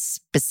evidence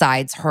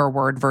besides her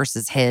word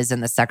versus his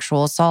in the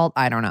sexual assault.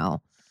 I don't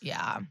know.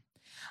 Yeah.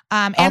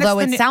 Although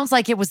it sounds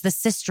like it was the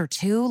sister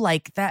too,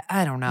 like that.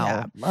 I don't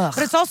know. Yeah. But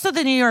it's also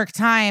the New York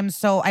Times,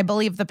 so I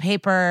believe the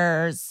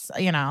paper's,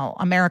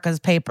 America's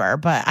paper.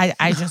 But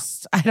I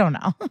don't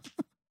know.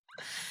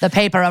 The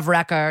paper of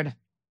record.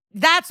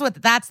 That's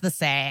the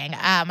saying.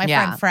 My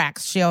friend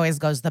Frex, she always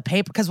goes the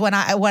paper because when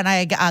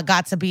I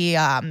got to be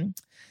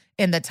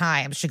in the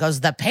Times, she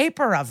goes the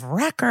paper of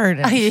record.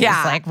 And she's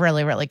like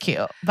really, really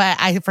cute. But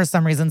I, for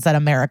some reason, said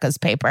America's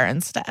paper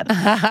instead.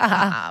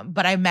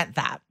 But I meant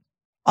that.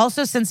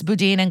 Also, since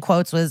Boudin, in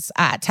quotes, was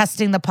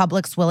testing the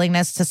public's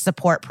willingness to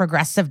support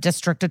progressive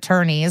district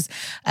attorneys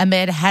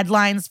amid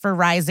headlines for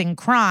rising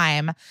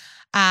crime,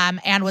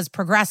 and was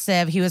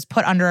progressive, he was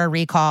put under a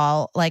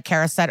recall, like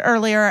Kara said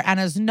earlier, and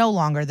is no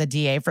longer the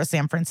DA for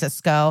San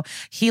Francisco.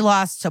 He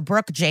lost to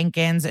Brooke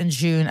Jenkins in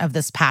June of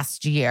this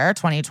past year,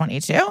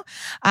 2022.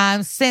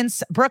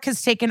 Since Brooke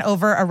has taken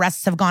over,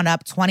 arrests have gone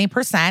up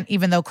 20%,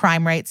 even though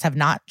crime rates have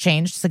not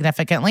changed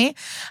significantly.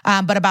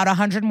 But about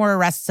 100 more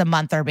arrests a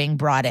month are being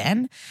brought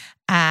in.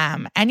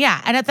 And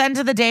at the end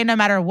of the day, no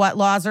matter what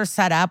laws are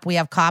set up, we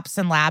have cops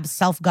and labs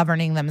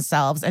self-governing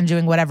themselves and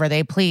doing whatever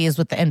they please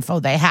with the info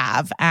they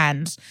have.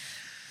 And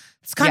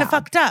it's kind of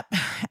fucked up.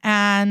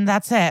 And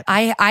that's it.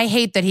 I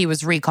hate that he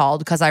was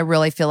recalled because I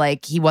really feel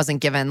like he wasn't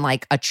given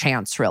like a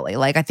chance, really.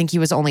 Like, I think he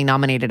was only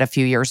nominated a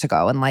few years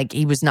ago and like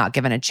he was not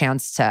given a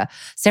chance to.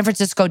 San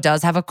Francisco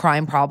does have a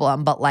crime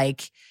problem, but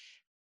like,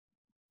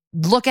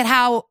 look at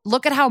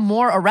how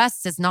more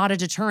arrests is not a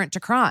deterrent to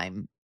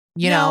crime.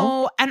 You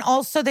know? And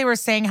also they were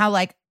saying how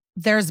like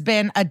there's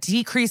been a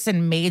decrease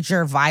in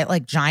major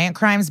like giant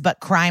crimes, but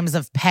crimes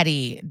of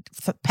petty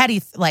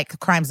like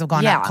crimes have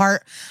gone up.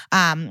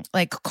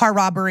 Like car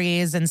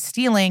robberies and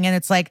stealing. And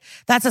it's like,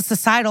 that's a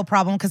societal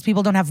problem because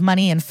people don't have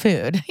money and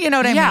food. You know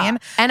what I mean?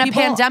 And a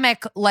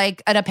pandemic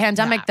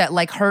that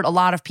like hurt a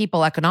lot of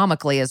people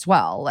economically as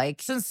well.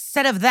 Like, so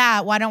instead of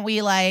that, why don't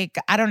we like,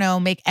 I don't know,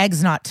 make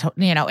eggs not,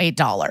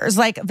 $8?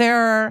 Like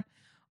there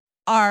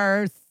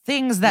are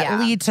things that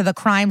lead to the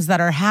crimes that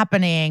are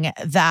happening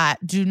that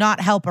do not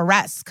help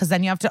arrests, because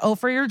then you have to owe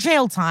for your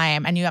jail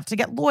time and you have to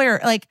get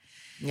lawyer. Like,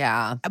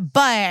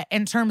 but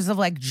in terms of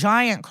like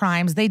giant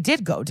crimes, they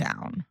did go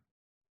down.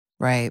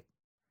 Right.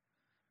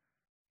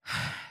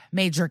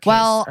 Major case.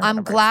 Well,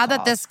 I'm glad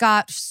that this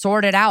got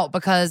sorted out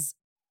because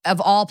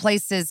of all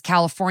places,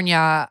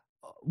 California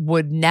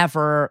would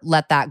never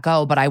let that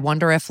go. But I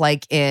wonder if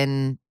like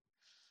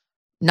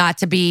not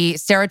to be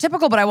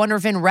stereotypical, but I wonder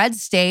if in red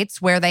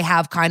states where they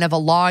have kind of a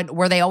law,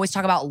 where they always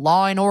talk about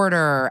law and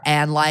order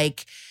and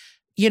like,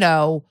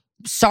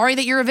 sorry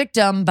that you're a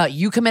victim, but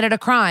you committed a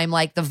crime.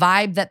 Like the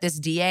vibe that this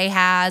DA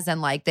has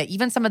and like that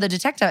even some of the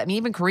detective, I mean,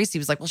 even Carisi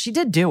was like, well, she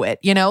did do it,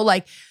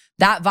 like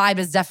that vibe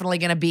is definitely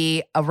going to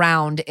be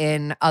around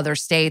in other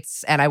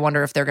states. And I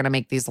wonder if they're going to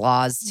make these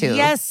laws too.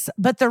 Yes,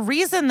 but the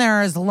reason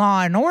there is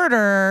law and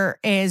order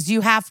is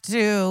you have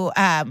to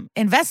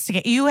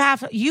investigate. You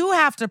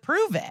have to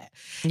prove it.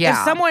 Yeah.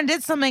 If someone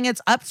did something, it's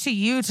up to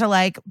you to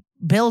like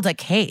build a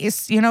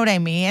case. You know what I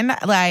mean?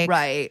 Like,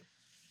 right.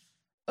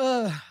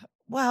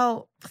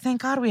 Well,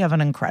 thank God we have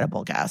an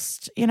incredible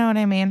guest. You know what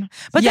I mean?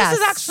 But this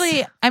is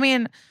actually,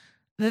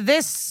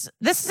 This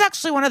is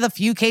actually one of the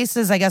few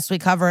cases I guess we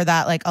cover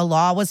that like a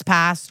law was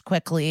passed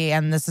quickly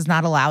and this is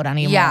not allowed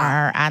anymore.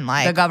 Yeah. And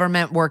like the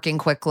government working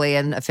quickly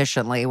and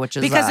efficiently, which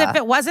is because if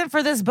it wasn't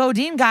for this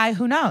Boudin guy,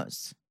 who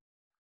knows?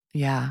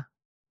 Yeah.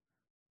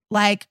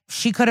 Like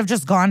she could have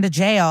just gone to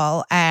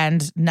jail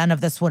and none of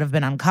this would have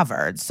been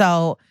uncovered.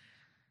 So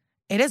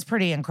it is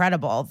pretty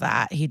incredible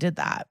that he did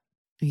that.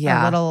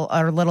 Yeah.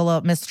 Our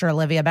little Mr.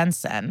 Olivia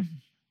Benson.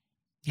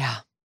 Yeah.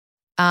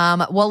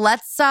 Well,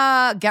 let's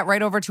get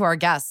right over to our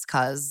guests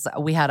because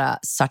we had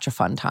such a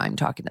fun time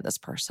talking to this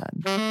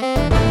person.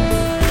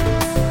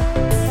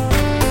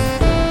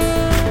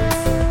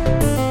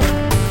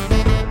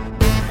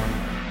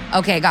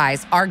 Okay,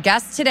 guys, our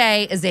guest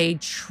today is a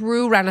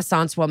true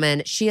Renaissance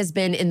woman. She has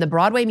been in the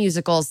Broadway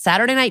musicals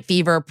Saturday Night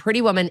Fever,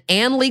 Pretty Woman,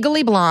 and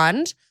Legally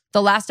Blonde,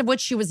 the last of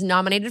which she was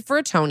nominated for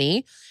a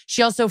Tony.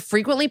 She also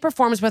frequently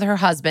performs with her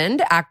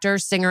husband, actor,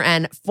 singer,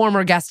 and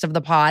former guest of the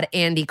pod,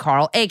 Andy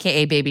Karl,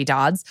 aka Baby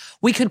Dodds.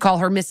 We could call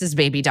her Mrs.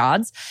 Baby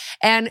Dodds.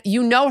 And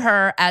you know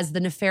her as the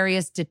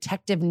nefarious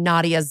Detective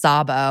Nadia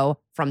Szabo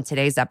from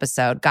today's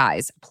episode.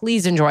 Guys,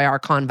 please enjoy our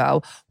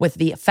convo with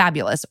the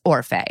fabulous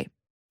Orfeh.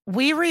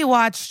 We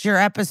rewatched your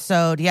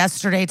episode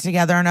yesterday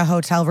together in a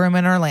hotel room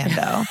in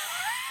Orlando.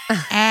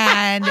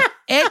 And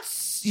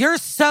you're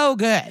so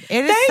good.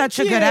 It is such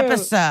a good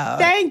episode.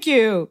 Thank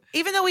you.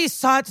 Even though we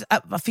saw it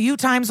a few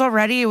times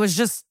already, it was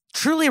just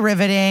truly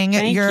riveting.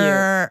 Thank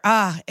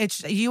you.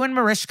 It's you and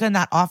Mariska in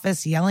that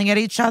office yelling at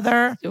each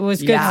other. It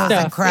was good stuff. It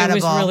was incredible.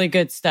 It was really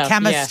good stuff.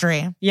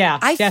 Chemistry. Yeah,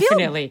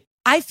 definitely.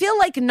 I feel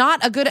like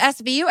not a good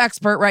SVU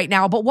expert right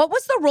now, but what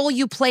was the role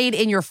you played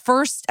in your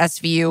first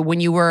SVU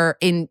when you were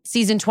in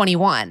season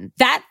 21?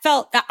 That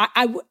felt,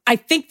 I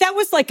think that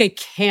was like a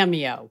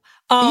cameo.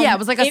 Yeah, it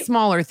was like a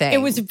smaller thing.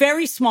 It was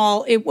very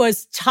small. It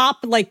was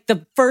like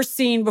the first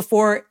scene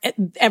before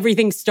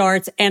everything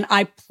starts. And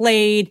I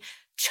played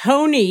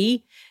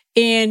Tony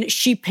in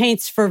She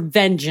Paints for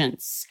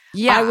Vengeance.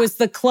 Yeah. I was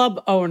the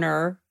club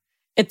owner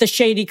at the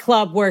shady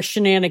club where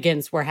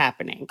shenanigans were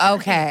happening.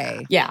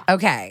 Okay. Yeah.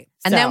 Okay.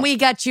 And then we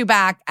get you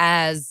back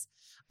as,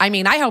 I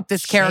hope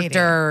this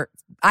character,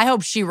 I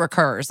hope she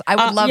recurs. I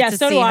would love to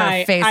see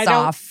her face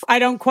off. I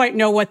don't quite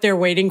know what they're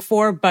waiting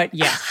for, but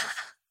yeah.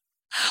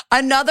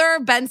 Another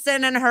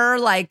Benson and her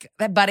like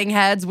butting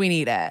heads. We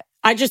need it.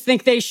 I just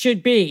think they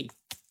should be.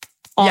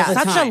 all Yeah. the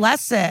Such time. a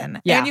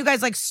lesson. Yeah. And you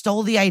guys like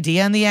stole the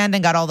idea in the end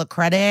and got all the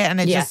credit.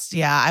 And it Yeah. just,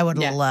 I would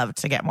Yeah. love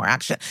to get more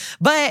action.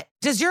 But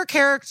does your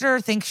character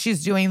think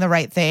she's doing the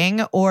right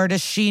thing, or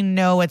does she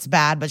know it's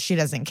bad, but she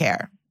doesn't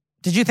care?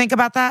 Did you think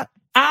about that?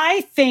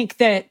 I think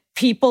that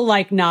people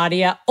like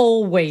Nadia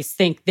always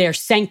think they're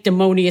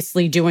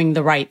sanctimoniously doing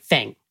the right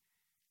thing.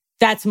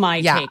 That's my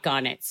take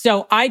on it.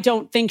 So I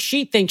don't think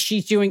she thinks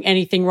she's doing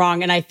anything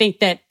wrong. And I think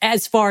that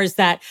as far as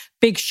that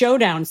big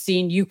showdown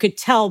scene, you could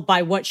tell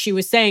by what she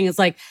was saying. It's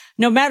like,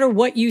 no matter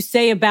what you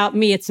say about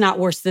me, it's not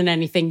worse than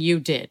anything you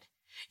did.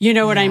 You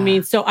know what I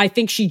mean? So I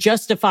think she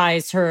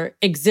justifies her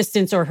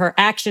existence or her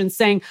actions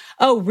saying,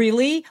 oh,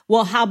 really?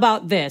 Well, how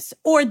about this?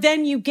 Or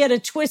then you get a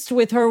twist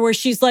with her where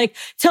she's like,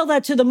 tell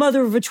that to the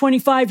mother of a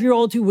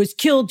 25-year-old who was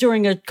killed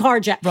during a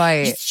carjack.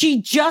 Right.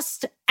 She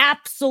just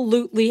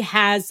absolutely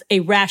has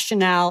a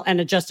rationale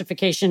and a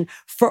justification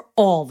for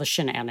all the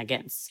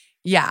shenanigans,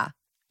 Yeah.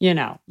 you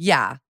know?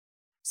 Yeah.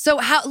 So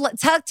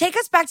take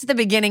us back to the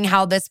beginning,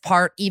 how this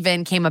part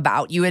even came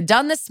about. You had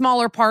done this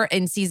smaller part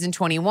in season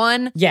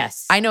 21.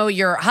 Yes. I know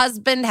your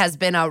husband has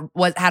been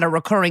had a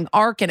recurring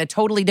arc in a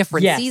totally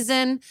different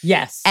season.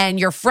 Yes. And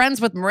you're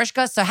friends with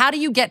Mariska. So how do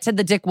you get to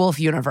the Dick Wolf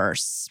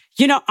universe?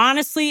 You know,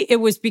 honestly,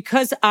 it was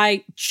because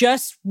I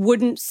just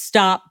wouldn't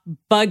stop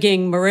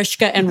bugging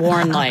Mariska and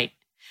Warren Light.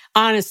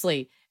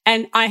 Honestly.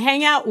 And I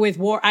hang out with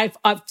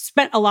I've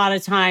spent a lot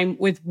of time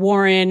with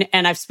Warren,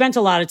 and I've spent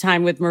a lot of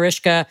time with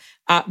Mariska.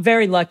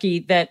 Very lucky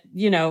that,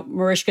 you know,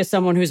 Mariska's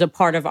someone who's a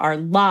part of our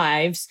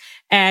lives.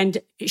 And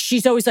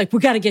she's always like, we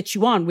got to get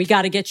you on. We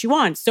got to get you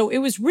on. So it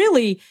was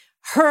really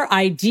her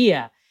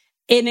idea.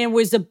 And it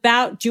was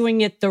about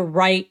doing it the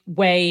right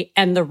way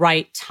and the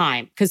right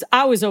time. Because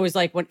I was always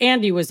like, when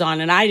Andy was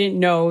on, and I didn't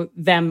know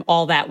them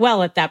all that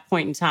well at that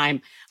point in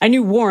time. I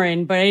knew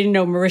Warren, but I didn't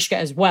know Mariska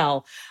as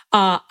well.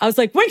 I was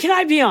like, when can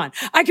I be on?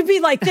 I could be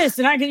like this.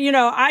 And I could, you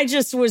know, I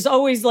just was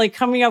always like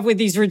coming up with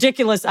these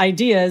ridiculous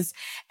ideas.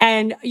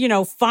 And, you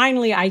know,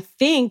 finally, I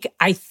think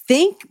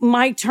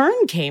my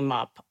turn came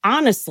up,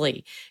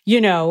 honestly,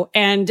 you know,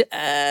 and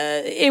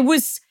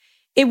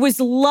it was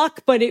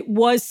luck, but it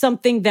was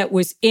something that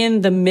was in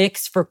the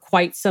mix for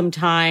quite some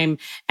time.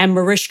 And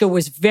Mariska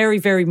was very,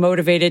 very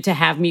motivated to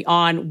have me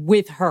on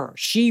with her.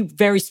 She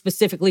very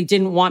specifically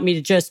didn't want me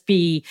to just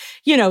be,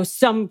 you know,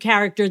 some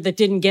character that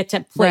didn't get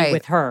to play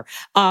with her.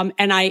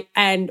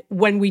 And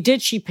when we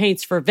did She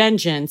Paints for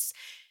Vengeance,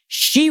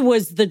 she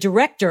was the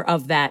director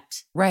of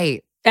that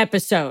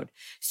episode.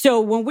 So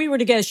when we were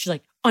together, she's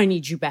like, I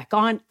need you back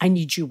on. I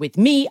need you with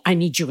me. I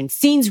need you in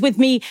scenes with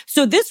me.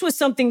 So this was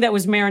something that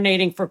was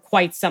marinating for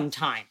quite some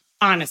time,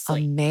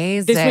 honestly.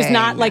 Amazing. This was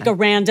not like a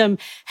random,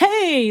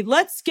 hey,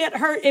 let's get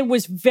her. It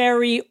was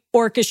very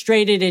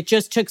orchestrated. It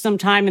just took some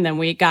time, and then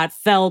we got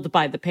felled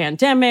by the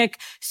pandemic.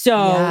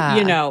 So,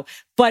 you know,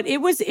 but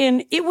it was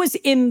in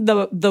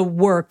the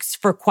works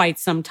for quite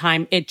some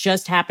time. It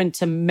just happened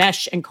to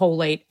mesh and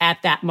collate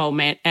at that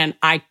moment, and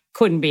I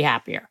couldn't be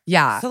happier.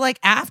 Yeah. So like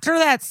after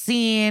that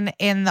scene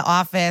in the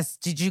office,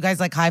 did you guys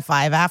like high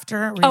five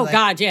after? Oh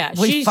God, yeah.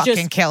 We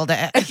fucking killed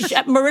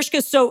it.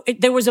 Mariska, so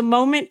there was a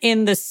moment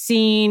in the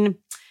scene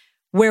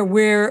where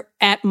we're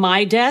at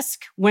my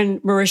desk when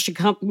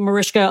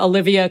Mariska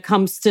Olivia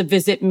comes to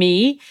visit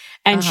me,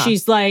 and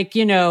she's like,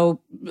 you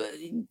know,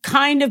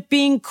 kind of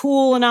being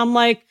cool. And I'm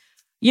like,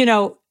 you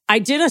know, I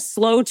did a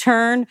slow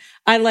turn.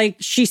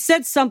 She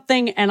said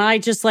something and I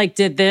just like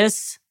did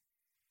this.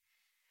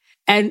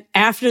 And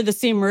after the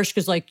scene,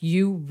 Mariska's like,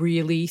 you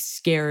really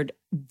scared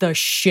the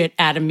shit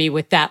out of me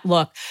with that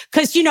look.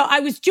 Because, you know, I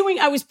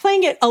was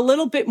playing it a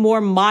little bit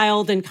more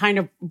mild and kind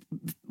of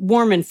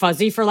warm and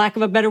fuzzy, for lack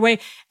of a better way.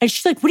 And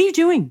she's like, what are you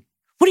doing?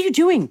 What are you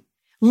doing?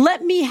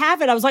 Let me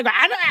have it. I was like,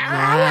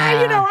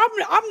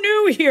 I'm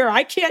new here.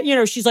 I can't, you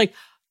know, she's like,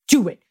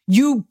 do it.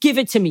 You give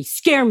it to me.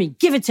 Scare me.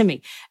 Give it to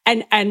me.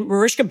 And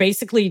Mariska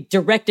basically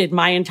directed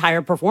my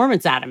entire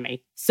performance out of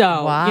me.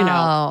 So, you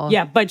know,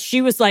 yeah, but she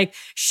was like,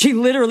 she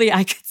literally,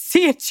 I could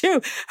see it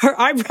too. Her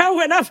eyebrow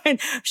went up and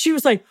she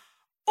was like,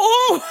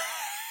 oh,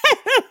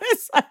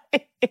 it's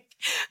like,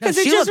 no,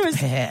 she was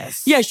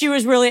pissed. Yeah, she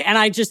was really, and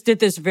I just did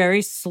this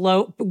very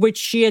slow, which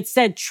she had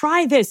said,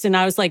 try this. And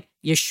I was like,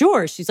 you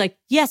sure? She's like,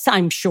 yes,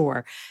 I'm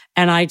sure.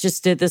 And I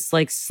just did this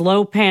like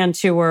slow pan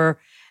to her.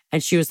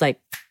 And she was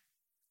like,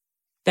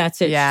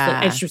 that's it.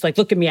 Yeah. And she was like,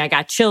 look at me. I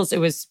got chills. It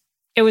was,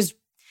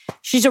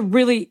 she's a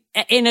really,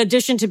 in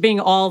addition to being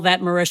all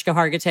that Mariska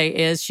Hargitay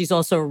is, she's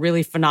also a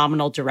really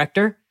phenomenal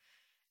director.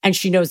 And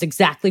she knows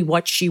exactly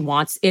what she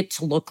wants it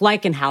to look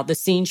like and how the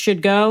scene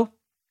should go.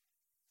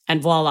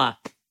 And voila.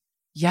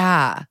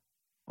 Yeah.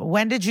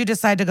 When did you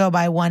decide to go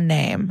by one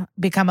name,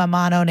 become a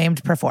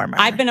mono-named performer?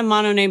 I've been a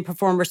mono-named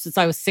performer since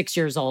I was 6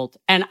 years old.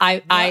 And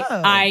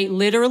I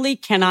literally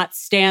cannot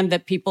stand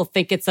that people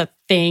think it's a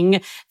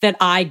thing that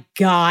I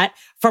got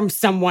from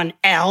someone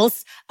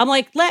else. I'm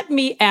like, let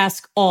me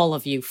ask all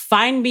of you.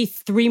 Find me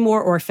 3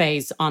 more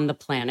Orfehs on the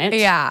planet.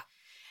 Yeah.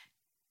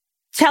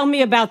 Tell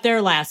me about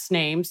their last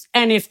names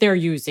and if they're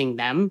using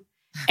them.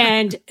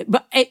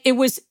 But it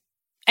was,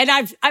 and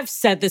I've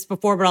said this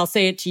before, but I'll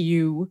say it to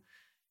you.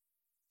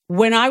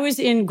 when I was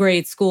in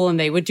grade school and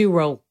they would do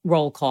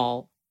roll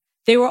call,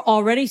 they were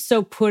already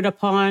so put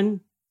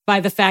upon by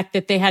the fact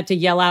that they had to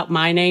yell out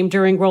my name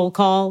during roll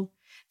call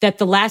that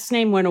the last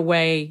name went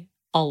away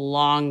a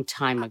long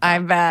time ago. I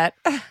bet.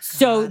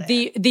 So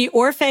the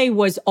Orfeh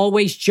was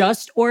always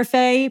just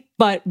Orfeh,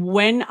 but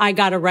when I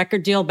got a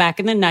record deal back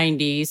in the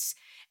 90s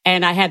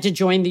and I had to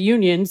join the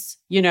unions,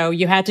 you know,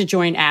 you had to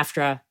join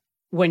AFTRA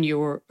when you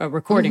were a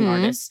recording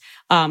artist,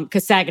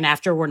 because SAG and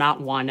AFTRA were not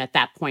one at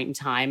that point in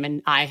time.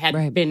 And I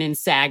had been in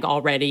SAG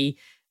already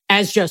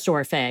as just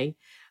Orfeh,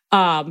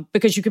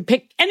 because you could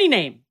pick any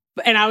name.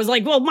 And I was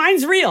like, well,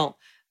 mine's real.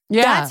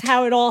 Yeah. That's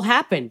how it all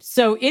happened.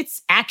 So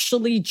it's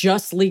actually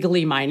just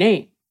legally my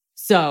name.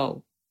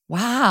 So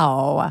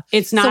wow.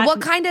 It's not. So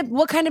what kind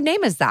of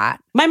name is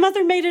that? My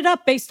mother made it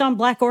up based on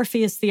Black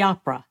Orpheus the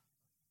opera.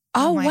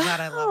 Oh, my wow. God,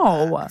 I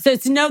love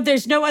that. So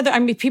there's no other, I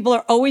mean, people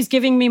are always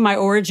giving me my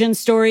origin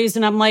stories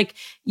and I'm like,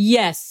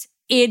 yes,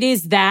 it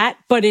is that,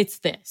 but it's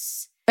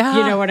this. You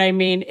know what I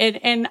mean?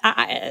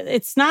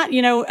 It's not,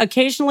 you know,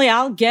 occasionally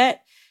I'll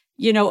get,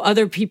 you know,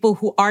 other people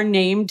who are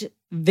named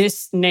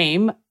this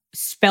name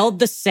spelled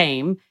the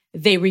same.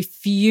 They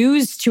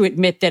refuse to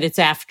admit that it's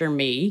after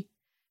me,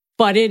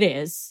 but it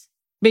is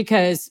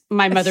because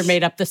my mother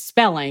made up the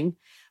spelling.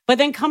 But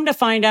then come to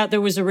find out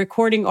there was a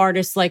recording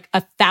artist like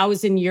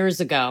 1,000 years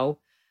ago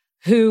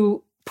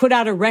who put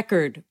out a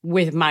record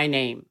with my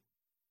name.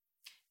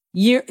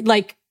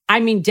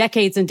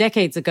 Decades and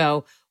decades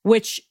ago,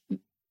 which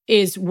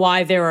is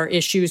why there are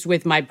issues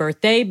with my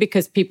birthday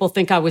because people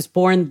think I was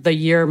born the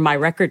year my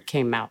record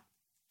came out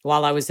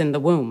while I was in the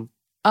womb.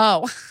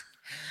 Oh.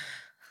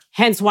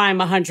 Hence why I'm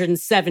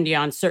 170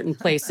 on certain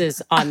places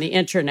on the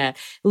internet.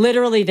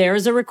 Literally, there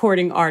is a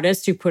recording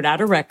artist who put out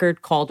a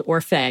record called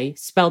Orfeh,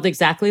 spelled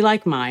exactly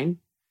like mine.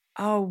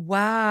 Oh,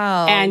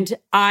 wow. And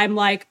I'm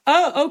like,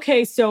 oh,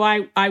 okay, so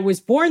I was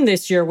born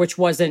this year, which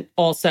wasn't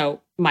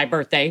also my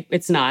birthday.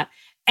 It's not.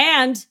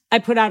 And I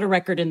put out a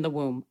record in the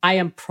womb. I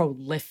am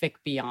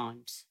prolific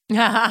beyond.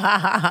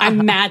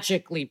 I'm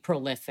magically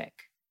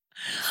prolific.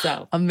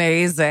 So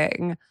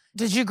amazing.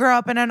 Did you grow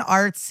up in an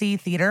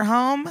artsy theater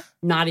home?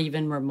 Not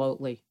even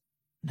remotely.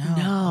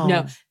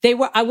 No. They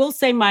were, I will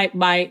say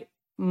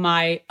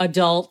my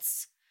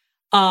adults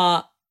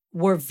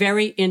were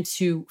very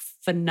into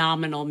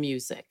phenomenal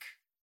music.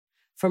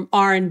 From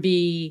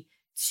R&B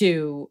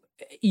to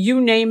you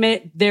name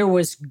it, there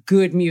was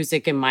good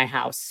music in my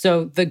house.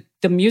 So the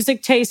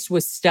music taste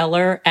was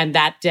stellar and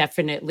that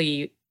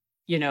definitely,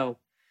 you know,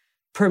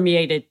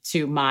 permeated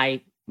to my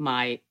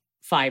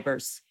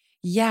fibers.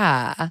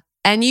 Yeah.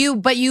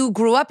 But you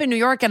grew up in New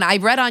York, and I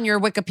read on your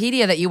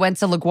Wikipedia that you went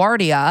to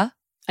LaGuardia.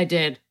 I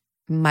did.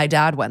 My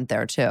dad went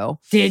there too.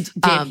 Did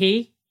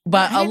he?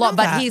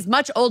 But he's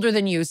much older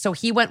than you, so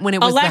he went when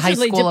it was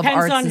Allegedly, the High School of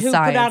Arts and Science. Depends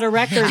on who put out a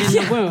record in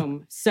the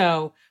womb.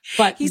 So,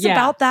 but he's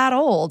about that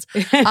old.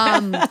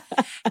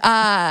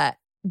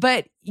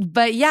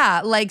 But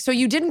yeah, like, so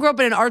you didn't grow up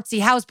in an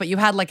artsy house, but you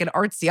had like an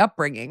artsy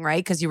upbringing,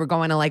 right? Because you were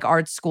going to like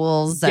art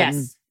schools.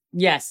 And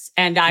Yes.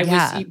 And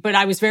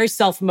I was very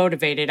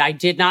self-motivated. I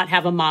did not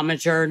have a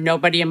momager.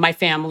 Nobody in my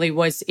family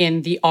was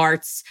in the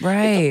arts.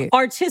 Right.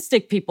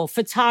 Artistic people,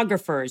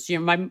 photographers. You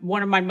know,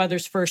 one of my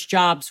mother's first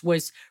jobs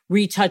was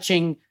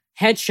retouching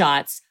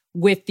headshots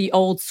with the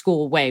old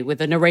school way,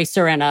 with an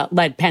eraser and a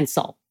lead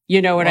pencil.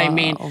 You know what I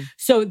mean?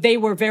 So they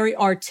were very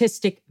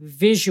artistic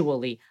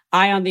visually.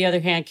 I, on the other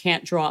hand,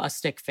 can't draw a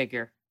stick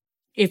figure.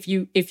 If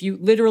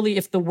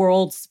the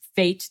world's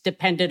fate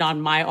depended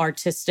on my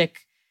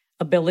artistic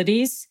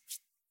abilities,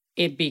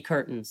 it'd be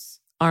curtains.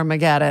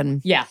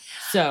 Armageddon. Yeah.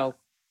 So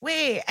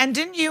wait, and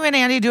didn't you and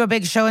Andy do a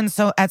big show at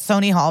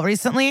Sony Hall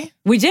recently?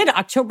 we did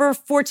October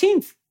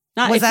 14th.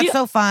 Was that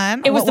so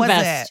fun? It was the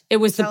best. It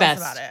was the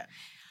best. Tell us about it.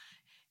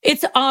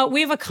 It's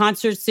we have a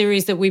concert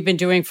series that we've been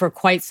doing for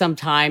quite some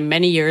time,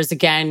 many years.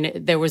 Again,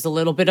 there was a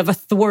little bit of a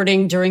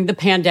thwarting during the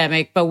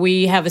pandemic, but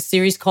we have a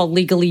series called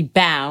Legally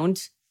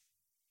Bound.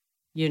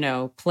 You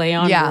know, play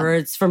on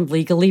words from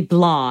Legally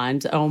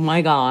Blonde. Oh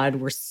my God,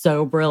 we're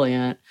so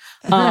brilliant.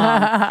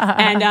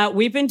 And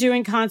we've been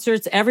doing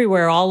concerts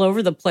everywhere, all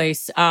over the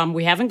place.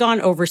 We haven't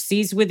gone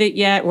overseas with it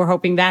yet. We're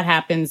hoping that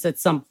happens at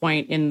some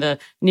point in the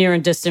near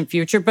and distant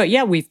future. But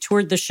yeah, we've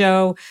toured the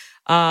show.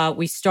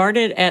 We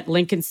started at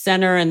Lincoln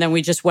Center and then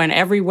we just went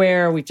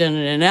everywhere. We've done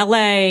it in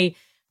LA,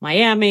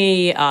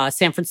 Miami,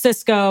 San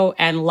Francisco,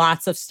 and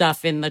lots of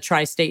stuff in the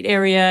tri-state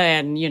area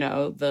and, you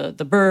know, the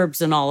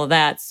burbs and all of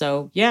that.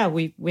 So yeah,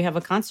 we have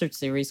a concert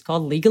series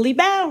called Legally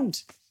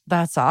Bound.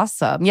 That's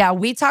awesome. Yeah,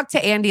 we talked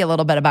to Andy a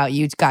little bit about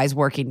you guys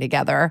working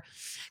together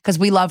because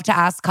we love to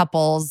ask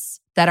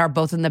couples that are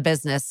both in the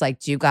business, like,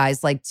 do you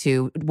guys like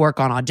to work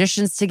on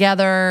auditions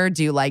together?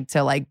 Do you like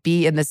to like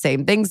be in the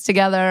same things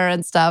together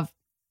and stuff?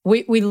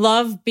 We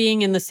love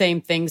being in the same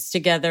things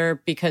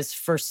together because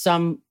for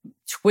some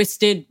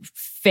twisted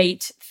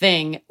fate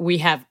thing, we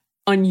have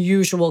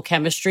unusual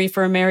chemistry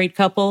for a married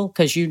couple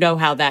because you know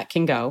how that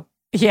can go.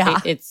 Yeah.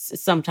 It's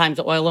sometimes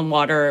oil and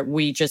water.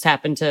 We just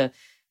happen to,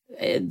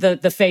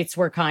 the fates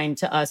were kind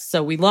to us.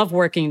 So we love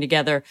working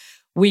together.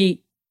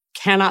 We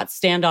cannot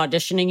stand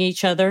auditioning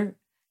each other.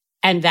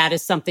 And that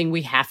is something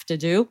we have to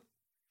do.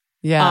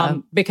 Yeah.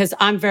 Because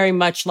I'm very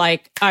much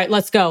like, all right,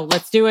 let's go.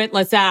 Let's do it.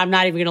 I'm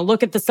not even going to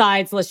look at the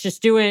sides. Let's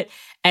just do it.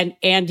 And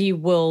Andy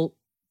will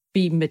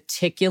be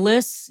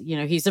meticulous. You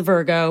know, he's a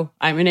Virgo.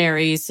 I'm an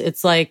Aries.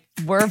 It's like,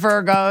 we're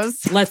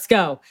Virgos. Let's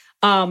go.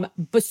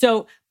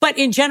 But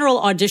in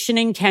general,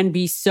 auditioning can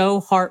be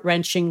so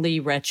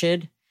heart-wrenchingly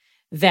wretched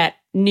that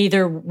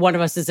neither one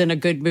of us is in a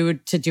good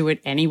mood to do it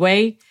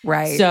anyway.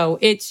 Right. So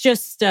it's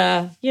just,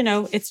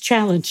 it's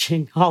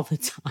challenging all the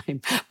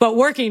time. But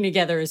working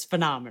together is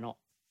phenomenal.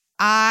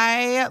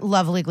 I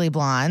love Legally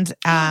Blonde.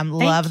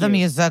 Love the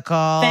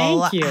musical.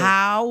 Thank you.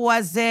 How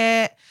was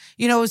it?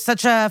 You know, it was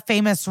such a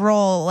famous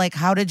role. Like,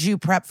 how did you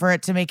prep for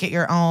it to make it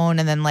your own?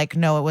 And then like,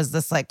 no, it was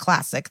this like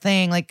classic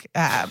thing, like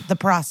the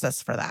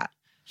process for that.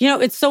 You know,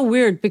 it's so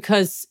weird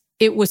because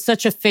it was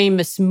such a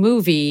famous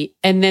movie.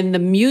 And then the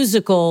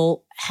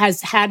musical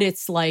has had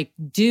its like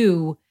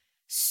due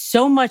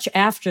so much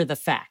after the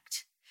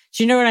fact.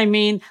 Do you know what I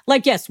mean?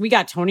 Like, yes, we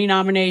got Tony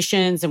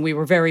nominations and we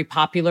were very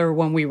popular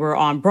when we were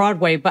on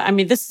Broadway. But I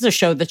mean, this is a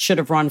show that should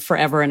have run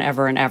forever and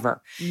ever and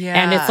ever. Yeah.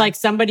 And it's like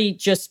somebody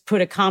just put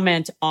a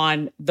comment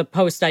on the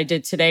post I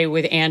did today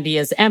with Andy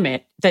as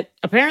Emmett that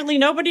apparently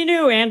nobody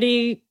knew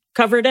Andy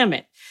covered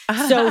Emmett.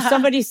 So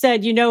somebody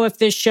said, you know, if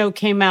this show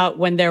came out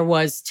when there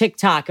was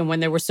TikTok and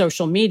when there was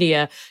social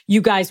media, you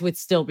guys would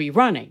still be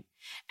running.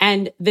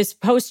 And this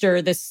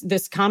poster,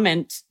 this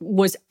comment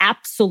was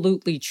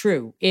absolutely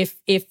true. If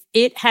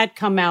it had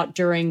come out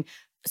during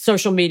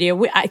social media,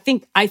 I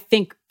think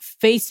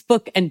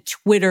Facebook and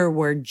Twitter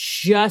were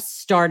just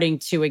starting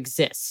to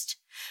exist.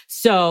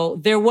 So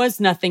there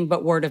was nothing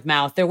but word of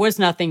mouth. There was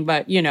nothing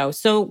but,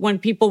 so when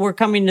people were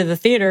coming to the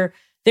theater,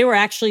 they were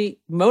actually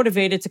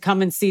motivated to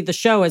come and see the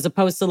show as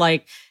opposed to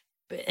like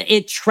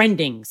it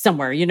trending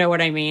somewhere. You know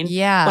what I mean?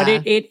 Yeah.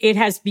 But it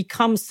has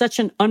become such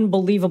an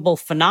unbelievable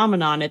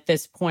phenomenon at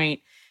this point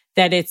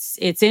that it's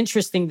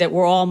interesting that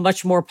we're all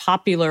much more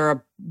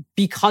popular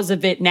because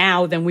of it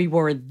now than we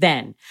were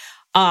then.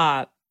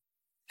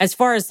 As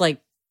far as like,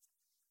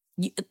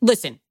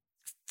 listen,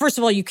 first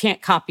of all, you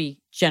can't copy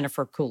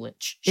Jennifer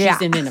Coolidge.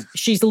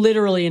 She's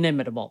literally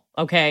inimitable.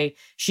 Okay.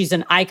 She's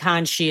an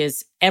icon. She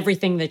is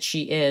everything that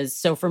she is.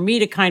 So for me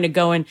to kind of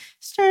go and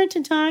start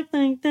to talk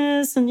like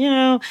this and,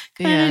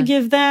 kind of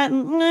give that,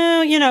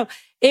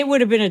 it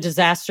would have been a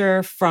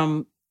disaster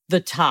from the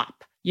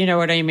top. You know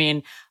what I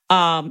mean?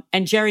 And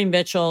Jerry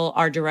Mitchell,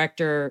 our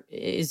director,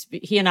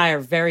 he and I are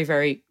very,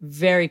 very,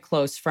 very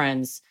close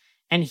friends.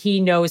 And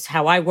he knows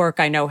how I work.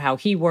 I know how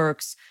he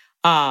works.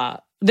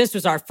 This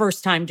was our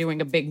first time doing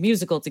a big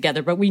musical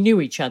together, but we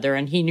knew each other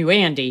and he knew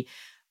Andy.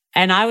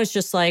 And I was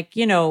just like,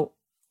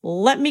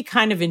 let me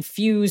kind of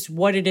infuse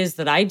what it is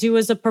that I do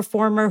as a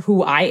performer,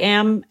 who I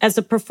am as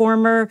a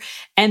performer,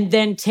 and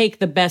then take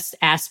the best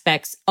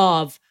aspects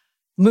of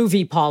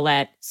movie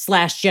Paulette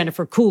 /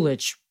 Jennifer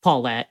Coolidge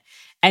Paulette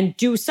and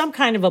do some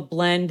kind of a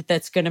blend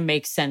that's going to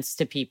make sense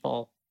to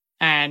people.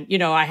 And,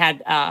 I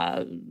had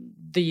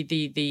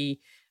the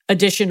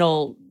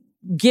additional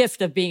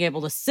gift of being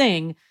able to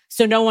sing.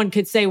 So no one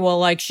could say, well,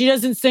 like, she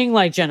doesn't sing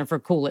like Jennifer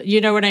Coolidge.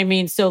 You know what I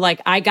mean? So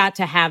like, I got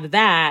to have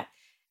that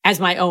as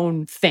my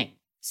own thing.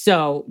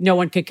 So no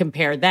one could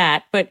compare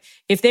that. But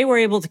if they were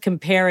able to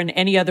compare in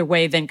any other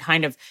way than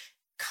kind of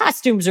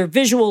costumes or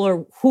visual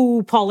or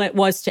who Paulette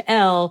was to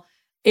Elle,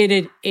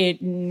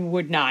 it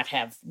would not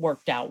have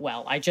worked out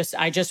well. I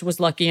just was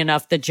lucky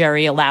enough that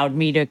Jerry allowed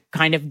me to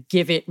kind of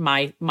give it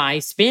my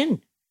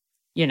spin,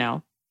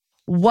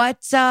 What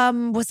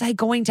was I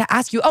going to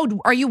ask you? Oh,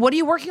 what are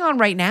you working on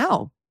right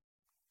now?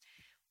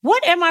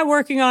 What am I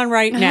working on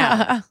right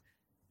now?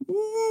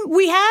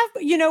 We have,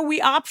 we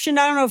optioned,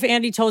 I don't know if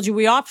Andy told you,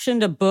 we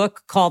optioned a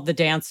book called The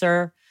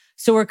Dancer.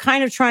 So we're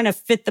kind of trying to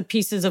fit the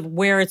pieces of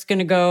where it's going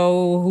to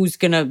go, who's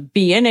going to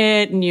be in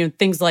it, and,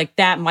 things like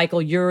that.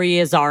 Michael Urie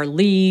is our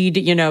lead,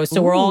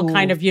 so we're all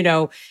kind of,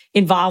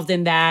 involved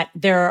in that.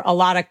 There are a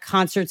lot of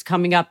concerts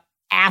coming up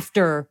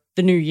after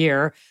the new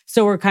year.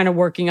 So we're kind of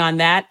working on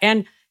that.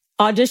 And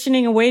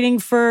auditioning and waiting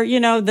for,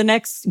 the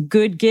next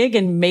good gig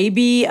and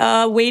maybe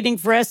waiting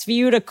for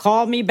SVU to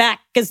call me back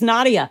as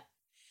Nadia.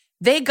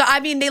 They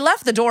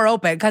left the door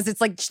open because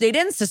it's like they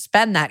didn't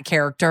suspend that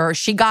character.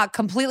 She got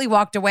completely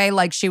walked away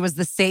like she was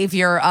the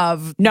savior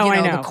of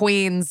the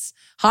Queen's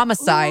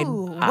homicide.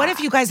 Ooh, what if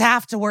you guys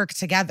have to work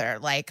together,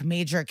 like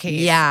major case?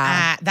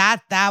 Yeah.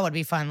 That would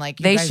be fun. Like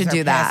they should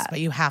do that.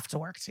 But you have to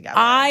work together.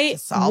 I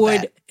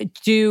would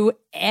do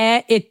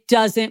it.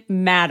 Doesn't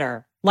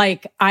matter.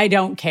 Like, I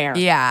don't care.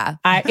 Yeah.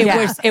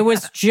 It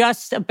was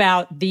just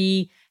about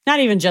not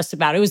even just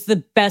about, it was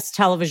the best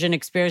television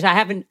experience.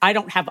 I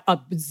don't have a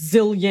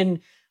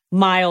zillion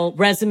mile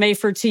resume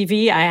for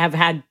TV. I have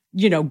had,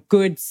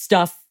 good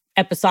stuff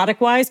episodic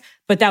wise,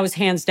 but that was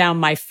hands down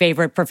my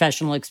favorite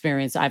professional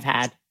experience I've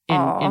had in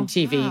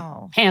TV.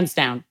 Wow. Hands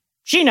down.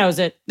 She knows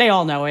it. They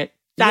all know it.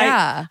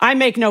 Yeah. I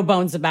make no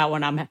bones about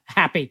when I'm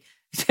happy.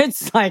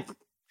 It's like,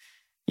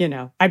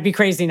 I'd be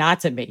crazy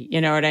not to be.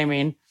 You know what I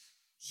mean?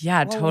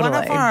 Yeah, Well, totally. one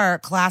of our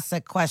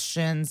classic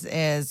questions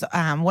is,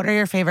 what are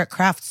your favorite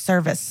craft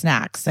service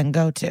snacks and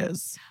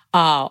go-tos?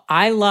 Oh,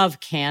 I love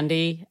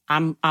candy.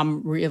 I'm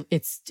real.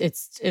 It's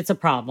a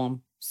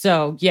problem.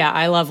 So yeah,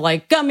 I love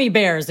like gummy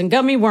bears and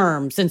gummy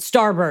worms and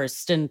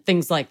Starburst and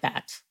things like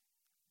that.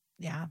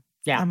 Yeah.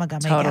 Yeah, I'm a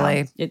gummy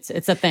totally. gal.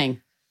 It's a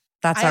thing.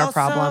 That's I our also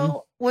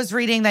problem. was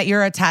reading that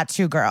you're a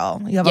tattoo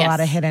girl. You have a Yes. lot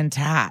of hidden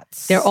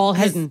tats. They're all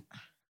hidden.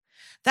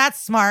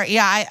 That's smart.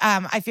 Yeah,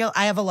 I feel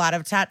I have a lot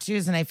of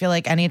tattoos, and I feel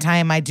like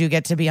anytime I do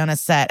get to be on a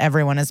set,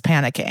 everyone is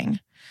panicking.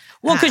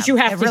 Well, because you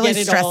have it to really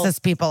get it all. stresses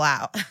people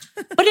out.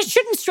 But it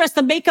shouldn't stress.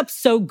 The makeup's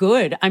so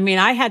good. I mean,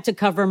 I had to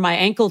cover my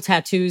ankle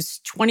tattoos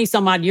 20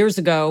 some odd years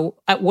ago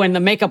when the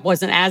makeup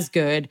wasn't as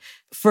good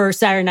for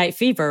Saturday Night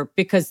Fever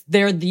because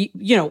they're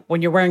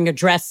when you're wearing a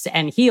dress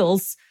and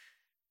heels,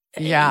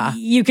 Yeah.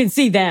 you can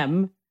see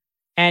them.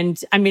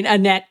 And I mean,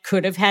 Annette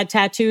could have had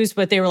tattoos,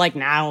 but they were like,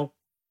 no.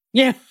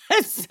 Yeah.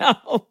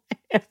 So,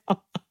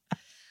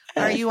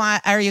 Are you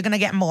going to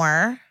get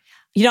more?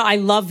 I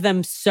love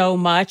them so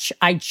much.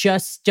 I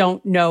just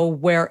don't know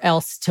where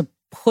else to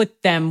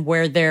put them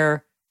where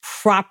they're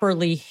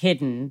properly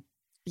hidden.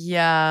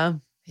 Yeah.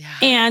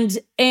 And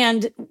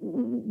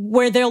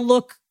where they'll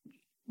look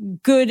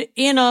good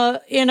in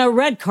a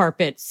red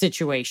carpet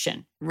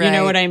situation. Right. You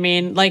know what I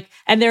mean? Like,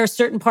 and there are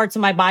certain parts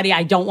of my body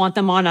I don't want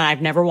them on, and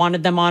I've never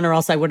wanted them on, or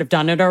else I would have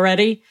done it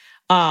already.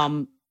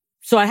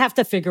 So I have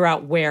to figure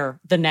out where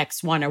the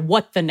next one or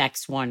what the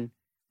next one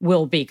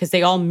will be, because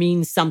they all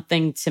mean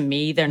something to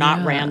me. They're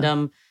not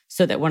random.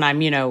 So that when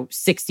I'm,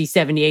 60,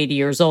 70, 80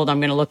 years old, I'm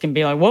going to look and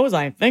be like, what was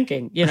I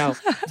thinking?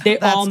 They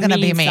all mean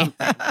be me.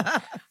 something.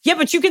 Yeah,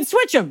 but you can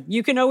switch them.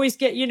 You can always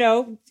get,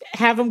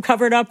 have them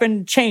covered up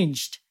and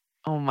changed.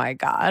 Oh my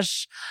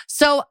gosh.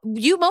 So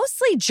you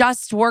mostly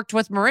just worked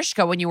with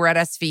Mariska when you were at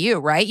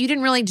SVU, right?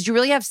 Did you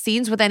really have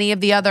scenes with any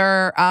of the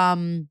other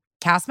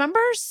cast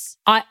members?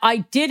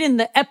 I did in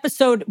the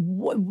episode,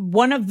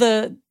 one of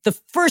the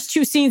first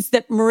two scenes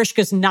that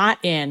Mariska's not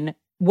in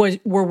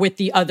were with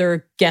the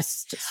other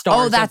guest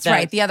stars. Oh, that's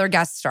right. The other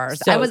guest stars.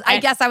 So, I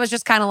guess I was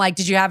just kind of like,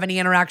 did you have any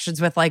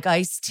interactions with like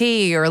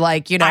Ice-T or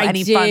like,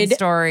 any fun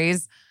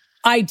stories?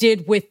 I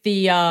did with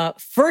the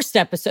first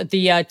episode,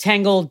 the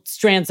Tangled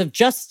Strands of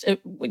Just. She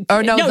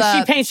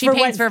paints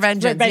for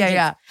vengeance.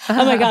 Yeah.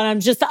 Oh my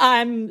God,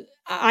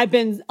 I've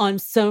been on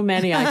so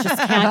many, I just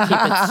can't keep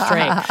it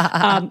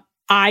straight.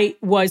 I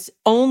was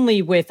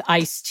only with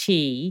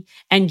Ice-T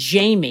and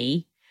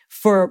Jamie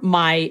for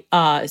my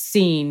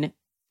scene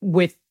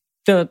with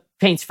the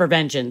Paints for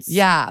Vengeance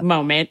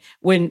moment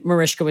when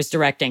Mariska was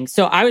directing.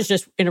 So I was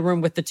just in a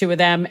room with the two of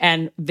them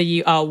and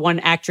the one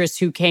actress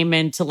who came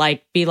in to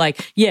be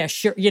like, yeah,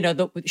 sure.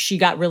 She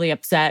got really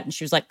upset and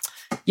she was like,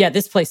 yeah,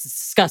 this place is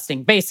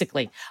disgusting,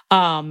 basically.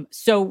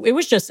 So it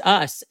was just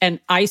us,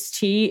 and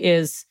Ice-T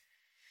is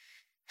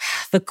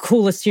the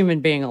coolest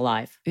human being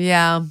alive.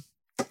 Yeah.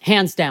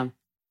 Hands down.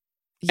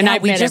 Yeah, and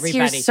I've met just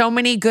everybody. hear so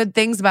many good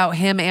things about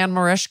him and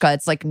Mariska.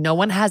 It's like no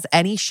one has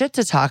any shit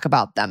to talk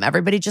about them.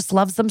 Everybody just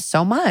loves them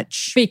so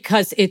much.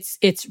 Because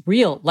it's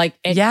real.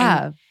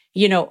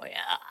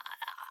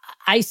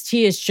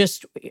 Ice-T is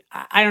just,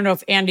 I don't know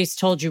if Andy's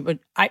told you, but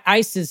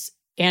Ice is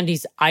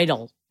Andy's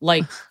idol.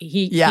 Like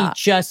he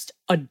just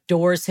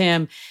adores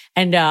him.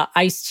 And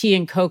Ice-T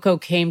and Coco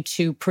came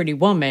to Pretty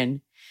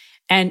Woman,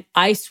 and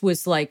Ice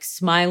was like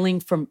smiling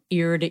from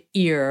ear to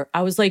ear.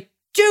 I was like,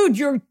 dude,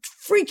 you're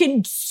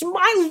freaking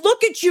smile.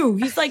 Look at you.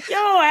 He's like, yo,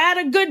 I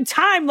had a good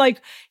time.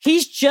 Like,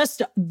 he's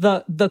just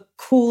the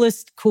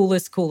coolest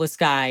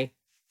guy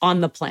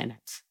on the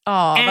planet.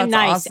 Oh, and that's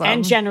nice awesome.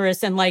 and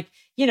generous. And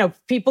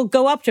people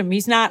go up to him.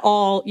 He's not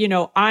all,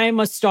 I'm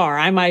a star.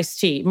 I'm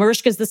Ice-T.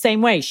 Mariska's the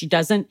same way. She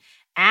doesn't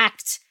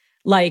act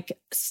like,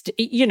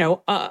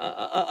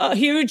 a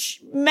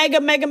huge mega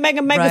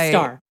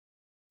star.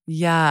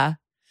 Yeah.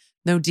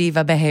 No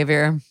diva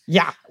behavior.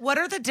 Yeah. What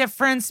are the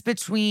difference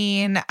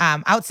between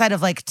outside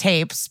of like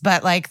tapes,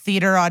 but like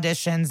theater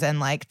auditions and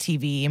like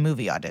TV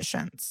movie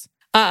auditions?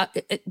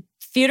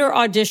 Theater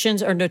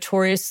auditions are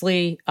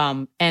notoriously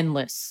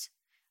endless.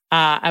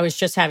 I was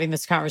just having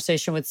this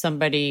conversation with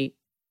somebody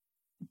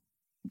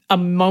a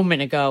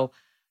moment ago.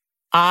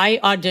 I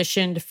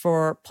auditioned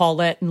for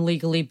Paulette and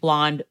Legally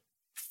Blonde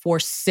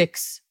for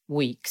 6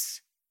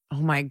 weeks.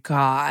 Oh my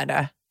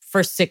God.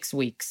 For 6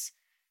 weeks.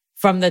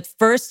 From the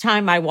first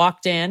time I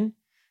walked in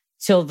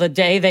till the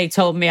day they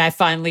told me I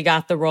finally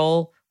got the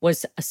role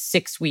was a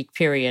 6-week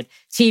period.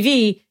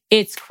 TV,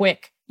 it's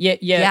quick. You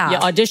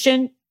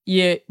audition,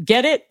 you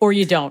get it or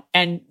you don't.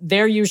 And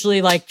they're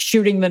usually like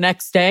shooting the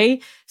next day.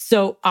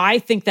 So I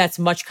think that's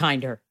much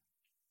kinder.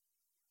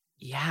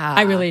 Yeah.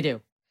 I really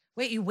do.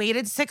 Wait, you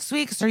waited 6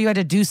 weeks or you had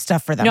to do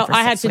stuff for them? No, for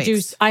I had 6 to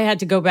weeks? I had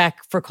to go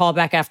back for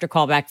callback after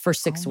callback for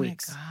 6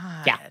 weeks.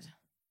 God. Yeah.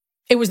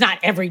 It was not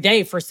every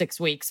day for 6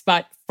 weeks,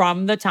 but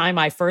from the time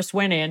I first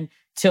went in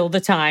till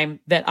the time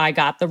that I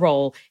got the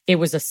role, it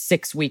was a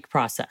 6-week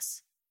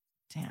process.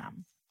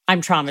 Damn.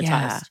 I'm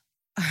traumatized.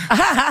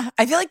 Yeah.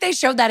 I feel like they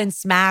showed that in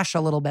Smash a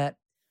little bit.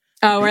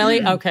 Oh,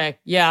 really? Okay.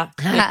 Yeah.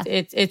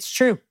 It's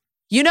true.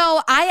 You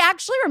know, I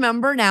actually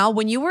remember now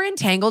when you were in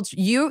Tangled,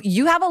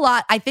 you have a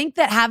lot. I think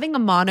that having a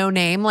mono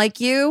name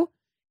like you,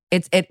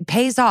 it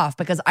pays off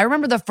because I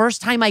remember the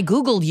first time I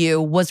Googled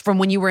you was from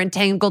when you were in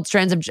Tangled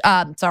Strands of,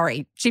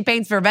 She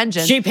Paints for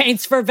Vengeance. She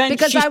paints for vengeance.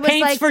 Because She I was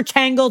paints like- for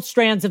Tangled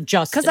Strands of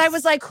Justice. Because I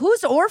was like,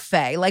 who's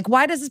Orfeh? Like,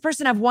 why does this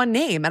person have one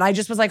name? And I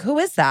just was like, who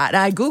is that? And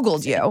I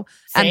Googled you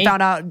and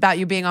found out about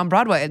you being on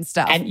Broadway and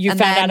stuff. And you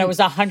found out I was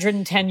a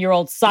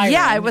 110-year-old siren.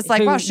 Yeah, I was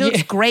like, wow, she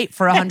looks great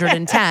for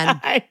 110.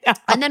 I know.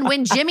 And then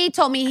when Jimmy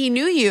told me he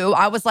knew you,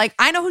 I was like,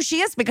 I know who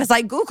she is because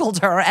I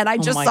Googled her and I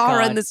just my saw her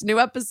God. in this new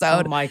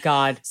episode. Oh my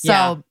God. So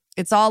Yeah.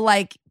 it's all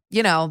like,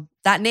 you know,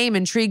 that name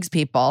intrigues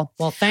people.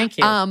 Well, thank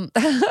you.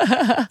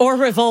 Or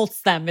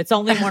revolts them. It's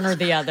only one or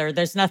the other.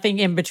 There's nothing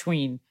in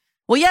between.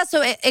 Well, yeah.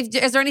 So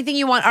is there anything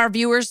you want our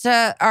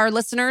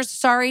listeners,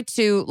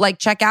 to like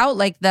check out,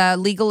 like the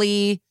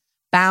Legally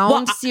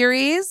Bound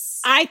series?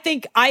 I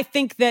think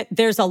that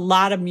there's a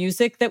lot of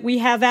music that we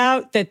have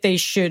out that they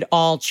should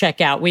all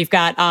check out. We've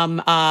got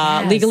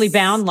Legally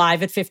Bound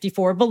live at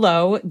 54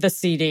 Below, the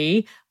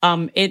CD.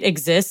 It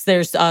exists.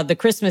 There's the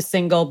Christmas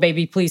single,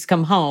 Baby Please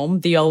Come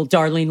Home, the old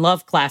Darlene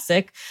Love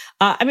classic.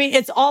 I mean,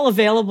 it's all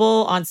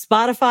available on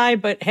Spotify,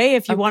 but hey,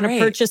 if you want to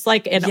purchase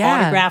like an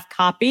autographed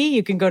copy,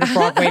 you can go to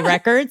Broadway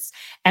Records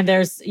and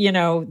there's, you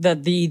know,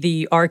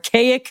 the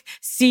archaic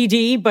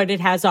CD, but it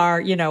has our,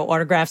 you know,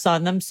 autographs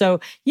on them. So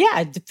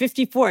yeah,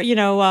 54, you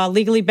know,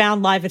 Legally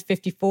Bound live at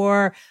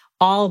 54.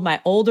 All of my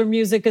older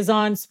music is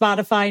on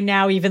Spotify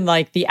now, even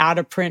like the out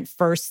of print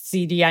first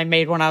CD I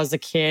made when I was a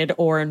kid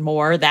or and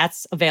more,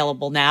 that's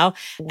available now.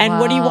 Wow. And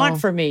What Do You Want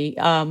From Me?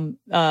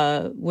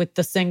 With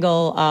the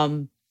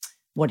single,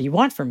 What Do You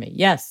Want From Me?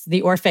 Yes,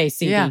 the Orfeh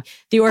CD. Yeah.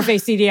 The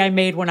Orfeh CD I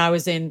made when I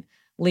was in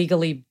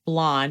Legally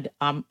Blonde.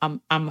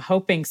 I'm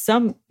hoping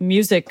some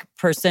music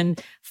person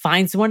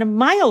finds one of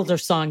my older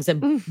songs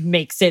and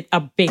makes it a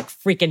big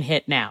freaking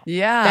hit now.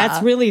 Yeah.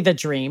 That's really the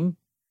dream.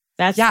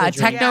 That's a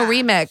techno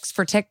remix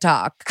for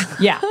TikTok.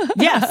 Yeah,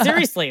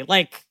 seriously.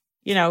 Like,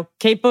 you know,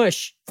 Kate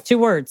Bush, 2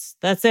 words.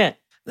 That's it.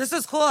 This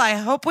is cool. I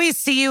hope we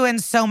see you in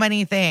so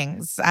many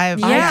things.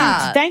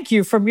 Thank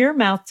you. From your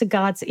mouth to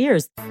God's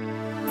ears.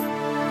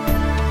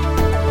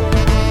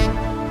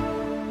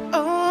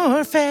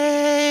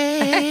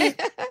 Orfeh. A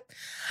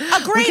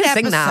great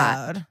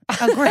episode.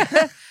 A great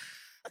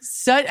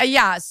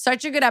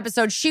Such a good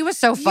episode. She was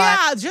so fun.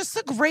 Yeah, just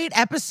a great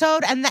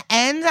episode. And the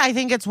end, I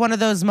think it's one of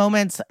those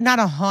moments, not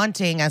a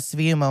haunting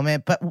SVU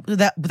moment, but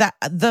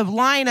the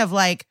line of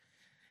like,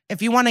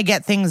 if you want to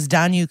get things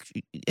done,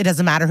 it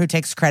doesn't matter who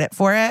takes credit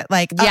for it.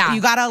 Like,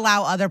 you got to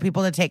allow other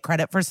people to take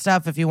credit for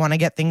stuff if you want to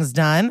get things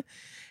done.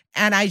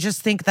 And I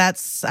just think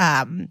that's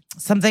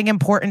something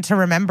important to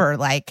remember.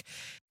 Like,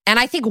 and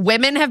I think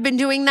women have been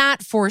doing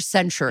that for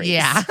centuries.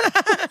 Yeah.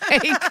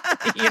 Like,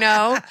 you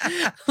know,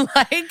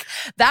 like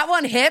that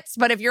one hits.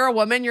 But if you're a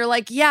woman, you're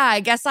like, yeah,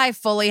 I guess I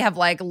fully have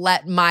like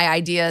let my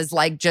ideas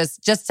like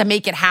just to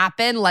make it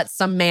happen, let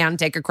some man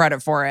take a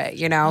credit for it,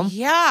 you know?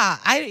 Yeah,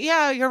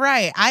 you're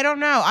right. I don't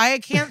know. I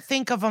can't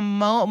think of a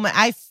moment.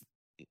 I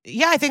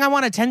think I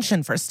want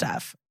attention for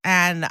stuff.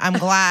 And I'm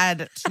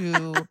glad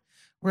to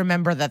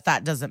remember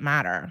that doesn't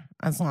matter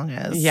as long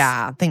as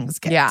things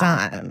get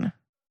done.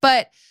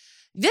 But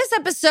this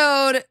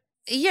episode,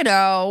 you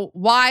know,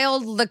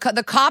 wild.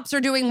 The cops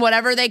are doing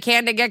whatever they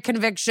can to get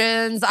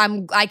convictions.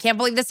 I can't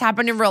believe this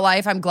happened in real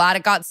life. I'm glad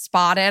it got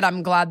spotted.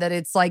 I'm glad that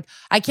it's like,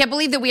 I can't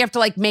believe that we have to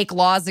like make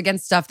laws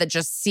against stuff that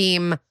just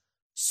seem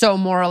so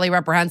morally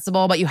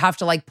reprehensible, but you have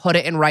to like put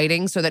it in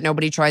writing so that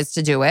nobody tries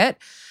to do it.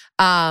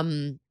 But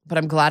I'm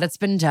glad it's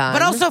been done.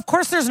 But also, of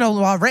course, there's no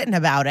law written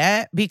about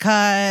it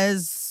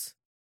because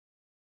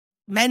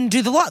men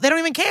do the law. They don't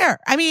even care.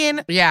 I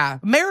mean,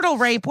 marital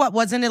rape,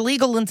 wasn't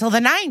illegal until the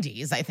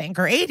 90s, I think,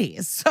 or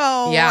 80s.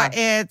 So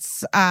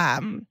it's,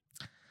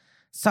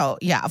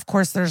 of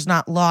course, there's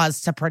not laws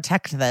to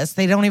protect this.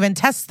 They don't even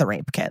test the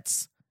rape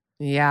kits.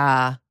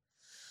 Yeah.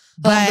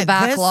 But the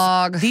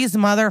backlog. These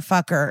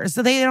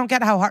motherfuckers, they don't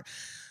get how hard.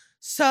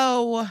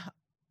 So,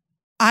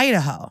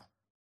 Idaho.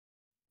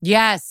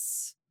 Yes.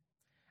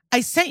 I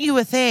sent you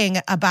a thing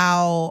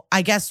about,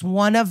 I guess,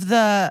 one of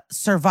the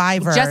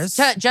survivors.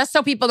 Just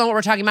so people know what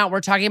we're talking about. We're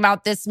talking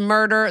about this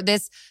murder,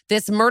 this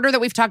murder that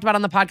we've talked about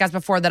on the podcast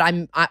before. That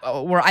I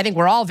think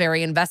we're all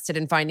very invested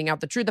in finding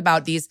out the truth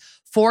about these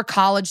 4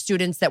 college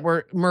students that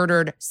were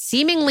murdered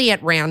seemingly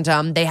at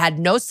random. They had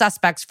no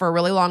suspects for a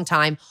really long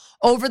time.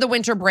 Over the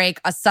winter break,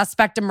 a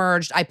suspect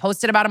emerged. I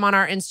posted about him on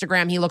our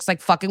Instagram. He looks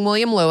like fucking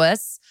William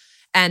Lewis.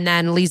 And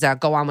then Lisa,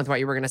 go on with what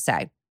you were going to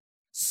say.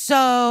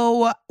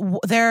 So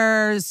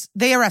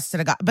they arrested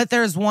a guy, but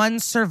there's one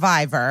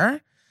survivor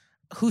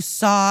who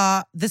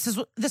saw, this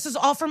is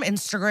all from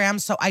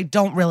Instagram, so I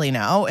don't really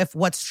know if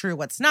what's true,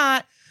 what's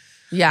not.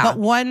 Yeah. But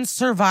one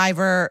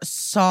survivor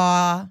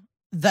saw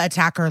the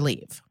attacker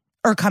leave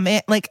or come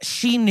in, like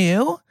she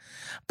knew,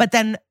 but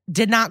then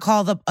did not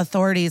call the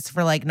authorities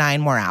for like 9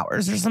 more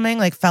hours or something,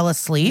 like fell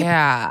asleep.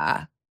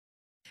 Yeah.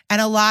 And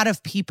a lot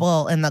of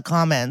people in the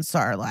comments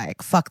are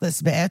like, fuck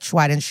this bitch.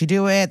 Why didn't she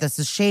do it? This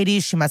is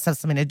shady. She must have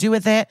something to do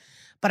with it.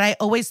 But I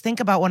always think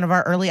about one of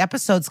our early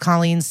episodes,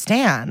 Colleen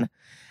Stan.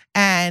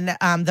 And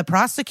the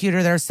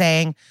prosecutor, they're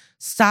saying,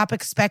 stop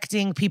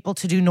expecting people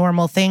to do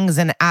normal things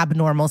in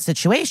abnormal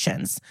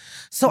situations.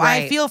 So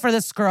I feel for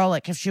this girl,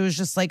 like if she was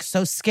just like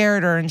so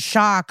scared or in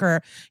shock,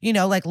 or, you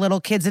know, like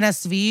little kids in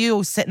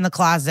SVU sit in the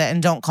closet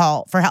and don't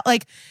call for help.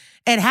 Like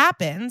it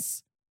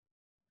happens.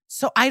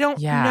 So I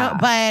don't know,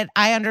 but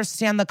I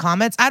understand the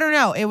comments. I don't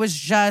know. It was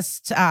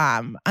just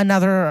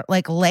another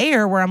like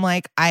layer where I'm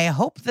like, I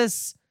hope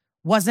this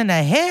wasn't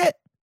a hit.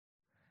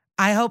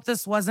 I hope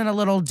this wasn't a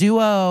little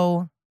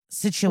duo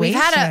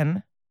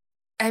situation.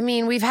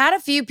 We've had a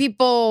few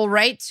people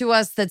write to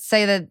us that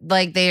say that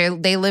like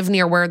they live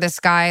near where this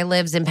guy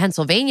lives in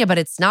Pennsylvania, but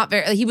it's not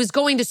very, he was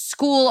going to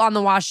school on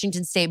the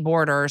Washington state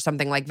border or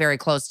something, like very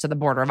close to the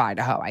border of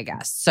Idaho, I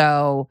guess.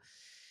 So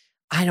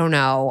I don't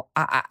know.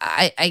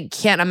 I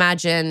can't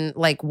imagine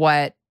like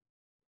what,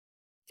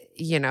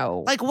 you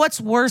know. Like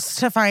what's worse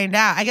to find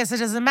out? I guess it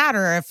doesn't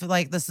matter if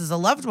like this is a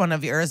loved one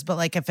of yours, but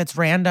like if it's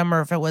random or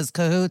if it was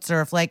cahoots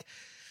or if like,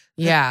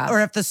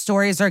 or if the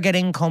stories are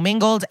getting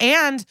commingled.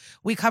 And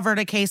we covered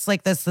a case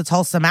like this, the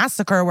Tulsa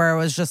massacre, where it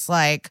was just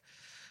like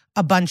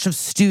a bunch of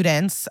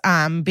students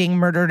being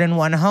murdered in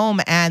one home.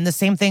 And the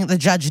same thing, the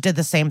judge did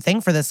the same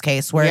thing for this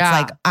case, where it's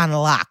like on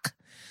lock.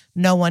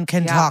 No one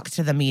can talk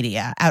to the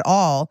media at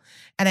all.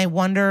 And I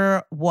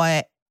wonder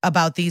what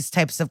about these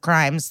types of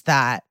crimes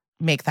that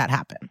make that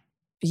happen.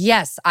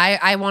 Yes,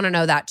 I want to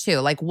know that too.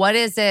 Like, what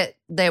is it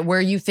that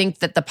where you think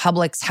that the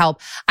public's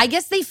help? I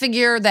guess they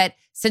figure that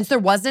since there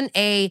wasn't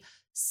a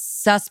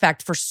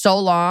suspect for so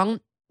long,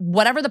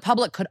 whatever the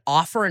public could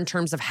offer in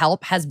terms of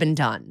help has been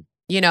done.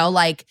 You know,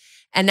 like,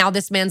 and now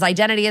this man's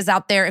identity is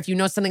out there. If you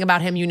know something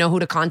about him, you know who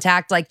to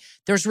contact. Like,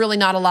 there's really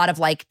not a lot of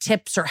like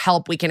tips or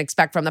help we can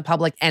expect from the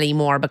public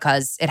anymore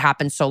because it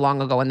happened so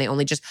long ago and they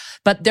only just,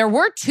 but there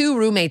were 2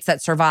 roommates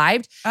that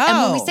survived.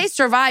 And when we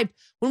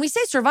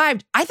say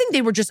survived, I think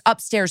they were just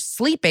upstairs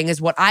sleeping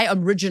is what I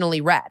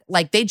originally read.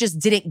 Like they just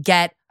didn't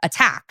get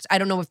attacked. I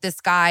don't know if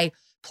this guy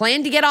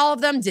planned to get all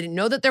of them, didn't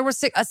know that there were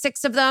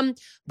 6 of them,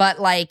 but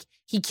like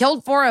he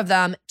killed 4 of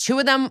them. 2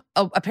 of them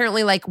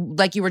apparently, like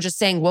you were just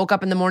saying, woke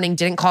up in the morning,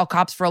 didn't call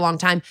cops for a long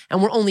time. And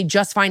we're only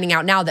just finding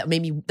out now that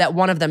maybe that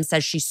one of them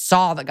says she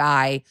saw the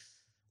guy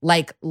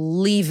like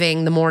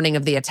leaving the morning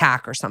of the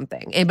attack or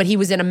something. But he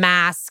was in a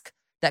mask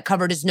that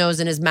covered his nose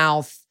and his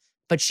mouth.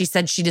 But she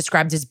said she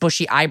described his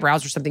bushy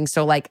eyebrows or something.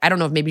 So like, I don't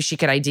know if maybe she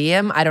could ID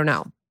him. I don't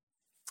know.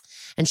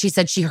 And she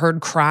said she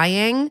heard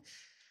crying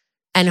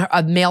and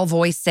a male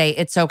voice say,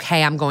 "It's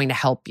okay, I'm going to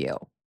help you."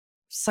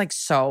 It's like,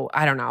 so,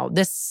 I don't know.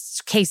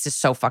 This case is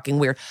so fucking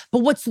weird. But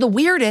what's the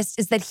weirdest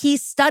is that he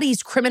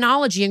studies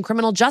criminology and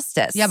criminal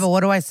justice. Yeah, but what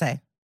do I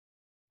say?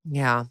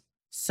 Yeah.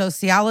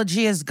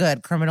 Sociology is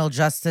good. Criminal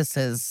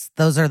justice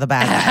those are the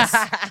bad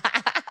guys.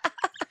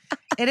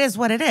 It is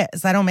what it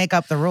is. I don't make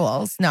up the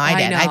rules. No,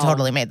 I did. I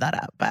totally made that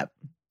up. But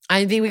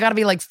I think we got to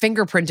be like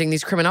fingerprinting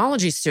these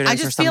criminology students. I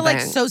just feel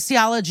like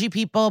sociology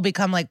people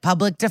become like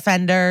public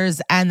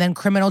defenders and then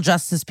criminal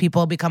justice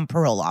people become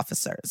parole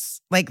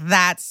officers. Like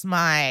that's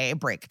my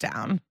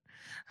breakdown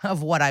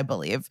of what I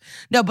believe.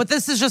 No, but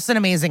this is just an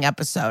amazing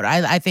episode.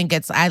 I think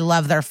I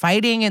love their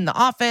fighting in the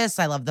office.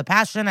 I love the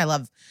passion. I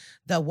love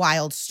the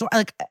wild story.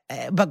 Like,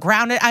 but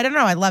grounded. I don't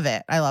know. I love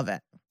it. I love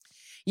it.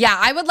 Yeah,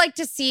 I would like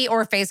to see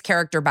Orfeh's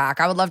character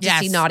back. I would love to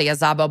see Nadia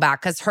Szabo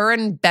back because her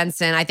and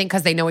Benson, I think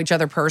because they know each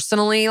other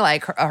personally,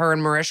 like her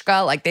and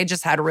Mariska, like they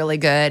just had really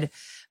good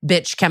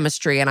bitch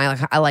chemistry, and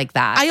I like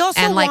that. I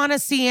also want to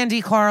see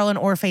Andy Karl and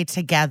Orfeh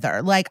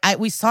together. Like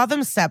we saw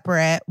them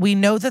separate. We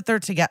know that they're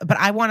together, but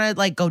I want to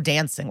like go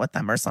dancing with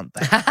them or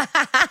something.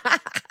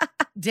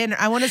 Dinner.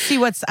 I want to see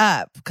what's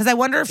up because I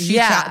wonder if she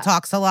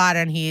talks a lot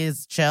and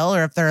he's chill,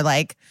 or if they're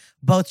like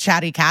both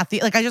chatty Cathy.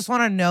 Like I just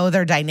want to know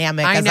their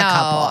dynamic as a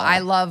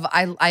couple.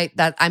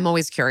 I'm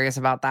always curious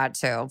about that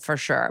too, for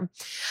sure.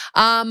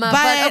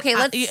 But okay,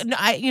 let's.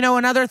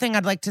 Another thing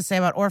I'd like to say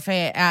about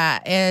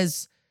Orfeh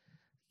is,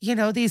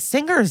 these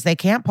singers, they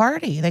can't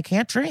party, they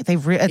can't drink. It's a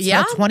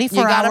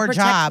 24-hour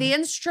job. The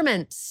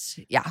instruments,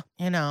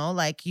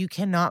 like you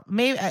cannot.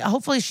 Maybe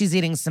hopefully she's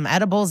eating some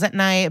edibles at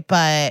night,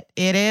 but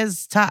it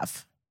is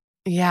tough.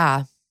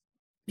 Yeah.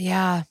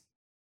 It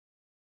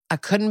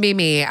couldn't be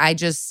me. I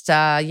just,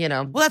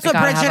 Well, that's what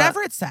Bridget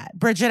Everett said.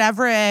 Bridget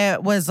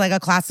Everett was like a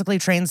classically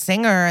trained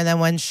singer. And then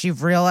when she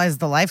realized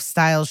the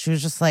lifestyle, she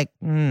was just like,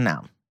 no,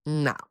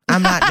 I'm not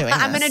doing this.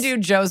 I'm going to do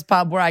Joe's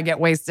Pub where I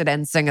get wasted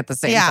and sing at the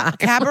same time. Yeah,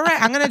 cabaret.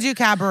 I'm going to do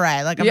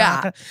cabaret. Like,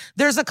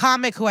 there's a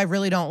comic who I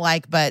really don't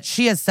like, but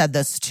she has said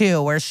this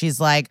too, where she's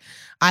like,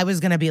 I was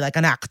going to be like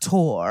an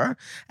actor.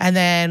 And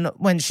then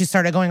when she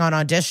started going on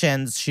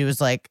auditions, she was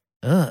like,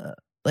 ugh.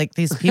 Like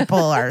these people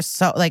are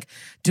so like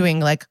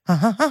doing like,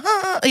 she's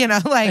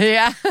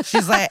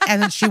like,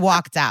 and then she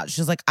walked out.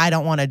 She's like, I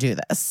don't want to do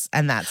this.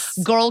 And that's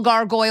girl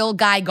gargoyle,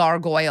 guy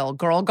gargoyle,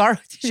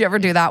 Did you ever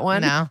do that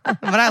one? No,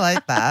 but I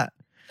like that.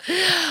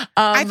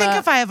 I think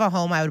if I have a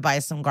home, I would buy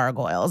some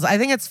gargoyles. I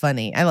think it's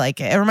funny. I like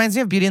it. It reminds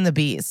me of Beauty and the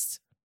Beast.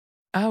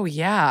 Oh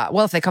yeah.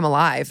 Well, if they come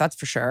alive, that's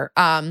for sure.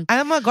 I'm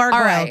a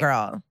gargoyle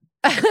girl.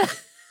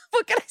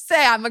 What can I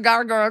say? I'm a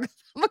gargoyle.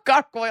 I'm a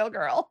gargoyle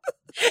girl.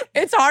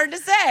 It's hard to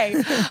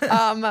say.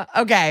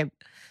 Okay.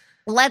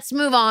 Let's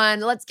move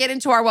on. Let's get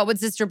into our What Would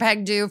Sister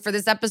Peg Do for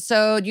this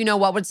episode. You know,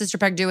 What Would Sister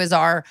Peg Do is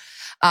our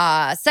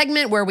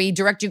segment where we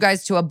direct you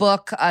guys to a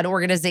book, an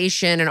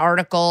organization, an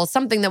article,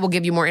 something that will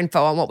give you more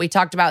info on what we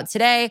talked about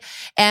today.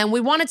 And we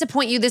wanted to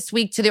point you this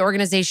week to the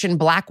organization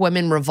Black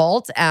Women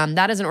Revolt.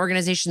 That is an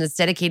organization that's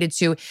dedicated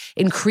to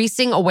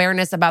increasing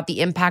awareness about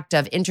the impact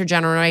of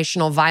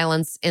intergenerational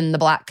violence in the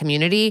Black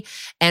community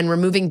and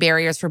removing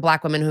barriers for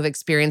Black women who've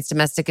experienced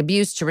domestic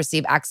abuse to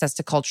receive access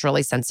to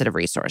culturally sensitive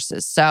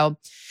resources. So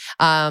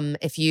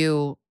if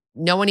you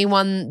know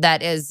anyone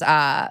that is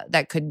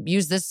that could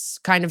use this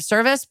kind of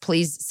service,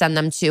 please send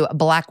them to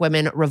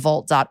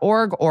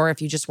blackwomenrevolt.org. Or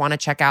if you just want to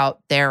check out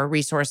their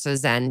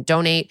resources and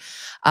donate,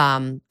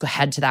 go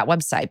ahead to that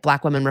website,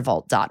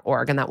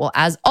 blackwomenrevolt.org. And that will,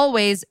 as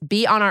always,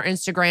 be on our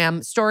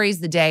Instagram stories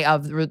the day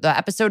of the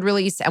episode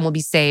release and will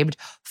be saved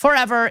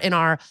forever in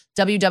our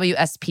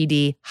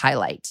WWSPD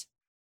highlight.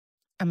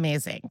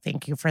 Amazing.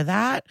 Thank you for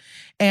that.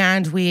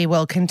 And we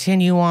will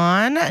continue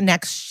on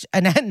next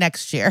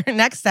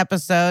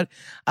episode,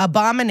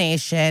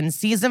 Abomination,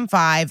 Season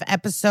 5,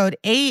 Episode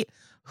 8,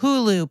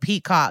 Hulu,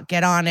 Peacock.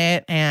 Get on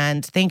it.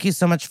 And thank you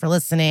so much for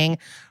listening.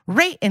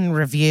 Rate and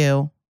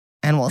review,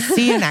 and we'll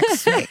see you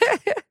next week.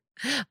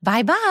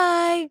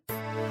 Bye-bye.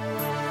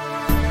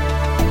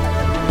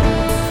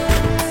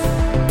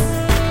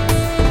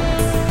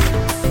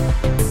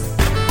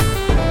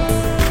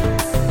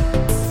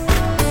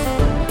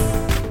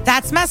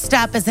 That's Messed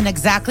Up is an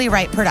Exactly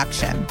Right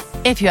production.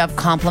 If you have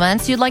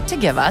compliments you'd like to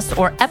give us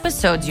or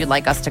episodes you'd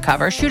like us to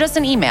cover, shoot us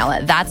an email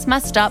at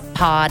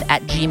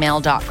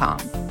thatsmesseduppod@gmail.com.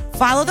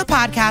 Follow the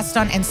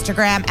podcast on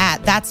Instagram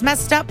at That's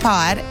Messed Up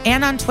Pod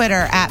and on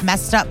Twitter at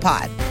Messed Up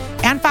Pod.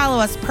 And follow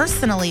us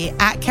personally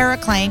at Kara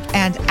Clank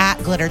and at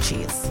Glitter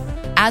Cheese.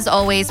 As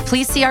always,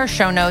 please see our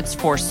show notes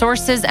for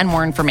sources and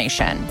more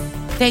information.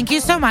 Thank you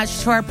so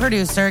much to our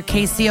producer,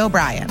 Casey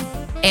O'Brien.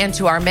 And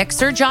to our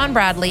mixer, John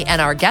Bradley, and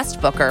our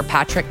guest booker,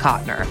 Patrick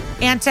Kottner.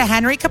 And to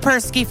Henry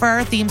Kapersky for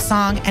our theme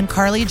song and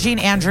Carly Jean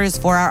Andrews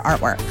for our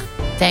artwork.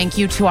 Thank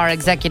you to our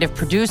executive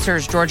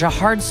producers, Georgia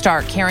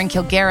Hardstark, Karen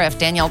Kilgariff,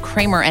 Danielle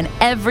Kramer, and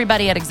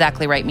everybody at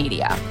Exactly Right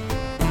Media.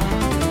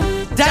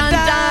 Dun,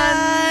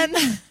 dun.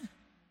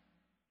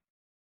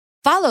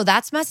 Follow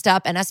That's Messed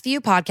Up, an SVU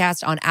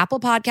podcast on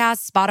Apple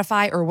Podcasts,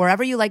 Spotify, or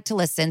wherever you like to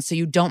listen so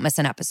you don't miss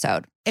an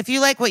episode. If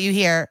you like what you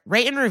hear,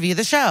 rate and review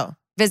the show.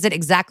 Visit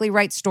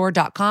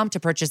exactlyrightstore.com to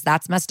purchase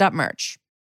That's Messed Up merch.